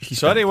 He's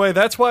So anyway,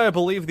 that's why I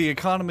believe the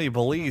economy of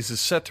Belize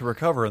is set to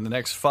recover in the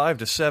next 5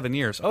 to 7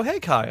 years. Oh, hey,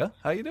 Kaya.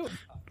 How you doing?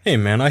 Hey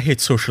man, I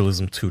hate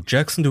socialism too.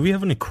 Jackson, do we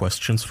have any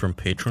questions from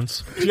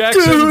patrons?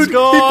 Jackson's Dude, he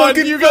gone.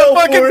 fucking You fell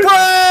got for fucking it.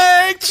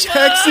 pranked.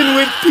 Jackson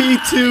went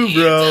P2,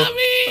 bro.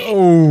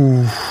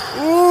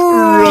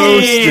 Oh,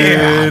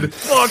 Roasted.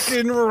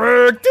 Fucking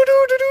Rick.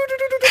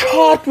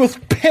 caught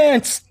with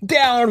pants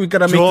down. We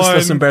gotta make this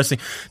less Done. embarrassing.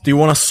 Do you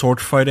want a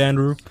sword fight,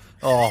 Andrew?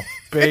 Oh,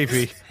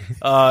 baby.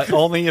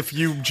 Only if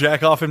you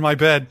jack off in my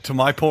bed to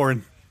my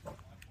porn.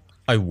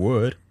 I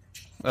would.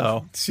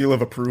 Oh. Seal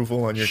of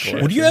approval on your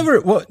collection. Would you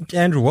ever? What,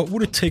 Andrew? What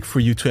would it take for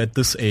you to, at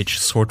this age,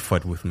 sword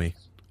fight with me?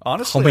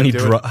 Honestly, How many? I'd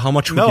do it. How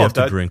much would No, you have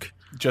to that- drink?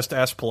 Just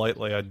ask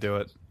politely, I'd do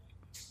it.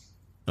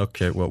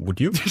 Okay, well, would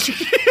you?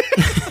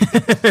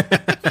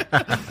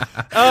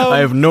 I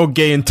have no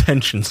gay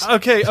intentions.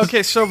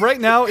 Okay, so right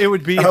now it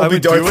would be I'll I be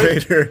would Darth do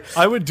it. Vader.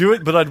 I would do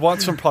it, but I'd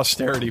want some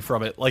posterity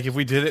from it. Like if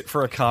we did it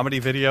for a comedy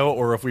video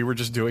or if we were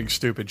just doing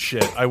stupid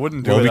shit. I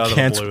wouldn't do Well, it we out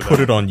can't of the blue. put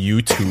it on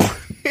YouTube.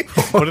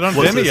 Put it on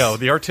What's Vimeo, this?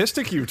 the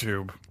artistic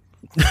YouTube.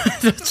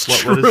 What is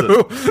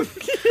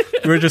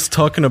it? We were just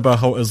talking about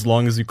how as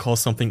long as you call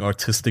something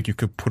artistic, you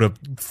could put a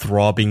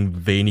throbbing,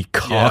 veiny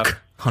cock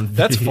on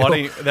video. That's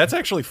funny. That's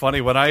actually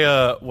funny. When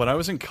I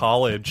was in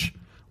college,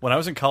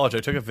 I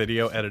took a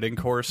video editing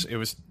course. It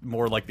was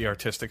more like the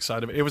artistic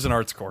side of it. It was an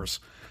arts course.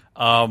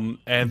 And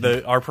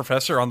our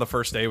professor on the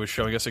first day was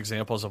showing us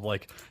examples of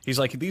like, he's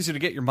like, these are to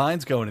get your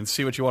minds going and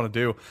see what you want to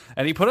do.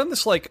 And he put on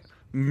this like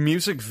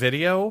music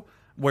video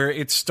where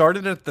it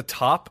started at the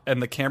top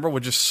and the camera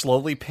would just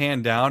slowly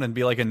pan down and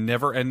be like a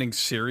never ending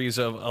series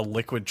of a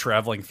liquid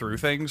traveling through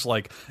things.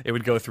 Like it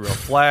would go through a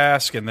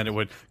flask and then it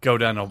would go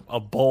down a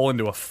bowl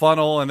into a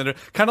funnel and then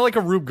kind of like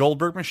a Rube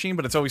Goldberg machine,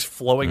 but it's always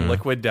flowing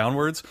liquid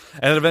downwards.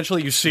 And then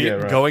eventually you see Yeah,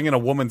 it right. going in a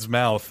woman's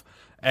mouth.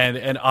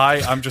 And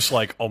I'm just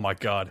like, oh my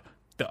God,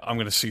 I'm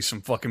going to see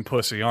some fucking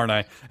pussy, aren't I?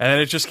 And then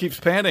it just keeps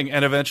panning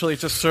and eventually it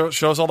just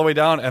shows all the way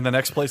down. And the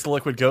next place the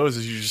liquid goes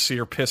is you just see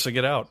her pissing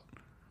it out.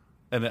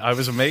 And I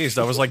was amazed.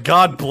 I was like,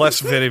 God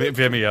bless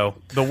Vimeo,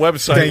 the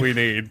website we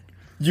need.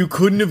 You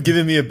couldn't have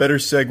given me a better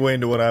segue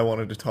into what I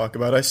wanted to talk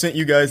about. I sent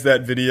you guys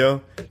that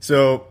video.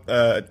 So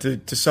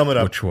to sum it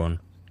up, Which one?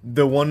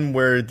 the one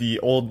where the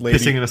old lady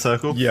Pissing in a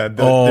circle? Yeah.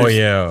 Oh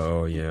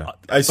there's- yeah.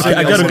 I sent.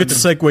 I got a sent good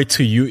them- segue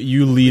to you.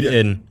 You lead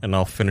in, and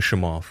I'll finish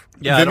him off.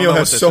 Yeah, I don't know Vimeo what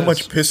has this so is.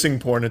 much pissing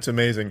porn. It's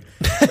amazing.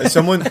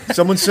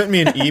 Someone sent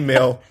me an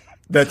email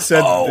that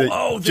said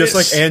just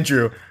this. like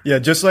Andrew. Yeah,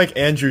 just like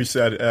Andrew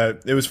said.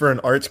 It was for an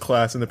arts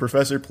class, and the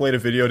professor played a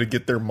video to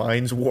get their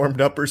minds warmed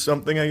up or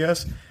something, I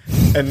guess.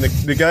 And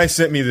the guy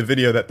sent me the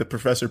video that the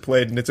professor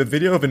played, and it's a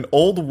video of an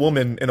old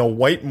woman in a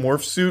white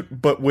morph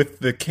suit, but with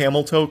the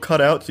camel toe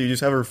cut out, so you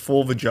just have her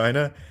full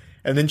vagina.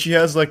 And then she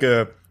has like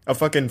a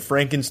fucking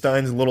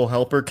Frankenstein's little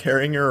helper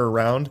carrying her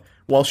around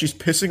while she's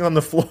pissing on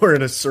the floor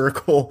in a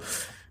circle.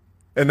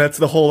 And that's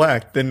the whole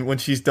act. Then when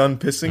she's done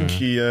pissing,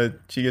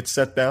 she gets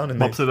set down and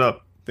Mops it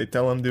up. they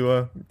tell him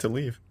to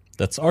leave.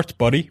 That's art,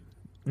 buddy.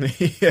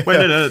 Yeah.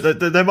 Wait, no,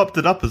 they mopped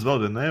it up as well,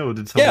 didn't they? Or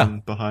did someone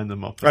behind them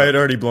mop it I up? had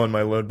already blown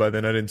my load by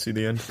then. I didn't see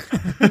the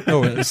end.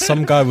 No,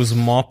 some guy was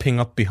mopping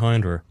up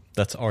behind her.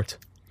 That's art.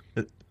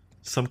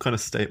 Some kind of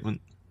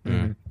statement.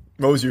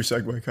 What was your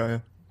segue,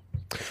 Kaya?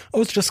 I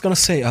was just gonna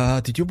say,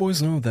 did you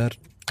boys know that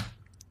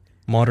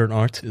modern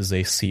art is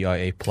a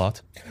CIA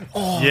plot?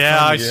 Yeah,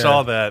 I yeah.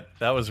 saw that.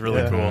 That was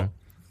really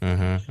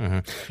Yeah.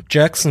 cool.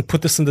 Jackson,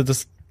 put this in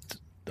the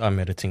I'm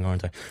editing,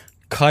 aren't I?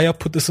 Kaya,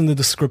 put this in the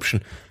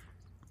description.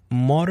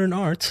 Modern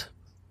art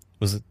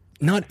was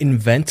not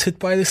invented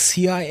by the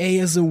CIA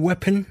as a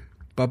weapon,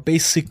 but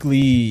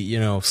basically,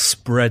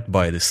 spread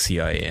by the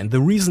CIA. And the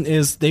reason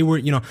is they were,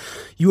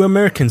 you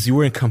Americans, you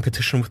were in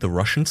competition with the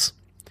Russians,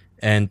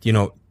 and,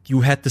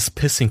 you had this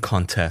pissing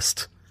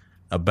contest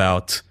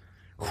about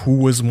who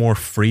was more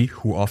free,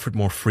 who offered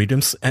more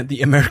freedoms. And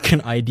the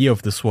American idea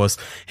of this was,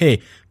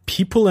 hey,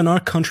 people in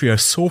our country are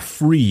so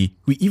free,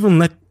 we even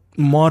let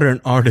modern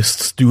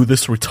artists do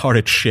this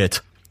retarded shit.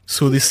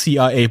 So the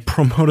CIA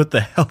promoted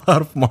the hell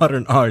out of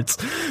modern arts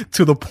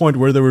to the point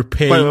where they were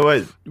paying,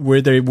 Wait.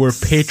 where they were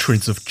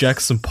patrons of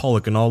Jackson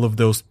Pollock and all of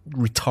those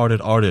retarded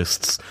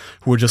artists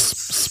who were just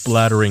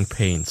splattering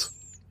paint.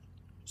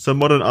 So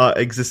modern art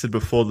existed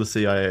before the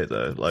CIA,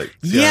 though. Like,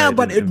 CIA Yeah,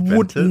 but it didn't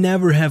would invent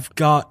never have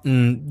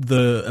gotten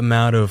the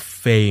amount of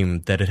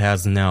fame that it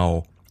has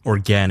now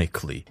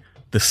organically.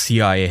 The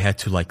CIA had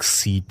to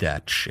seed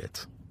that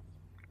shit.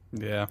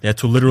 Yeah. They had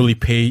to literally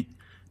pay.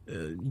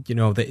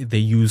 They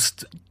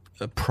used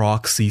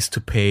proxies to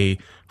pay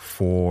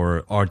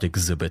for art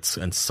exhibits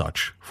and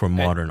such for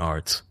modern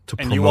art to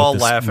and you all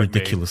promote laugh this at me.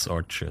 ridiculous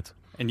art shit.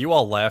 And you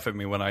all laugh at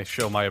me when I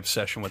show my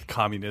obsession with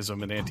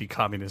communism and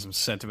anti-communism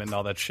sentiment and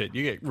all that shit.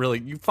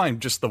 You find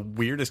just the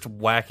weirdest,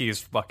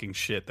 wackiest fucking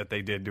shit that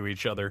they did to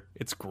each other.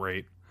 It's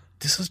great.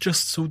 This is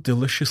just so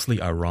deliciously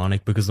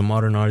ironic because the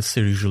modern artists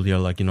usually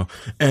are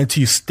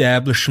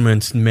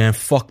anti-establishment, man,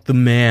 fuck the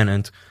man,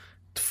 and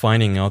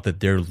finding out that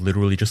they're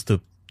literally just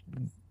the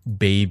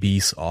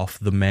babies of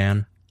the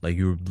man. Like,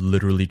 you're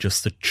literally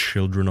just the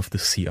children of the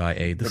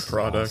CIA. This The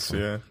products, is awesome.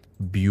 yeah.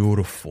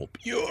 Beautiful,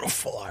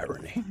 beautiful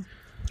irony.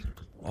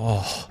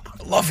 Oh,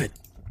 I love it.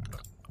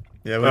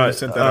 Yeah, when you Alright,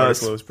 sent that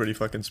article, it was pretty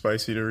fucking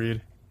spicy to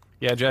read.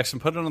 Yeah, Jackson,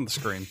 put it on the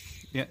screen.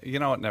 Yeah, you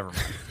know what? Never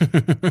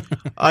mind.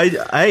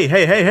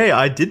 Hey!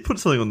 I did put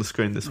something on the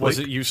screen this Was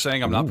week. it you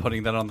saying I'm not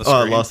putting that on the Oh,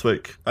 screen? last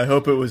week. I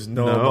hope it was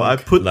No, I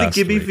put the Last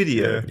Gibby week.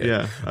 video.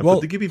 Yeah, I Well,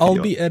 put the Gibby video.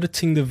 I'll be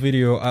editing the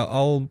video.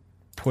 I'll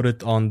put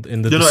it on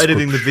in the. You're not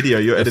editing the description. video.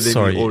 You're editing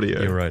Sorry, the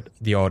audio. You're right.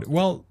 The audio.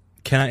 Well,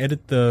 can I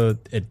edit the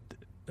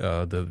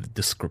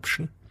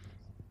description?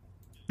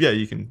 Yeah,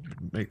 you can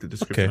make the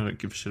description. Okay. I don't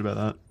give a shit about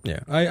that. Yeah,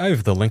 I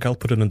have the link. I'll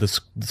put it in the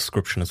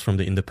description. It's from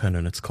The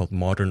Independent. It's called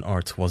 "Modern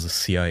Art Was a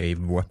CIA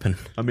Weapon."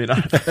 I mean,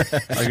 I can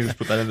just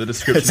put that in the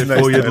description. It's a If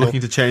nice all you're title.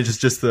 looking to change is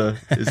just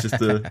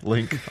the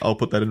link, I'll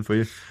put that in for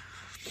you.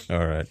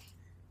 All right.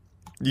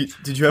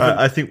 Did you have?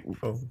 I think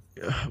Oh,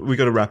 we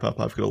got to wrap up.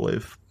 I've got to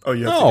leave. oh,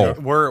 you have No.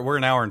 to go. We're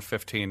an hour and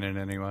 15 in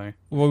anyway.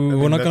 Well, we're mean, not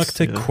going to that's-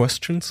 take yeah.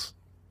 questions.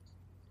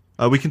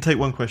 We can take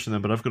one question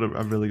then, but I've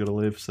really got to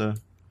leave. So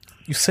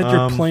You said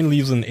your plane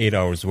leaves in 8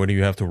 hours. Where do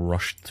you have to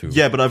rush to?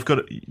 yeah, but I've got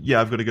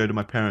to go to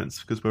my parents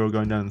because we're all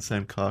going down in the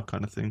same car,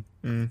 kind of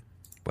thing.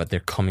 But they're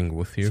coming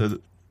with you. So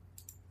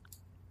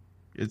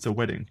it's a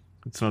wedding.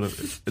 It's not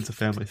it's a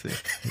family thing.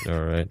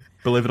 All right.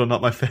 Believe it or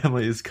not, my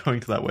family is going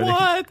to that wedding.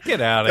 What? Get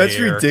out of That's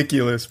here.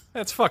 ridiculous.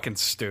 That's fucking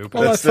stupid.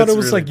 Well, That's- I thought it that's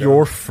was really like dumb.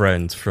 your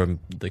friend from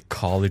the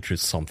college or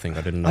something.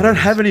 I didn't know. I don't it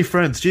was- have any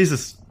friends.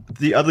 Jesus.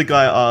 The other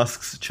guy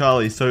asks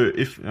Charlie, so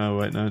if... Oh,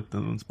 wait, no, that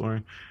one's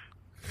boring.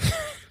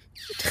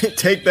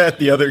 Take that,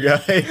 the other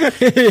guy.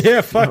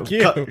 Yeah, fuck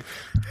you.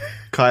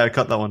 Kaya,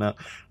 cut that one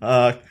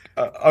out.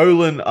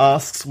 Olin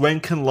asks, when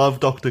can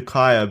Love Dr.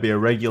 Kaya be a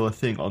regular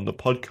thing on the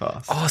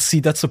podcast? Oh, see,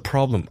 that's a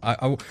problem.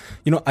 I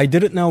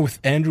did it now with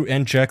Andrew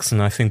and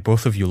Jackson. I think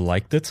both of you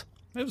liked it.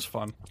 It was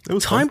fun. It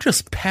was Time fun.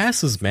 just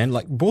passes, man.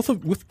 Like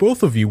with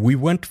both of you, we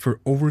went for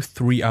over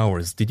 3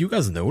 hours. Did you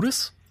guys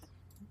notice?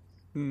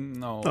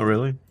 No. Not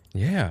really.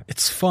 Yeah,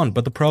 it's fun,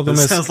 but the problem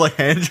That is sounds like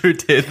Andrew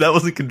did. That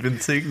wasn't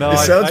convincing. No, It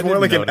I sounds more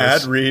didn't like an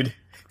notice. ad read.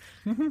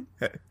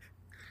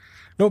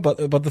 no.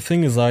 But the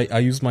thing is, I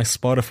use my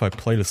Spotify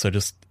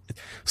playlist.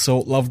 So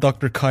Love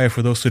Dr. Kaya,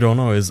 for those who don't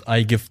know, is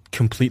I give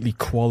completely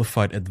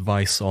qualified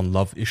advice on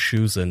love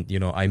issues, and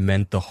I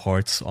mend the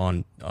hearts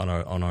on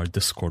our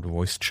Discord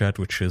voice chat,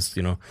 which is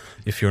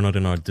if you're not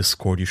in our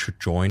Discord, you should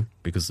join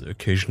because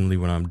occasionally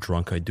when I'm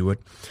drunk I do it.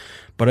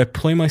 But I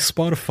play my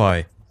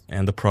Spotify.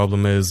 And the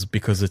problem is,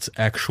 because it's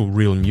actual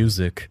real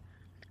music,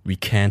 we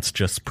can't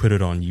just put it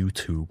on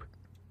YouTube.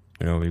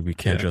 We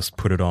can't just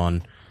put it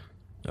on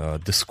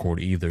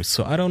Discord either.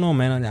 So I don't know,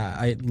 man.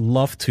 I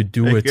love to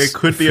do it. It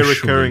could be a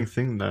officially. recurring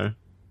thing, though.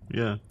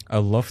 Yeah. I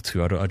love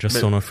to. I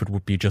just don't know if it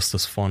would be just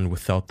as fun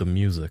without the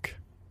music.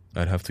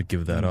 I'd have to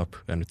give that up.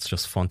 And it's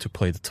just fun to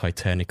play the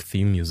Titanic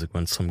theme music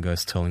when some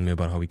guy's telling me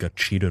about how he got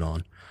cheated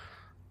on.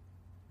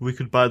 We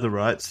could buy the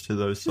rights to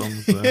those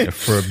songs, though.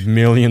 For $1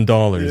 million,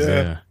 Yeah.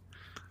 yeah.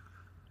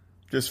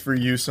 Just for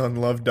use on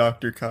Love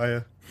Dr.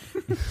 Kaya.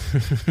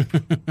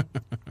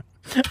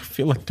 I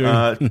feel like doing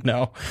it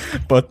now.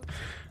 But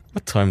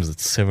what time is it?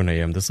 7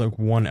 a.m. There's like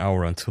 1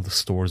 hour until the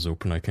stores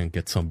open. I can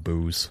get some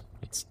booze.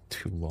 It's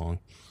too long.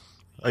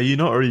 Are you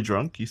not already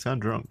drunk? You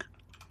sound drunk.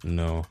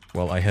 No.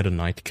 Well, I had a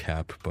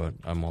nightcap, but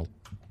I'm all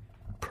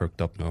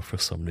perked up now for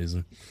some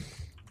reason.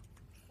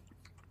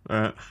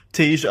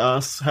 Tej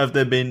asks, have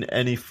there been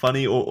any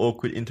funny or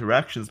awkward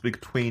interactions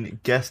between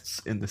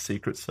guests in the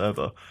secret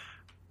server?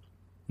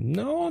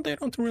 No, they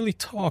don't really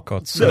talk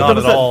outside. Not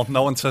at all.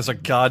 No one says a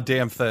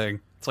goddamn thing.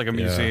 It's like a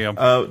Yeah. museum.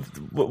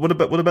 What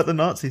about the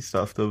Nazi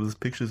stuff? There was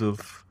pictures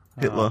of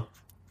Hitler.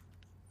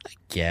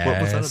 Yes,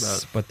 What was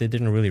that about? but they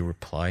didn't really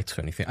reply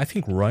to anything. I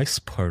think Rice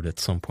Part at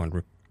some point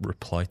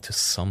replied to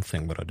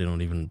something, but I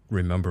didn't even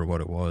remember what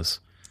it was.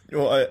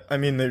 Well, I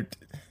mean,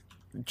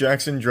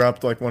 Jackson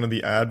dropped like one of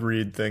the ad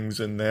read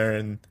things in there,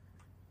 and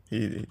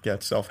he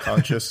got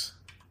self-conscious.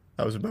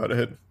 That was about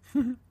it.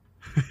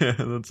 Yeah,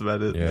 that's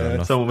about it.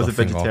 Yeah, Someone was a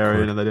nothing vegetarian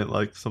awkward. and they didn't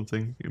like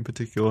something in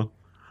particular.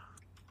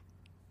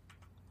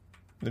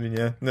 I mean,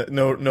 yeah,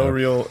 no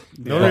real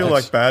it's-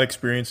 like bad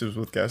experiences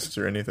with guests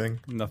or anything.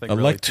 Nothing. I'd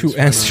really like too to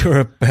answer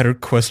a better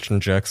question,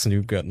 Jackson.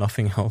 You've got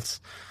nothing else.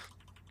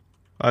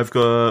 I've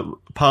got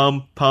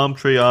Palm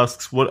Tree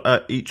asks, what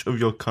are each of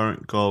your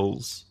current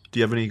goals? Do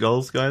you have any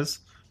goals, guys?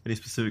 Any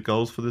specific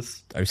goals for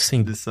this? Are you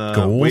saying This,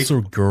 goals week-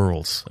 or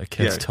girls? I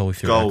can't tell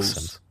with your goals.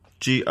 accent.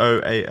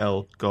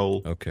 GOAL,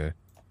 goal. Okay.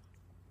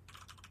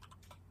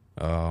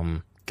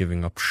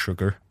 Giving up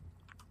sugar.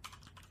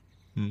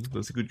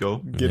 That's a good goal.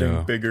 Getting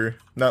Yeah. bigger,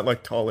 not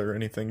like taller or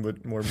anything,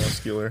 but more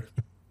muscular.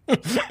 I've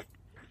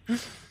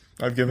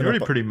given You're already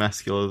up. pretty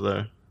muscular,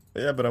 though.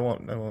 Yeah, but I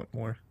want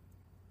more.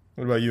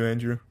 What about you,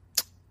 Andrew?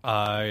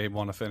 I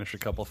want to finish a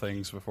couple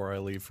things before I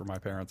leave for my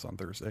parents on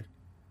Thursday.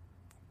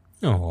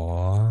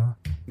 Aww.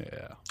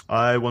 Yeah.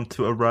 I want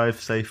to arrive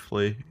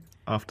safely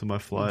after my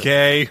flight.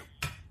 Gay.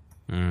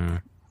 Are you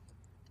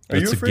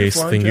It's the afraid of gayest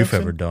flying, thing you've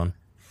Jackson? ever done.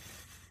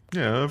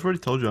 Yeah, I've already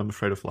told you I'm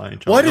afraid of flying.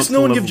 Why Charlie. does Not no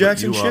to one the give level that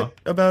Jackson you shit are.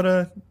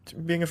 about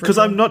being afraid? Because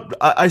of I'm not.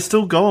 I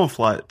still go on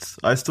flights.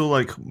 I still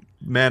like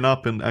man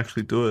up and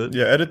actually do it.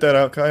 Yeah, edit that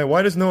out, Kaya.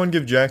 Why does no one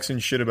give Jackson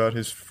shit about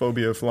his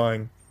phobia of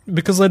flying?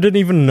 Because I didn't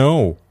even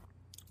know.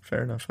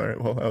 Fair enough. All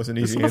right, well, that was an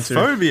It's easy not a answer.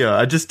 phobia.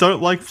 I just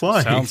don't like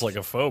flying. Sounds like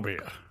a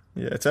phobia.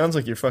 Yeah, it sounds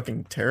like you're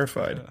fucking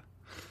terrified.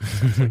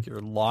 Sounds like you're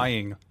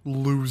lying,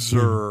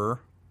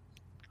 loser.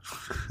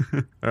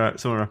 All right,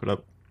 someone wrap it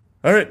up.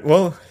 All right,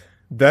 well,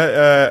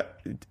 that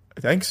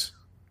thanks.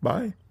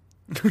 Bye.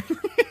 Thanks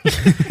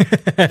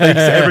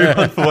to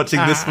everyone for watching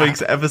this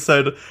week's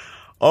episode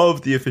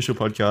of the official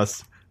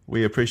podcast.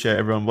 We appreciate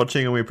everyone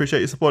watching, and we appreciate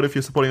your support. If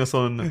you're supporting us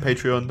on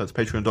Patreon, that's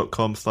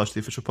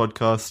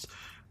patreon.com/theofficialpodcast.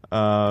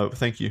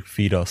 Thank you.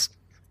 Feed us.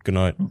 Good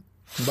night.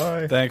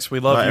 Bye. Thanks. We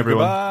love Bye, you.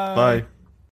 everyone. Goodbye. Bye.